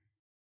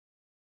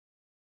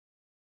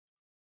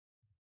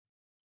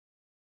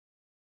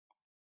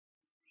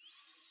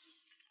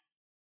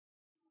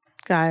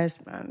 Guys,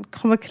 man,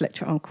 come and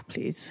collect your uncle,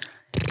 please.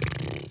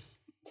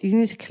 You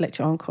need to collect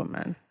your uncle,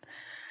 man.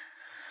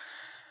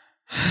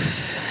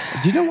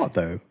 Do you know what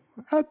though?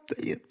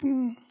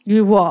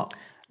 You what?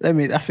 I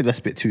think that's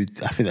a bit too.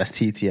 I think that's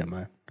TTM,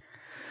 man.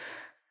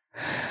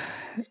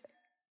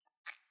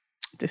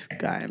 This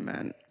guy,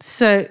 man.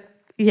 So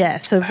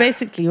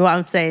basically what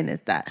I'm saying is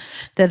that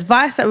the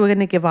advice that we're going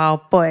to give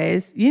our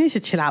boys, you need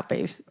to chill out,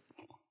 babes.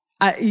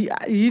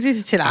 You need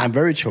to chill out. I'm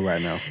very chill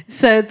right now.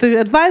 So the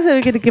advice that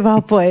we're going to give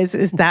our boys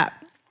is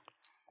that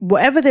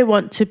whatever they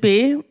want to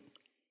be,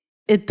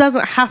 it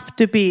doesn't have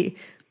to be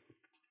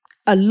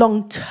a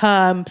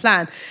long-term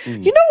plan.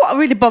 You know what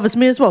really bothers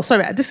me as well?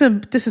 Sorry, this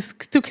is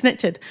still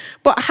connected.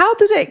 But how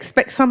do they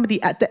expect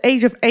somebody at the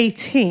age of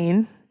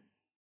 18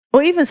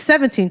 or even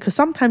 17, because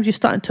sometimes you're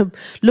starting to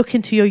look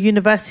into your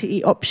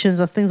university options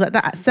and things like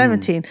that at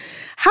 17.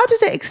 How do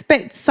they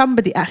expect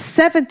somebody at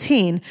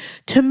 17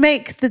 to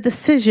make the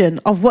decision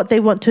of what they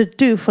want to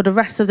do for the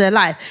rest of their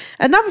life?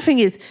 Another thing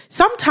is,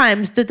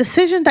 sometimes the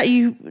decision that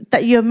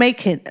you're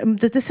making,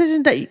 the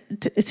decision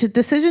it's a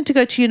decision to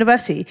go to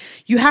university,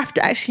 you have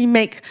to actually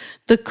make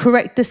the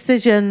correct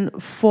decision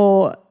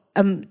for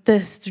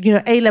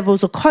A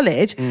levels or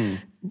college.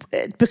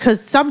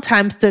 Because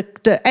sometimes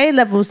the A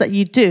levels that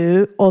you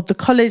do or the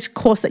college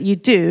course that you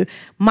do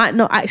might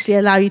not actually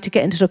allow you to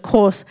get into the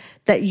course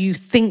that you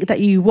think that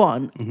you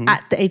want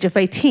at the age of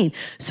 18.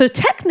 So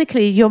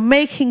technically, you're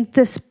making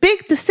this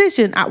big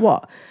decision at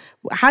what?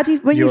 How do you,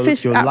 when you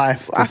finish your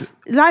life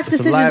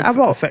decision at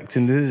what?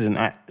 Affecting decision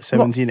at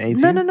 17,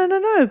 18?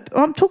 No.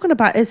 What I'm talking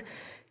about is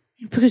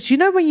because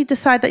when you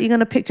decide that you're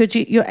going to pick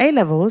your A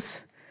levels.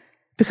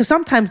 Because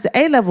sometimes the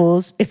A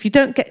levels, if you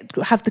don't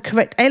have the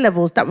correct A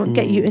levels, that won't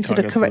get you into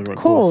the correct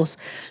course.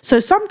 So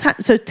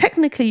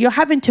technically, you're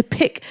having to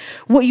pick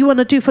what you want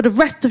to do for the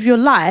rest of your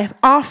life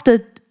at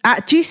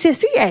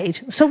GCSE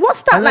age. So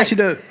what's that unless you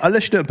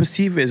don't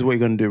perceive it as what you're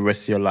going to do the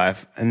rest of your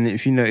life, and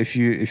if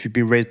you've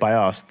been raised by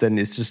us, then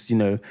it's just what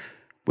you're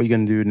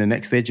going to do in the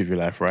next stage of your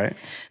life, right?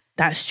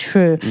 That's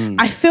true.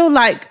 I feel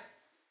like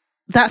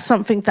that's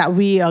something that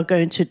we are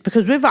going to,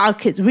 because with our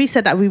kids, we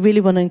said that we really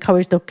want to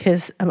encourage the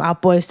kids, our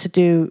boys, to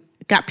do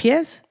gap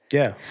years.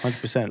 Yeah,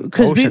 100%.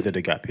 I wish I did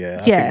a gap year.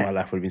 I think my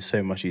life would have been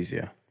so much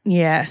easier.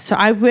 Yeah, so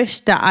I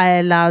wish that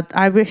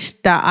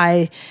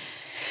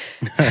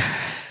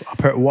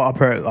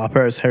What are our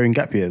parents hearing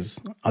gap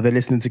years? Are they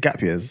listening to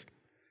gap years?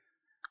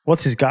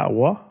 What is gap?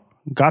 What?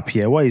 Gap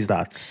year? What is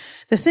that?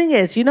 The thing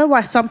is, you know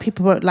why some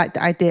people won't like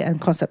the idea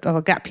and concept of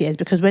a gap year is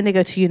because when they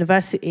go to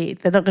university,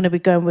 they're not going to be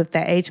going with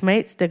their age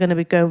mates. They're going to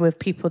be going with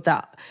people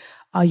that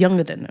are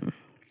younger than them.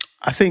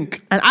 I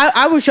think... And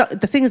I was...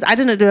 The thing is, I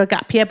didn't do a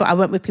gap year, but I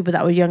went with people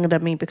that were younger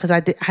than me because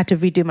I had to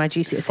redo my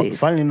GCSEs.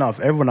 Funnily enough,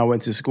 everyone I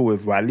went to school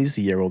with were at least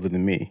a year older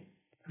than me.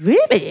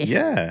 Really?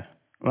 Yeah.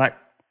 Like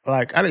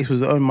Alex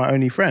was my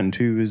only friend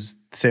who was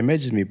the same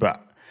age as me,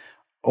 but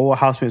all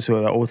housemates who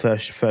were all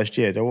first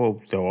year, they were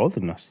older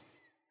than us.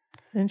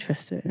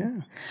 Interesting.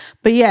 Yeah.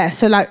 But yeah,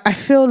 so I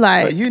feel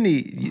like... But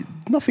uni,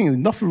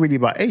 nothing really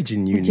about age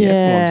in uni.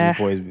 Yeah.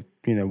 Everyone's just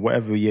boys,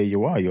 whatever year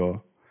you are,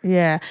 you're...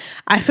 Yeah.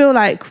 I feel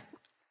like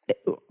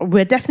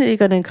we're definitely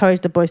going to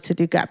encourage the boys to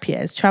do gap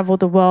years, travel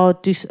the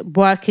world,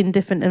 work in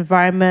different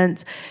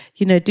environments,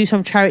 do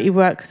some charity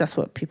work, because that's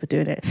what people do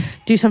in it.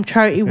 Do some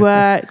charity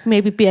work,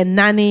 maybe be a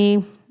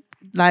nanny,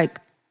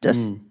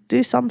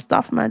 do some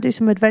stuff, man. Do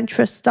some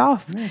adventurous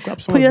stuff. Yeah, grab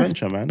some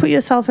adventure, man. Put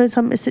yourself in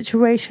some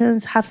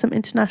situations. Have some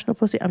international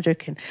pussy. I'm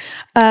joking.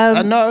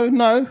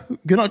 No,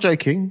 you're not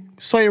joking.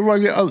 Sow your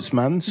royal oats,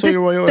 man. Sow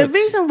your royal oats. The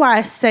reason why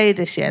I say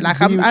this,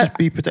 just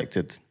be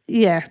protected.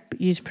 Yeah,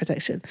 use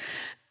protection.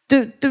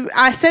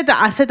 I said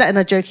that in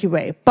a jokey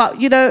way, but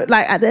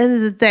at the end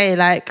of the day,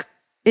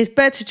 it's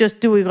better to just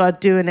do what you gotta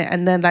do in it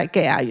and then like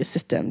get it out of your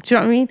system. Do you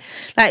know what I mean?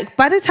 Like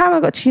by the time I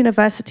got to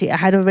university, I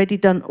had already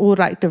done all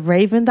like the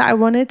raving that I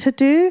wanted to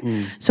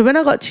do. So when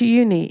I got to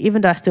uni,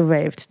 even though I still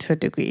raved to a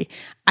degree,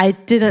 I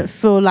didn't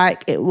feel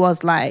like it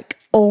was like,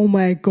 oh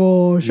my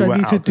gosh, I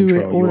need to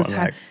do it all the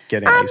time.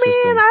 Like,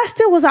 I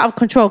still was out of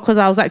control because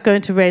I was like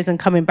going to raves and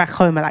coming back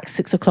home at like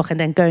 6 o'clock and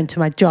then going to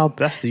my job.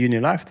 That's the uni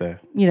life there.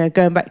 You know,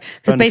 going back.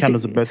 Burn the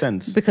candles at both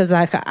ends. Because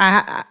like,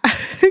 I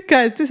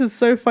guys, this is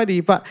so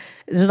funny, but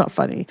it's not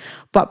funny.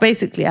 But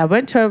basically,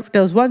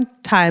 there was one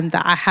time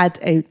that I had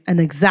an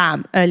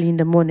exam early in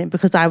the morning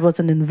because I was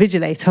an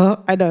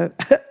invigilator. I know,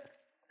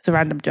 it's a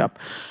random job.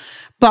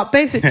 But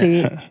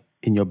basically...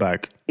 In your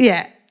bag.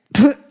 Yeah.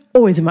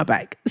 Always in my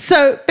bag.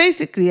 So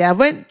basically, I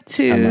went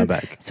to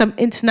some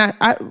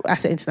international. I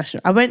say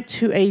international. I went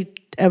to a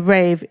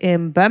rave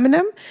in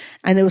Birmingham,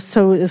 and it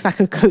was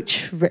like a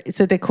coach.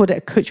 So they called it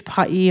a coach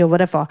party or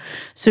whatever.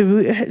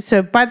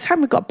 So by the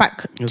time we got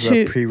back it was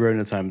like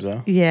pre-Rona times,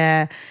 huh?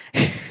 Yeah.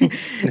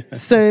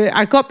 So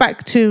by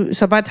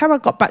the time I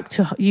got back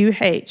to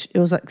UH, it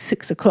was like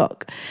 6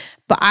 o'clock.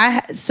 But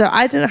I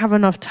didn't have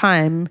enough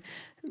time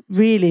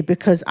really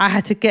because I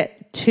had to get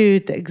to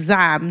the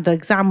exam. The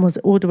exam was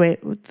all the way,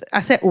 I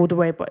said all the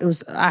way, but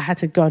I had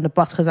to go on the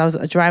bus because I was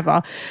a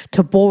driver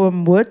to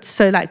Boreham Wood.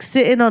 So like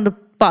sitting on the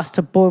bus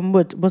to Boreham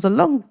Wood was a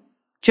long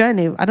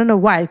journey. I don't know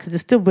why, because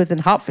it's still within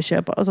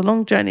Hertfordshire, but it was a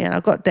long journey and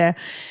I got there.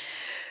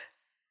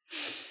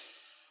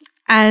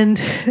 And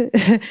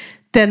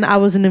then I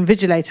was an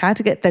invigilator. I had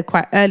to get there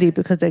quite early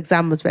because the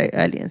exam was very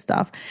early and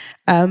stuff.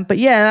 But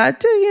yeah,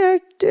 I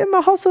doing my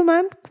hustle,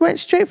 man. Went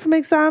straight from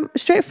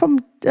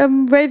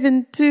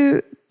raving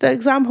to the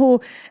exam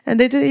hall, and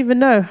they didn't even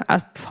know. I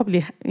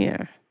probably,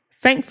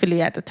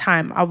 thankfully at the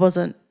time I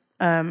wasn't.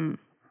 I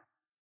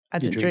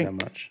didn't drink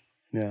that much.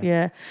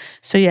 Yeah.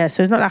 So it's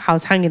not like I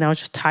was hanging. I was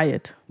just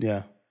tired.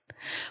 Yeah.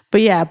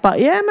 But yeah,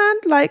 man.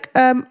 Like,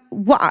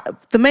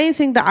 the main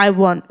thing that I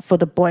want for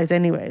the boys,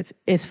 anyways,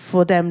 is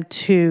for them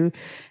to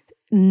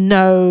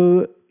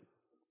know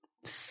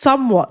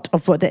somewhat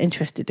of what they're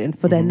interested in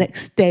for their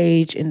next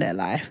stage in their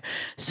life.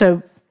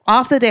 So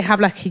after they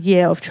have like a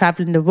year of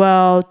traveling the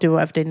world, do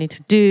whatever they need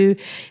to do,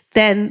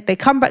 then they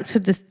come back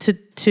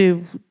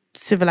to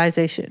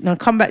civilization, no,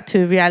 come back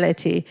to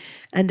reality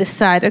and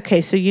decide,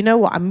 okay, so you know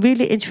what, I'm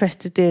really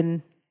interested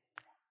in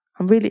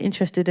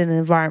an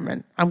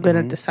environment. I'm going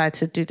to decide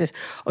to do this.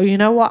 Or you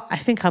know what, I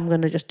think I'm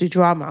going to just do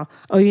drama.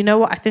 Or you know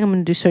what, I think I'm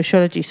going to do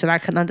sociology so that I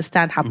can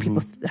understand how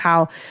people,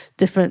 how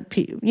different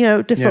people,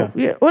 all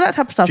that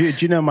type of stuff. Do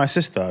you know my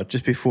sister,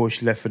 just before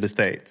she left for the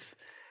States,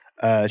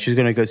 she was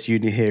going to go to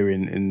uni here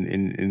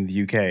in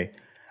the UK.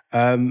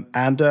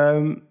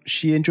 And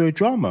she enjoyed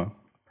drama.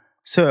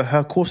 So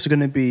her course is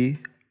going to be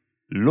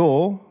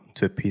law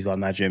to appease our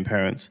Nigerian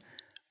parents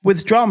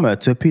with drama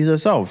to appease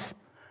herself.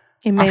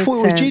 I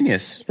thought it was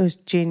genius. It was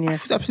genius. I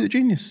thought it was absolute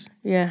genius.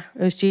 Yeah,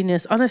 it was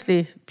genius.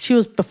 Honestly, she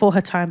was before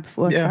her time.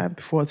 Before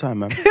her time,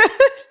 man.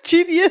 It's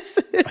genius.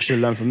 I should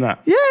have learned from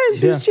that. Yeah,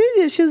 she was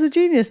genius. She was a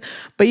genius.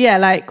 But yeah,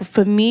 like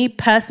for me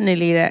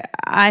personally,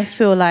 I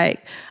feel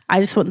like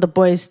I just want the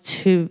boys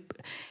to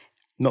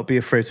not be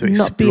afraid to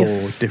explore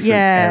different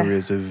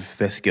areas of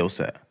their skill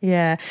set.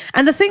 Yeah.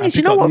 And the thing is,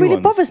 you know what really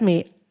bothers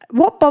me?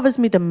 What bothers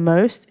me the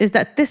most is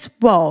that this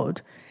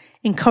world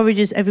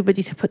encourages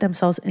everybody to put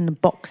themselves in the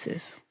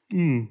boxes.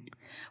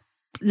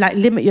 Like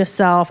limit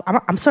yourself.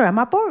 I'm sorry, am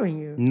I boring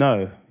you?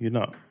 No, you're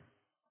not.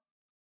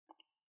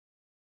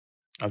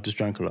 I've just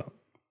drank a lot.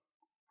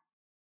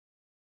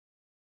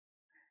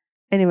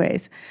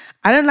 Anyways,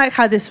 I don't like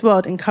how this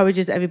world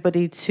encourages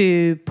everybody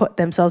to put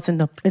themselves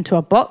into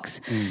a box,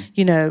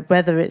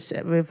 whether it's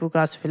with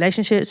regards to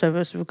relationships,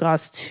 whether it's with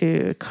regards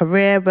to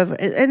career, whether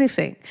it's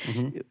anything.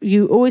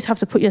 You always have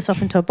to put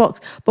yourself into a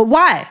box. But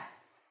why?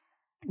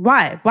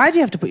 Why do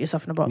you have to put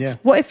yourself in a box? Yeah.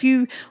 What if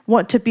you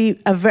want to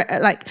be a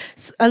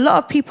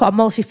lot of people are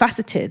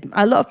multifaceted.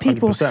 A lot of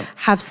people 100%.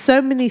 Have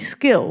so many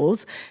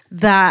skills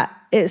that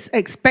it's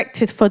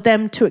expected for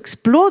them to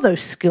explore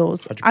those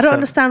skills. 100%. I don't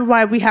understand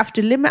why we have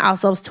to limit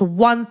ourselves to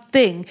one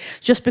thing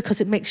just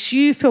because it makes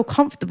you feel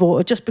comfortable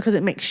or just because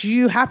it makes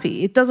you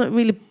happy. It doesn't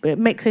really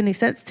make any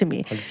sense to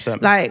me.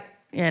 100%. Like,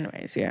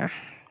 anyways, yeah.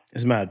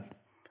 It's mad.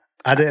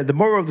 The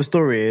moral of the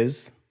story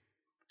is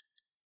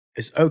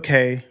it's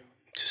okay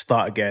to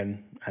start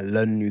again and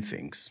learn new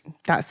things.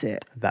 That's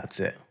it.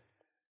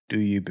 Do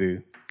you,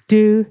 boo.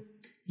 Do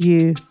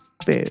you,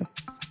 boo.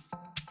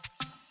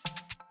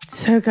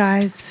 So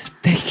guys,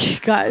 thank you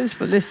guys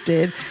for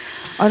listening.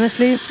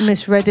 Honestly,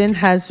 Miss Redding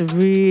has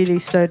really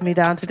slowed me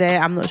down today.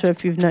 I'm not sure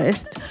if you've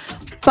noticed.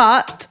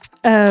 But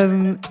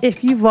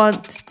if you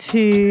want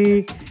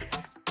to...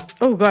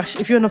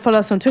 if you want to follow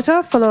us on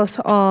Twitter, follow us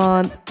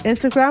on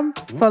Instagram,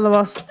 follow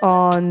us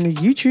on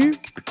YouTube,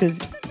 because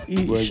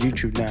we're on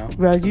YouTube now.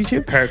 We're on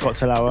YouTube. Parent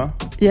Cocktail Hour.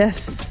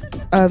 Yes.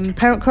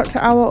 Parent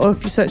Cocktail Hour, or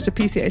if you search the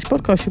PCH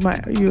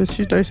podcast, you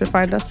should also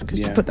find us because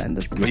you put that in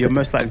the... But you're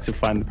most likely to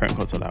find the Parent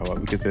Cocktail Hour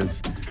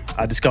because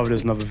I discovered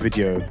there's another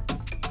video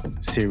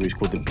series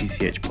called the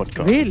PCH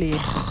podcast. Really?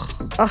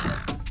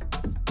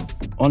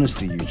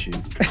 Honestly, YouTube.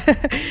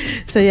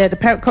 So yeah, the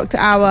Parent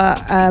Cocktail Hour.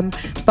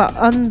 But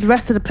on the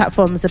rest of the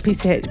platforms, the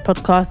PCH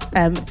Podcast.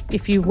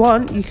 If you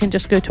want, you can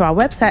just go to our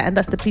website, and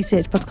that's the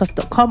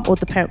PCHpodcast.com or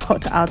the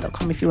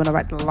parentcocktailhour.com if you want to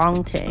write the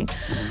long thing.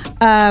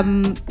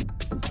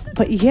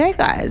 But yeah,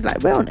 guys,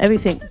 like we're on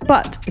everything.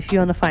 But if you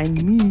want to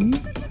find me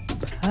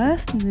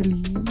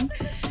personally,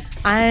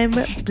 I'm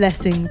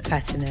Blessing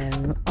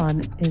Platinum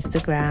on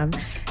Instagram.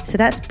 So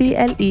that's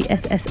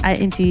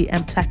BLESSING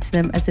and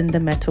platinum as in the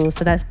metal.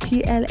 So that's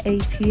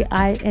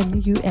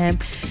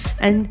PLATINUM.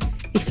 And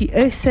if you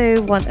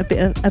also want a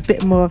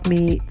bit more of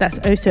me, that's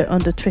also on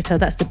the Twitter.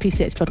 That's the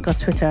PCH Podcast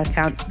Twitter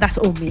account. That's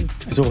all me.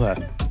 It's all her.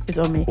 It's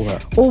all me. All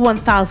her. All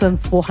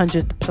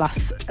 1,400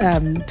 plus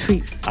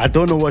tweets. I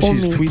don't know what all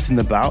she's me. tweeting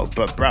about,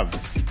 but bruv,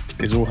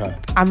 it's all her.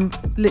 I'm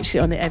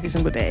literally on it every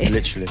single day.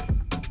 Literally.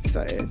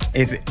 So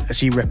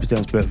She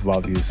represents both of our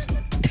views.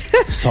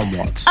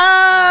 Somewhat.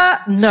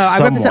 No, I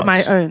represent Somewhat.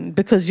 my own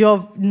because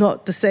you're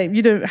not the same.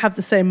 You don't have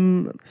the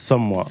same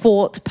Somewhat.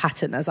 thought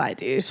pattern as I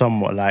do.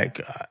 Somewhat like,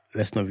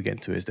 let's not get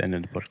into it. It's the end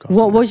of the podcast.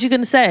 What was you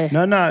going to say?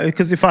 No,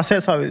 because if I say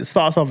something,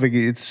 start something,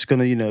 it's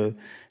going to,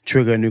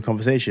 trigger a new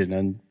conversation,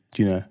 and,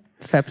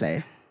 Fair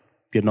play.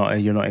 you're not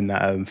in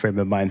that frame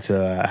of mind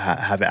to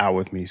have it out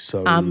with me.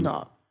 So I'm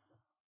not.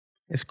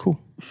 It's cool.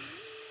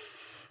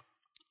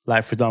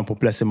 Like, for example,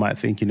 Blessing might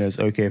think, it's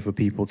okay for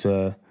people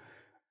to,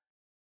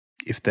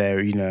 if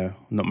they're,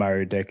 not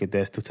married,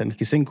 they're still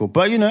technically single.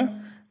 But,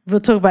 We'll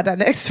talk about that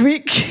next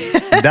week.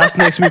 that's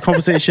next week's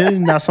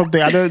conversation. That's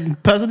something I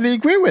don't personally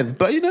agree with.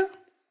 But,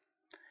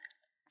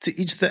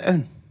 to each their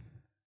own.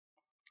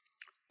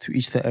 To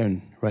each their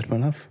own. Right, my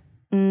love?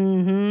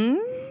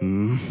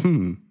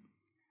 Mm-hmm.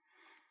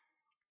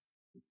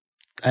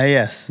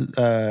 Yes,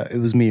 it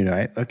was me,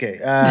 right? Okay.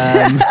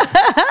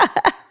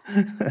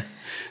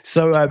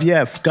 So,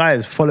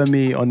 guys, follow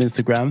me on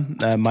Instagram.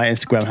 My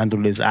Instagram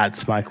handle is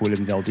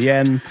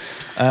 @MichaelWilliamsLDN.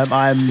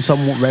 I'm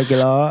somewhat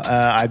regular.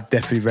 I'm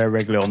definitely very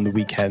regular on the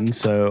weekend.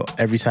 So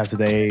every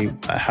Saturday,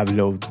 I have a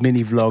little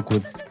mini vlog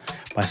with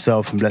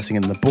myself and Blessing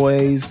and the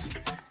boys.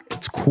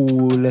 It's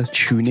cool.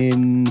 Tune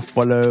in,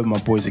 follow. My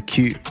boys are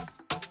cute.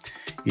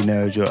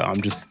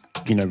 I'm just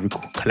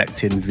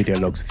collecting video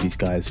logs of these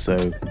guys so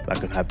I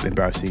can have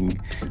embarrassing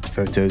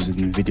photos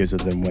and videos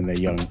of them when they're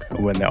young,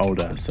 when they're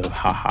older. So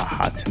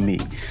ha to me.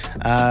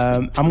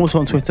 I'm also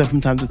on Twitter from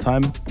time to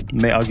time.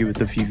 May argue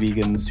with a few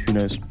vegans. Who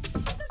knows?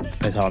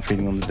 Depends how I'm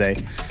feeling on the day.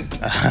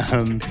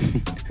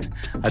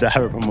 I don't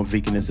have a problem with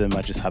veganism.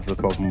 I just have a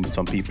problem with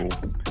some people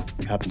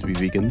who happen to be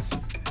vegans.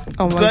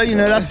 Oh my But God.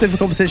 that's a different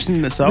conversation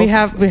in itself. We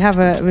have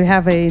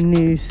a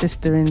new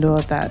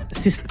sister-in-law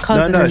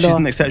cousin-in-law. No, she's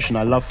an exception.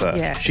 I love her.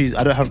 Yeah.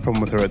 I don't have a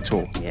problem with her at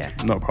all. Yeah.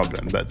 Not a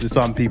problem. But there's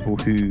some people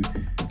who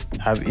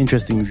have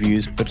interesting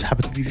views but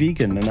happen to be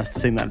vegan, and that's the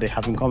thing that they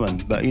have in common.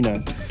 But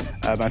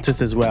my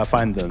Twitter is where I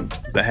find them.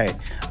 But hey,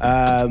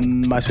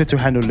 my Twitter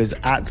handle is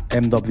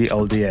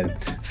 @MWLDN.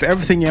 For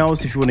everything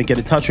else, if you want to get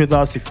in touch with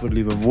us, if you want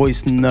to leave a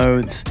voice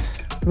note,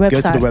 go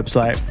to the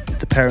website,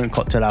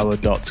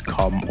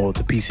 theparentcocktailhour.com or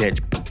the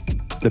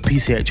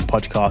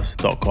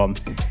PCHpodcast.com.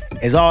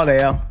 It's all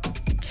there.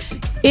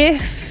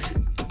 If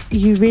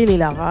you really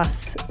love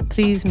us,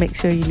 please make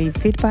sure you leave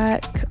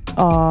feedback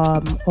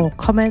or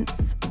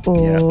comments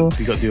or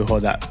you got to do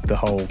the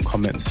whole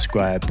comment,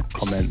 subscribe,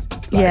 comment.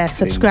 Like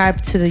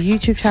subscribe to the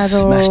YouTube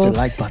channel. Smash the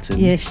like button.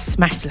 Yeah,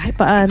 smash the like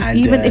button. And,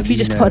 even if you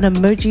just put an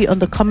emoji on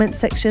the comment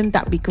section,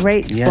 that'd be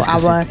great Yes, for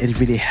our. it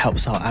really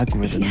helps our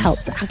algorithms. It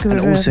helps the algorithm.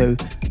 And also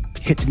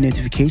hit the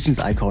notifications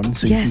icon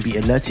so you Yes. can be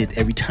alerted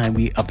every time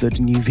we upload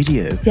a new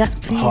video. Yes,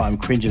 please. Oh, I'm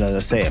cringing as I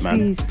say it,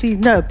 man. Please,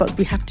 no, but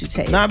we have to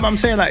say it. No, but I'm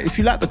saying, like, if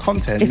you like the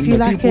content, If you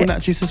like people it, will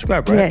naturally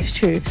subscribe, right? Yeah, it's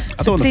true.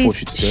 I don't want to force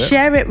you to do it.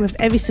 Share it with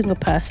every single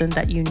person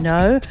that you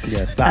know.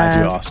 Yes, that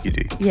I do ask you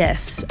to.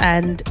 Yes,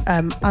 and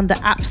on the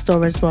App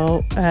Store as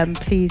well.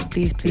 Please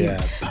pile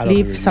up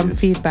leave the some reviews.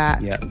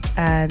 feedback Yeah.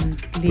 and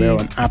leave. We're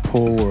on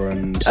Apple or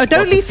on Oh,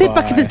 don't leave Spotify.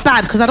 feedback if it's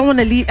bad because I don't want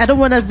to leave. I don't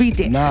want to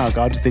read it. Nah,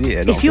 God, just delete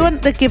it. If you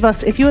want to give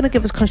us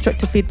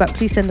constructive feedback,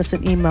 please send us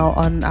an email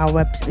on our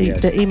website.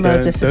 Yes. The email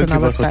address is on Don't our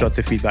give us website.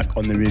 constructive feedback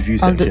on the review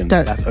On the- section.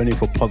 don't. That's only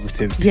for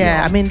positive PR.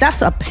 Yeah, I mean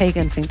that's a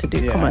pagan thing to do.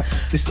 Yeah, Come on.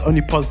 this is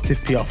only positive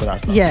PR for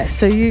that stuff. Yeah,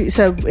 so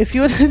if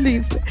you want to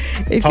leave,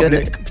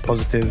 Public,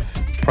 positive,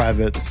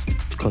 private,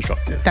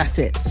 constructive. that's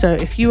it. So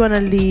if you want to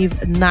leave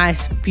a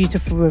nice,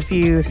 beautiful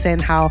review saying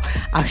how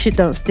our shit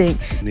don't stink,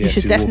 you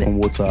should walk definitely on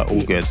water,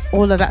 all good.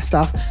 all of that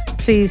stuff.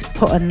 Please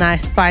put a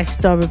nice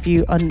 5-star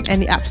review on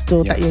any app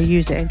store that Yes. you're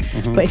using.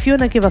 But if you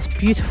want to give us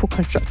beautiful,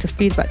 constructive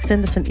feedback,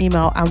 send us an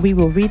email and we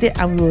will read it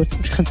and we will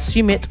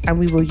consume it and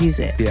we will use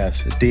it.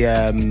 Yes,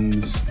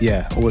 DMs,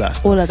 all that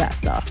stuff. All of that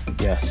stuff.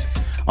 Yes.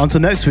 Until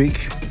next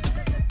week,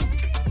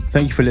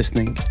 thank you for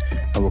listening,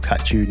 and we'll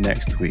catch you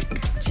next week.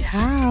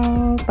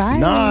 Ciao. Bye.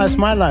 Nah, it's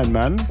my line,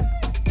 man.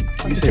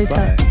 You say ciao.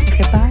 bye.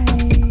 Okay, bye.